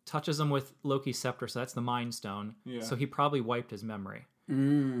touches him with Loki's scepter, so that's the Mind Stone. Yeah. So he probably wiped his memory.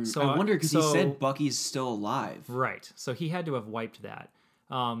 So I wonder because he so- said Bucky's still alive. Right. So he had to have wiped that.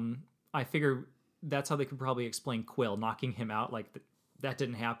 I figure that's how they could probably explain Quill knocking him out. Like, that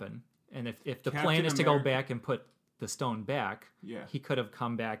didn't happen. And if the plan Captain is to go America- back and put the stone back, Yeah. he could have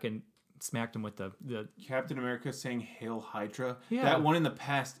come back and smacked him with the Captain America saying "Hail Hydra." Yeah. That one in the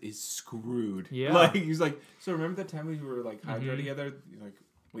past is screwed. Yeah. Like he's like, so remember that time we were like Hydra together? You're like,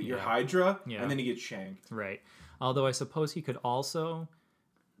 wait, you're Yeah. Hydra, Yeah. and then he gets shanked. Right. Although I suppose he could also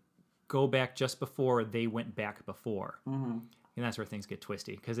go back just before they went back before. Mm-hmm. And that's where things get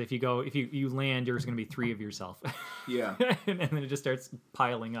twisty. Because if you land, there's going to be three of yourself. Yeah. and then it just starts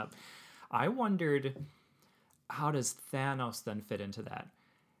piling up. I wondered, how does Thanos then fit into that?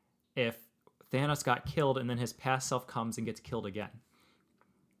 If Thanos got killed and then his past self comes and gets killed again.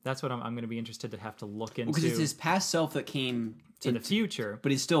 That's what I'm going to be interested to have to look into. Because it's his past self that came to the future.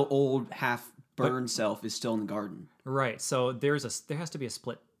 but his still old, half burned self is still in the garden. Right. So there has to be a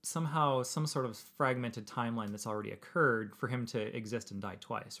split somehow, some sort of fragmented timeline that's already occurred for him to exist and die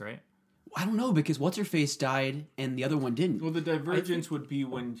twice, right? I don't know because what's her face died and the other one didn't. Well, the divergence would be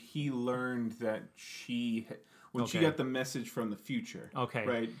when he learned that she Okay. got the message from the future. Okay.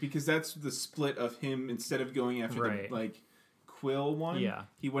 Right? Because that's the split of him instead of going after Right. the like Quill one. Yeah.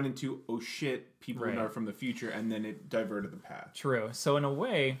 He went into oh shit, people Right. are from the future, and then it diverted the path. True. So in a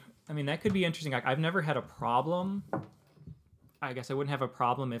way, I mean, that could be interesting. I've never had a problem. I guess I wouldn't have a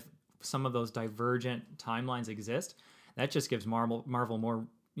problem if some of those divergent timelines exist. That just gives Marvel more,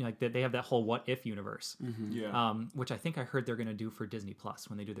 you know, like they have that whole what if universe, Yeah. which I think I heard they're going to do for Disney Plus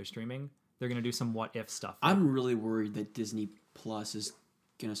when they do their streaming. They're going to do some what if stuff. I'm really worried that Disney Plus is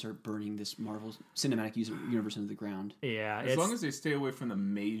gonna start burning this Marvel Cinematic Universe into the ground. Yeah. As long as they stay away from the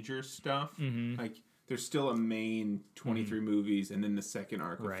major stuff, like there's still a main 23 movies and then the second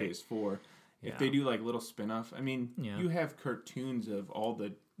arc of Right. Phase 4. If Yeah. they do like little spin-off, I mean, Yeah. you have cartoons of all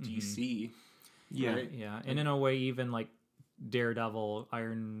the DC. Yeah. Right? Yeah, and in a way, even like Daredevil,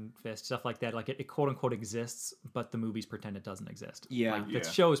 Iron Fist, stuff like that, like it quote unquote exists, but the movies pretend it doesn't exist. Yeah. like, Yeah. the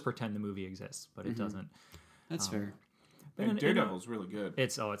shows pretend the movie exists, but it doesn't. That's fair. But And in a- Daredevil's really good.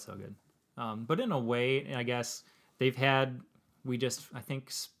 It's so good. But in a way, I guess they've had. I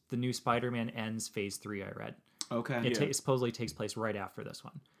think the new Spider-Man ends Phase 3. I read Okay. it supposedly takes place right after this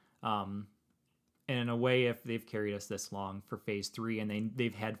one. And in a way, if they've carried us this long for Phase 3 and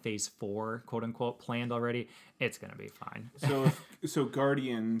they've had Phase 4 quote unquote planned already, it's gonna be fine. So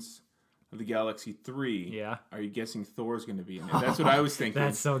Guardians of the Galaxy 3. Yeah. Are you guessing Thor's going to be in it? That's what I was thinking.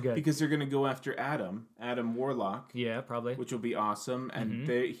 That's so good. Because they're going to go after Adam Warlock, Yeah, probably. which will be awesome, and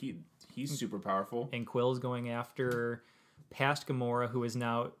he's super powerful. And Quill's going after past Gamora, who is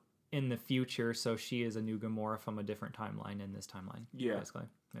now in the future, so she is a new Gamora from a different timeline in this timeline. Yeah. Basically.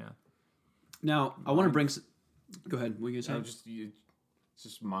 Yeah. Now, I want to bring... Go ahead. What are you going to say? It's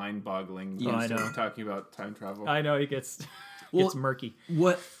just mind-boggling. Yeah, I know. Talking about time travel. I know it gets Well, murky.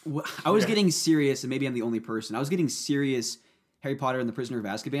 What I was getting serious, and maybe I'm the only person. I was getting serious Harry Potter and the Prisoner of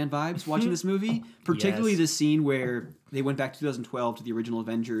Azkaban vibes watching this movie, particularly Yes. the scene where they went back to 2012 to the original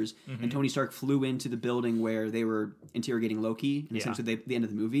Avengers, and Tony Stark flew into the building where they were interrogating Loki, and essentially the end of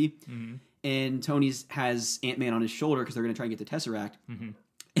the movie. And Tony has Ant-Man on his shoulder because they're going to try and get the Tesseract.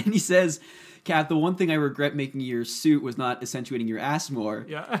 And he says, Cap, the one thing I regret making your suit was not accentuating your ass more.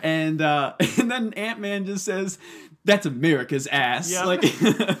 Yeah. And then Ant-Man just says, that's America's ass. Yeah. Like,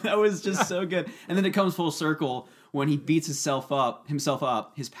 that was just so good. And then it comes full circle when he beats himself up,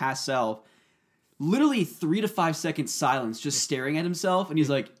 his past self. Literally 3 to 5 seconds silence, just staring at himself. And he's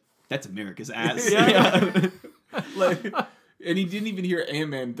like, that's America's ass. Yeah. And he didn't even hear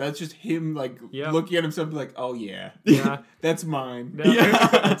Ant-Man. That's just him, looking at himself like, oh, yeah. Yeah. That's mine. Yeah.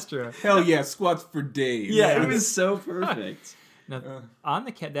 That's true. Hell yeah, squats for days. Yeah, it was so perfect. Now, on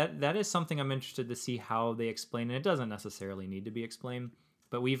the cat, that is something I'm interested to see how they explain, and it doesn't necessarily need to be explained.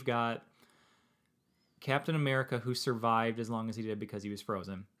 But we've got Captain America, who survived as long as he did because he was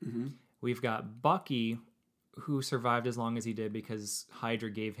frozen. We've got Bucky, who survived as long as he did because Hydra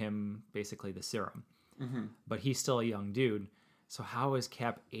gave him basically the serum. But he's still a young dude. So how is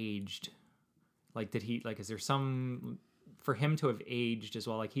Cap aged? Like, is there some for him to have aged as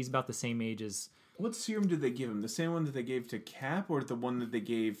well? Like, he's about the same age as. What serum did they give him? The same one that they gave to Cap, or the one that they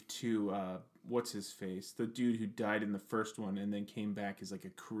gave to what's his face, the dude who died in the first one and then came back as like a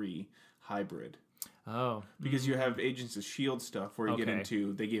Kree hybrid? Oh, Because you have Agents of S.H.I.E.L.D. stuff where you get Okay.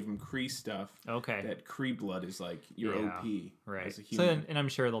 into, they gave him Kree stuff. okay. That Kree blood is like your Yeah, OP Right. as a So, human. and I'm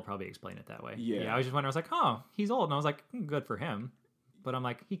sure they'll probably explain it that way. Yeah. I was just wondering. I was like, oh, he's old, and I was like, good for him. But I'm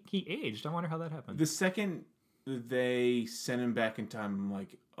like, he aged. I wonder how that happened. The second they sent him back in time, I'm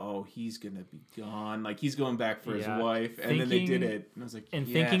like, oh, he's going to be gone. Like, he's going back for his Yeah. wife. And then they did it. And I was like, And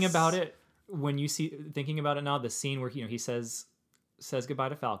yes. thinking about it, thinking about it now, the scene where he says goodbye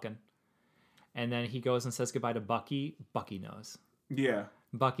to Falcon, and then he goes and says goodbye to Bucky. Bucky knows. Yeah.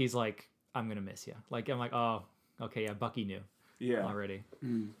 Bucky's like, I'm gonna miss you. Like, I'm like, oh, okay, yeah. Bucky knew Yeah. already.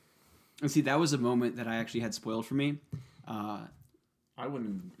 And see, that was a moment that I actually had spoiled for me. I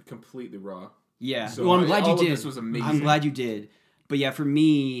went completely raw. Yeah. So well, I'm glad you all of did. this was amazing. I'm glad you did. But yeah, for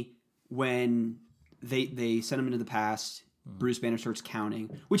me, when they sent him into the past, Bruce Banner starts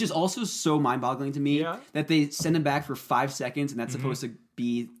counting, which is also so mind-boggling to me Yeah. that they send him back for 5 seconds, and that's supposed to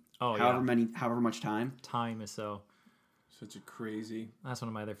be Oh, however much time. Time is so. Such a crazy That's one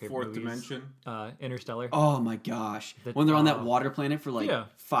of my other favorite fourth movies. dimension. Interstellar. Oh my gosh! When they're on that oh. water planet for like Yeah.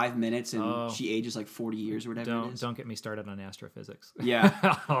 5 minutes, and Oh. she ages like 40 years or whatever it is. Don't get me started on astrophysics.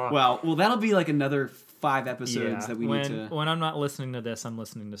 Yeah. well, that'll be like another 5 episodes that we need to. When I'm not listening to this, I'm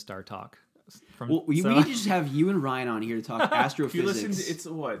listening to Star Talk. Well, we need to just have you and Ryan on here to talk If you astrophysics. listen to, it's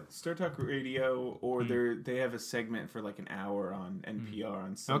what, Star Talk Radio, or they have a segment for like an hour on NPR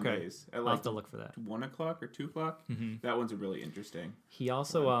on Sundays at I'll like have to look for that. 1 o'clock or 2 o'clock. That one's really interesting. He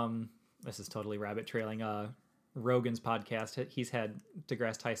also, this is totally rabbit trailing. Rogan's podcast. He's had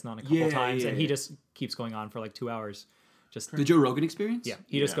DeGrasse Tyson on a couple times, and he just keeps going on for like 2 hours. Just The Joe Rogan Experience? yeah,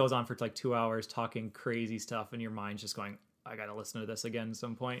 he just goes on for like 2 hours talking crazy stuff, and your mind's just going, I gotta listen to this again at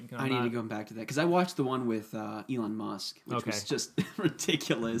some point. I need to go back to that because I watched the one with Elon Musk, which was just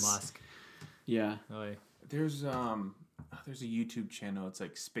ridiculous. Musk. Yeah. Oh, There's there's a YouTube channel. It's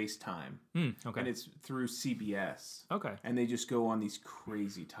like Space Time, Okay. and it's through CBS. Okay. And they just go on these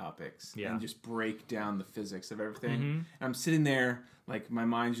crazy topics Yeah. and just break down the physics of everything. Mm-hmm. And I'm sitting there, like, my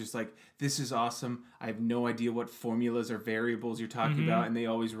mind's just like, this is awesome. I have no idea what formulas or variables you're talking Mm-hmm. about. And they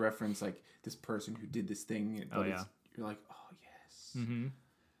always reference, like, this person who did this thing. But Oh, yeah. you're like, oh, yes. Mm-hmm.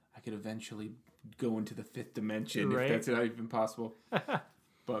 I could eventually go into the fifth dimension Right. if that's not even possible.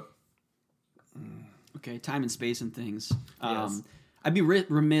 But Okay, time and space and things. Yes. I'd be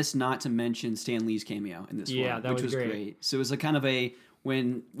remiss not to mention Stan Lee's cameo in this Yeah, one, that which was was great. So it was a kind of a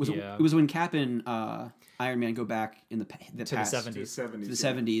Yeah. it was when Cap and Iron Man go back in the To past the to 70s. the 70s. to the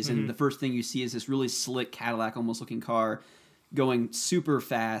yeah. 70s, and the first thing you see is this really slick Cadillac almost looking car going super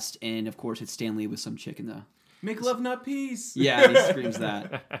fast, and of course it's Stan Lee with some chick in the Make love, not peace. yeah, and he screams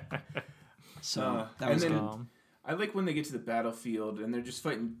that. So that and was then- good. I like when they get to the battlefield and they're just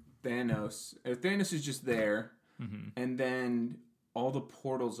fighting Thanos. Thanos is just there, and then all the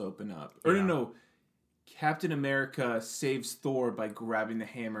portals open up. Or Yeah. no, Captain America saves Thor by grabbing the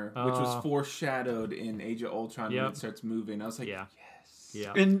hammer, which was foreshadowed in Age of Ultron when Yep. it starts moving. I was like, Yeah. yes.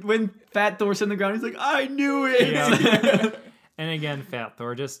 Yeah. And when Fat Thor's on the ground, he's like, "I knew it." Yeah. And again, Fat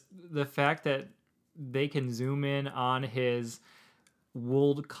Thor, just the fact that they can zoom in on his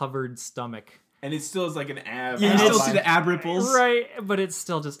wool-covered stomach. And it still is like an ab. Yeah, you still outline. see the ab ripples. Right, but it's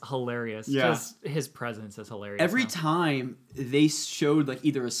still just hilarious. Yeah. Just his presence is hilarious. Every now. time they showed like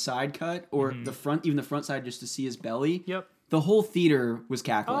either a side cut or the front, even the front side, just to see his belly. Yep. The whole theater was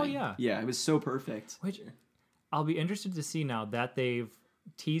cackling. Oh, yeah. Yeah, it was so perfect. Which I'll be interested to see now that they've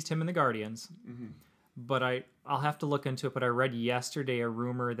teased him in the Guardians. But I'll have to look into it. But I read yesterday a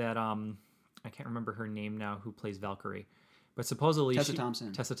rumor that I can't remember her name now, who plays Valkyrie, but supposedly Tessa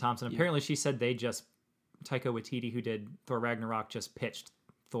Thompson. Tessa Thompson. Apparently, she said they just Taika Waititi, who did Thor Ragnarok, just pitched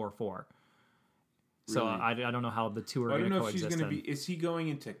Thor 4. So Really? I don't know how the two are I going don't to know if she's coexist. going to be. then. Is he going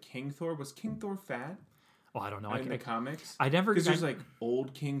into King Thor? Was King Thor fat Oh, I don't know. in the comics? I never Because there's I- like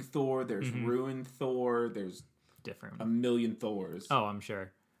old King Thor, there's Ruined Thor, there's different. a million Thors. Oh, I'm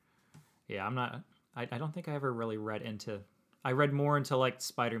sure. Yeah, I'm not. I don't think I ever really read into. I read more into like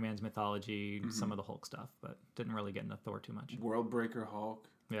Spider-Man's mythology, some of the Hulk stuff, but didn't really get into Thor too much. Worldbreaker Hulk.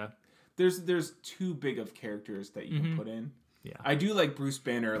 Yeah, There's too big of characters that you can put in. yeah. I do like Bruce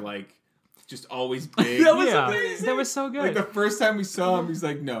Banner, like just always big. That was yeah, amazing. that was so good. Like the first time we saw him, he's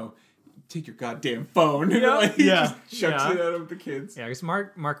like, "No, take your goddamn phone." And Yeah. like, he Yeah. just chucks Yeah. it out of the kids. Yeah, because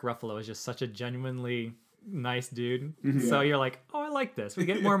Mark Ruffalo is just such a genuinely nice dude. Mm-hmm. So you're like, oh, I like this. We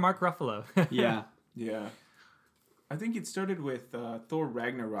get more Mark Ruffalo. Yeah. Yeah, I think it started with Thor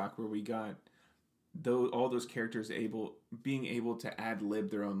Ragnarok, where we got all those characters being able to ad lib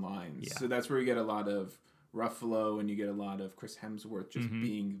their own lines. Yeah. So that's where you get a lot of Ruffalo and you get a lot of Chris Hemsworth just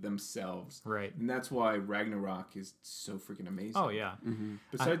being themselves. Right. And that's why Ragnarok is so freaking amazing. Oh yeah.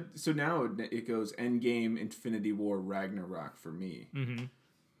 So now it goes Endgame, Infinity War, Ragnarok for me. Mm-hmm.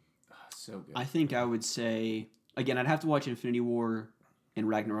 So good. I think I would say again, I'd have to watch Infinity War and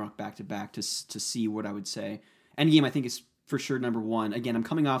Ragnarok back to back to see what I would say. Endgame, I think, is for sure number one. Again, I'm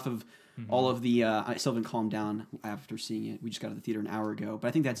coming off of all of the. I still haven't calmed down after seeing it. We just got to the theater an hour ago, but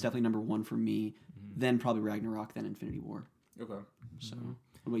I think that's definitely number one for me. Then probably Ragnarok, then Infinity War. Okay. So, what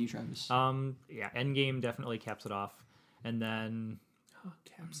about you, Travis? Yeah, Endgame definitely caps it off, and then Oh,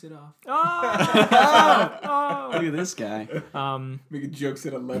 caps it off. Look at this guy. Making jokes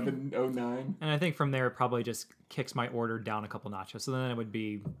at 11:09. and I think from there it probably just kicks my order down a couple notches. So then it would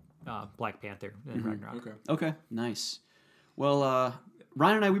be Black Panther and Ragnarok. Okay. Okay, nice. Well,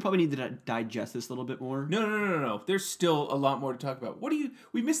 Ryan and I, we probably need to digest this a little bit more. No. There's still a lot more to talk about. We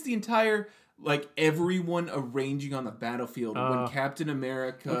missed the entire, like, everyone arranging on the battlefield when Captain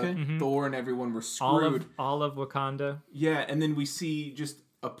America, Okay. Thor, and everyone were screwed. All of Wakanda. Yeah, and then we see just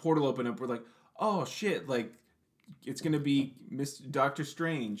a portal open up. We're like, oh, shit, like, it's going to be Doctor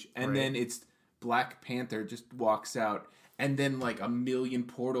Strange. And Right. then it's Black Panther just walks out. And then, like, a million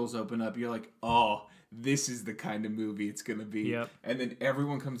portals open up. You're like, oh, this is the kind of movie it's going to be. Yep. And then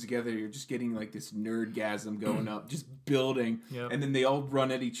everyone comes together. You're just getting, like, this nerdgasm going up, just building. Yep. And then they all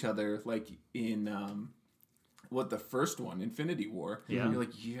run at each other, like in, the first one, Infinity War. Yeah. You're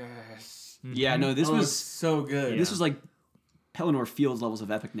like, yes. Yeah, no, this Oh, it's was so good. this was like Pelennor Fields levels of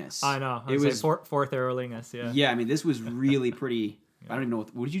epicness. I know. It was. fourth Arrolingus. Yeah. Yeah, I mean, this was really pretty. I don't even know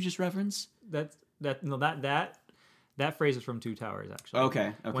what did you just reference? That phrase is from Two Towers actually.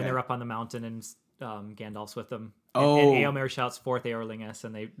 Okay. When they're up on the mountain and Gandalf's with them. Oh. And Eomer shouts fourth Arrolingus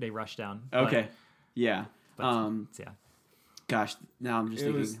and they rush down. Okay. Yeah. But, yeah. Gosh, now I'm just It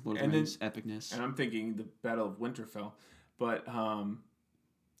thinking was- Lord of and the Rings epicness. And I'm thinking the Battle of Winterfell. But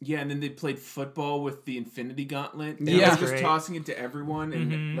Yeah, and then they played football with the Infinity Gauntlet. And Yeah. they were just Great. tossing it to everyone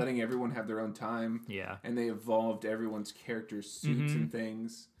and letting everyone have their own time. Yeah. And they evolved everyone's character suits and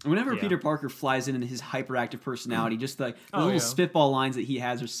things. Whenever Yeah. Peter Parker flies in his hyperactive personality, just the little yeah. spitball lines that he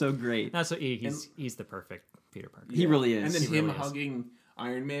has are so great. That's what he's the perfect Peter Parker. He really is. And then He him really is. hugging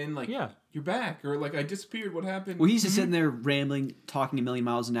Iron Man, like, Yeah. you're back. Or, like, I disappeared. What happened? Well, he's just sitting there rambling, talking a million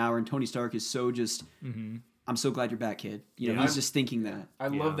miles an hour, and Tony Stark is so just, I'm so glad you're back, kid. You know, Yeah. he's just thinking that. I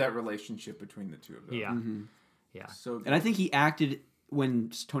love that relationship between the two of them. Yeah. Yeah. So And I think he acted,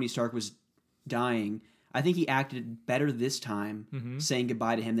 when Tony Stark was dying, I think he acted better this time saying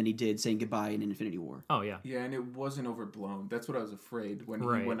goodbye to him than he did saying goodbye in Infinity War. Oh yeah. yeah, and it wasn't overblown. That's what I was afraid when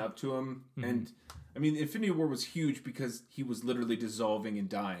Right. he went up to him. And, I mean, Infinity War was huge because he was literally dissolving and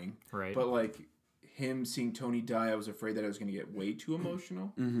dying. Right. But, like, him seeing Tony die, I was afraid that I was going to get way too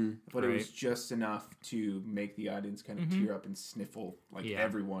emotional. But it was Right. just enough to make the audience kind of tear up and sniffle, like Yeah.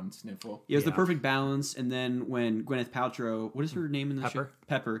 everyone sniffle. It was the Yeah. perfect balance, and then when Gwyneth Paltrow, what is her name in the show? Pepper.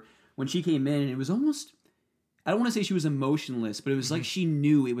 Pepper. When she came in, it was almost, I don't want to say she was emotionless, but it was like she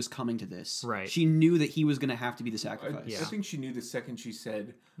knew it was coming to this. Right. She knew that he was going to have to be the I sacrifice. Yeah. think she knew the second she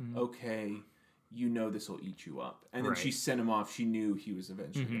said, okay, you know this will eat you up. And then Right. she sent him off. She knew he was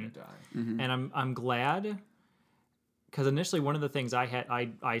eventually going to die. And I'm glad, because initially one of the things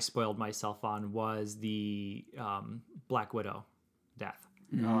I spoiled myself on was the Black Widow death.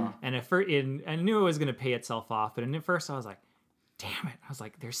 And at first, I knew it was going to pay itself off, but at first I was like, damn it. I was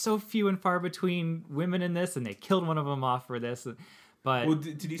like, there's so few and far between women in this, and they killed one of them off for this. But Well,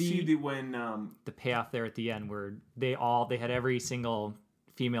 did you see when... the payoff there at the end where they had every single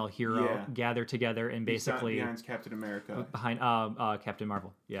female hero Yeah. gather together and basically behind Captain America. behind Captain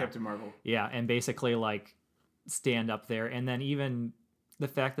Marvel. Yeah. Captain Marvel. Yeah, and basically like stand up there, and then even the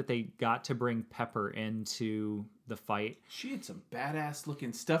fact that they got to bring Pepper into the fight. She had some badass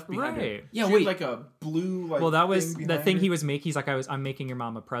looking stuff behind her. Right. Yeah, She wait. had like a blue like. Well, that was the behind thing her. he was making. He's like, I'm making your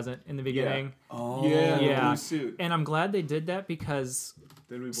mom a present in the beginning. Oh. Yeah, the Yeah. blue suit. And I'm glad they did that because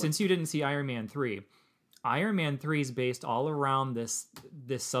Then we since you didn't see Iron Man 3, Iron Man 3 is based all around this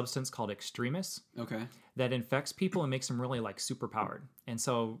substance called extremis Okay. that infects people and makes them really like super powered. And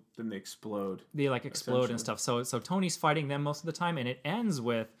so then they explode. they like explode and Essentially. stuff. So Tony's fighting them most of the time, and it ends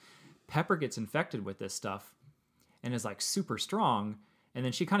with Pepper gets infected with this stuff and is like super strong, and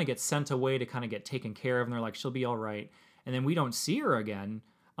then she kind of gets sent away to kind of get taken care of, and they're like, she'll be all right. And then we don't see her again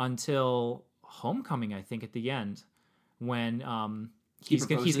until Homecoming, I think, at the end, when he's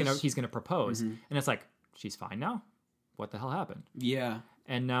gonna propose, and it's like, she's fine now. What the hell happened? Yeah.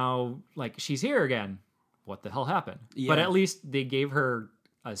 And now like she's here again. What the hell happened? Yeah. But at least they gave her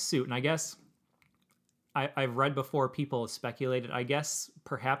a suit, and I guess I've read before people speculated. I guess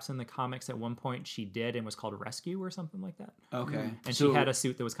perhaps in the comics at one point she did and was called Rescue or something like that. Okay. And So- she had a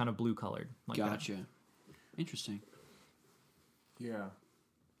suit that was kind of blue colored. Like that. Gotcha. Interesting. Yeah.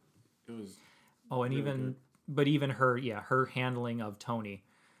 It was. Oh, and Really even good. but even her handling of Tony,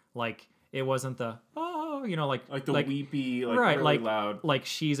 like it wasn't the Like the weepy, like right, really like loud. like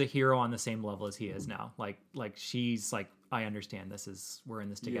she's a hero on the same level as he is now. Like she's like, I understand we're in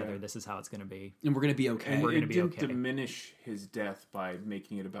this together. Yeah. This is how it's gonna be. And we're going to be okay. And We're it gonna be didn't okay. diminish his death by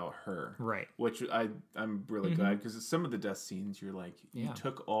making it about her. Right. Which I'm really glad because some of the death scenes, you're like, you Yeah.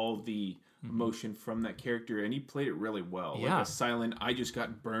 took all the emotion from that character and he played it really well. Yeah. Like a silent, I just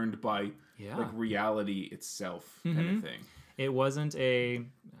got burned by Yeah. like reality itself kind of thing. It wasn't I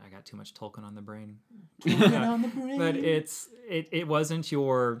got too much Tolkien on the brain. On the brain. But it wasn't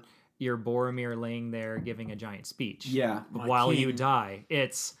your Boromir laying there giving a giant speech. Yeah. My While you king. die.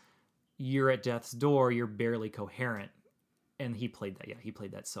 It's you're at death's door, you're barely coherent. And he played that, he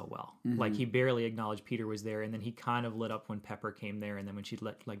played that so well. Like he barely acknowledged Peter was there, and then he kind of lit up when Pepper came there, and then when she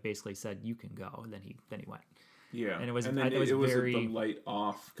basically said, "You can go," then he went. Yeah. And it was- then it was very- the light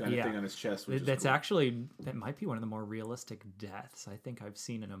off kind of Yeah. thing on his chest. Which That's is cool. actually that might be one of the more realistic deaths I think I've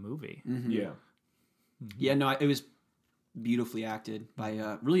seen in a movie. Yeah. Yeah, no, it was beautifully acted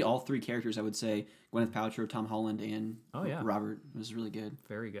by really all three characters, I would say. Gwyneth Paltrow, Tom Holland, and Oh, yeah. Robert. It was really good.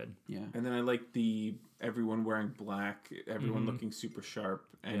 Very good. Yeah. And then I like everyone wearing black, everyone looking super sharp,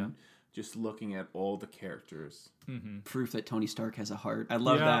 and Yeah. just looking at all the characters. Proof that Tony Stark has a heart. I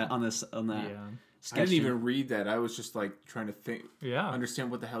love Yeah. that on that Yeah. sketch. I didn't even read that. I was just like trying to think, Yeah. understand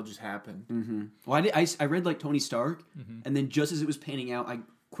what the hell just happened. Well, I read like Tony Stark, and then just as it was panning out, I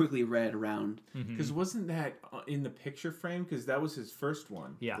quickly read around. Because wasn't that in the picture frame? Because that was his first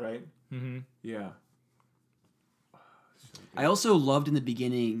one. Yeah. Right. Mm-hmm. Yeah. I also loved in the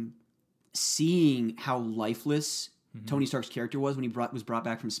beginning seeing how lifeless Tony Stark's character was when he was brought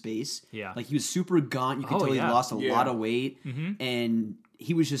back from space. Yeah. Like he was super gaunt. You could Oh, tell he yeah. lost a Yeah. lot of weight, and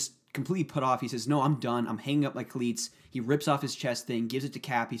he was just completely put off. He says, "No, I'm done. I'm hanging up my cleats." He rips off his chest thing, gives it to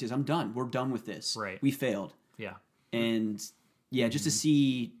Cap. He says, "I'm done. We're done with this. Right. We failed." Yeah. And yeah, just to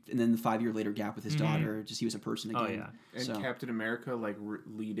see, and then the 5-year later gap with his daughter, just he was a person again. Oh, yeah. And So- Captain America, like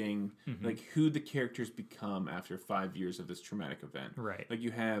leading, like who the characters become after 5 years of this traumatic event. Right. Like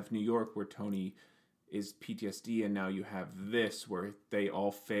you have New York, where Tony is PTSD, and now you have this where they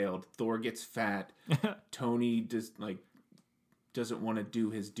all failed. Thor gets fat. Tony doesn't want to do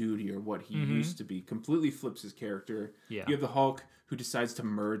his duty or what he used to be. Completely flips his character. Yeah. You have the Hulk, who decides to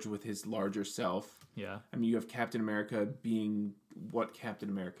merge with his larger self. Yeah. I mean, you have Captain America being what Captain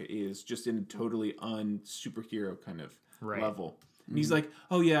America is, just in a totally un-superhero kind of Right. level. And he's like,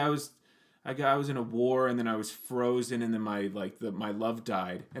 "Oh yeah, I was in a war, and then I was frozen, and then my love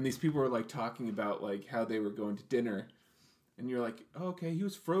died." And these people were like talking about like how they were going to dinner, and you're like, "Oh, okay, he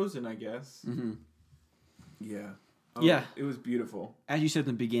was frozen, I guess." Mm-hmm. Yeah. Oh, Yeah. It was beautiful. As you said in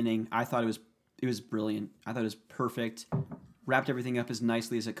the beginning, I thought it was brilliant. I thought it was perfect. Wrapped everything up as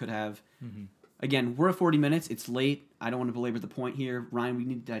nicely as it could have. Again, we're at 40 minutes. It's late. I don't want to belabor the point here. Ryan, we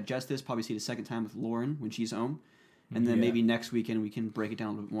need to digest this. Probably see it a second time with Lauren when she's home. And then Yeah. maybe next weekend we can break it down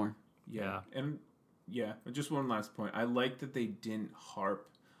a little bit more. Yeah. And yeah, just one last point. I like that they didn't harp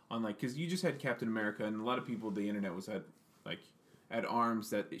on because you just had Captain America, and a lot of people, the internet was at arms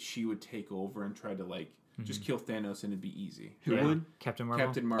that she would take over and try to just kill Thanos and it'd be easy. Who right? would? Captain Marvel.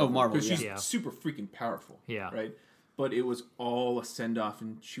 Captain Marvel. Oh, Marvel, Because she's yeah. super freaking powerful. Yeah. Right? But it was all a send off,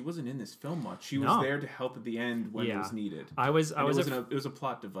 and she wasn't in this film much. She was No. there to help at the end when it Yeah. was needed. I was And it was a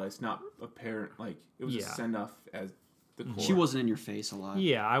plot device, not apparent. It was a Yeah. send off as the core. She wasn't in your face a lot.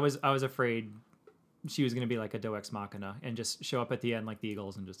 Yeah, I was afraid she was going to be like a Deus Ex Machina and just show up at the end like the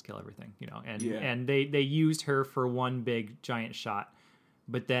Eagles and just kill everything, And Yeah. and they used her for one big giant shot,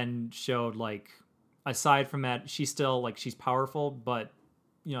 but then showed aside from that, she's still she's powerful, but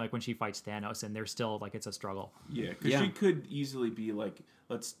when she fights Thanos and they're still it's a struggle. Yeah, because Yeah. she could easily be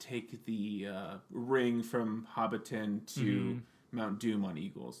let's take the ring from Hobbiton to Mount Doom on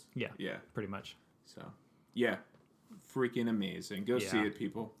Eagles. Yeah. Yeah. Pretty much. So, yeah. Freaking amazing. Go see Yeah. it,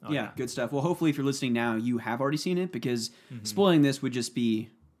 people. Oh, yeah, good stuff. Well, hopefully if you're listening now, you have already seen it because spoiling this would just be,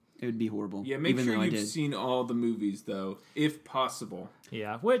 it would be horrible. Yeah, make even sure though I you've did. seen all the movies, though, if possible.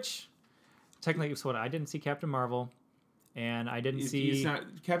 Yeah, which technically so what I didn't see Captain Marvel, and I didn't see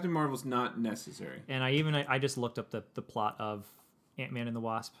Captain Marvel's not necessary. and I just looked up the plot of Ant-Man and the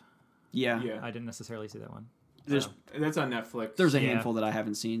Wasp. Yeah. Yeah. I didn't necessarily see that one. There's That's on Netflix. there's a Yeah. handful that I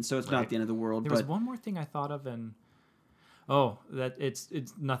haven't seen, so it's not Right. the end of the world. There but was one more thing I thought of, and that it's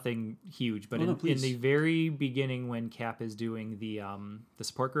nothing huge, but Oh, no, in please. the very beginning when Cap is doing the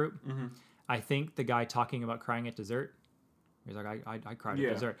support group, I think the guy talking about crying at dessert. He's like, I cried Yeah.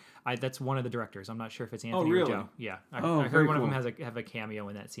 at dessert. That's one of the directors. I'm not sure if it's Anthony really? or Joe. Yeah, I Oh, heard very one of cool. them have a cameo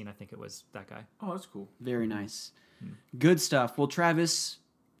in that scene. I think it was that guy. Oh, that's cool. very nice. Good stuff. Well, Travis,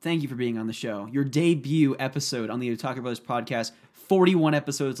 thank you for being on the show. Your debut episode on the Otaku Brothers podcast. 41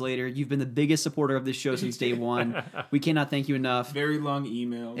 episodes later, you've been the biggest supporter of this show since day one. We cannot thank you enough. Very long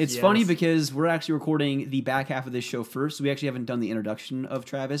emails. It's Yes. funny because we're actually recording the back half of this show first, so we actually haven't done the introduction of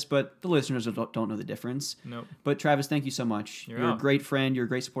Travis, but the listeners don't know the difference. Nope. But Travis, thank you so much. You're You're a welcome. great friend. You're a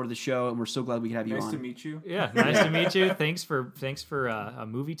great supporter of the show, and we're so glad we could have you nice on. to meet you. Yeah, nice to meet you. Thanks for a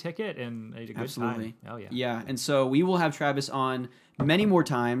movie ticket and a good Absolutely. time. Oh yeah. Yeah, and so we will have Travis on many more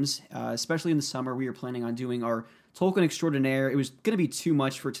times, especially in the summer. We are planning on doing our Tolkien Extraordinaire. It was going to be too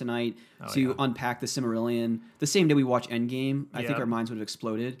much for tonight to unpack the Silmarillion. The same day we watch Endgame, I think Yeah. our minds would have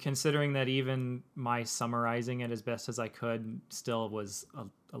exploded. Considering that even my summarizing it as best as I could still was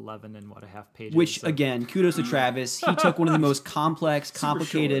 11 and a half pages. Which, so again, kudos to Travis. He took one of the most complex,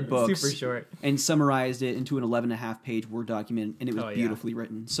 complicated short. books super short. and summarized it into an 11.5-page Word document, and it was Oh, yeah. beautifully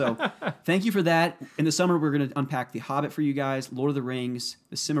written. So thank you for that. In the summer, we're going to unpack The Hobbit for you guys, Lord of the Rings,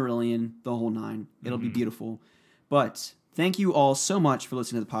 The Silmarillion, the whole nine. It'll be beautiful. But thank you all so much for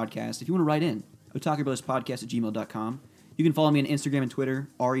listening to the podcast. If you want to write in, otakubrothespodcast@gmail.com. You can follow me on Instagram and Twitter,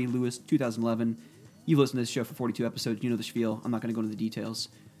 RELewis2011. You've listened to this show for 42 episodes. You know the spiel. I'm not going to go into the details.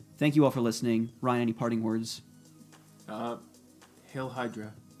 Thank you all for listening. Ryan, any parting words? Hail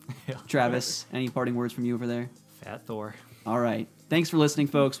Hydra. Travis, any parting words from you over there? Fat Thor. All right. Thanks for listening,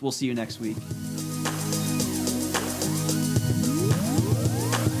 folks. We'll see you next week.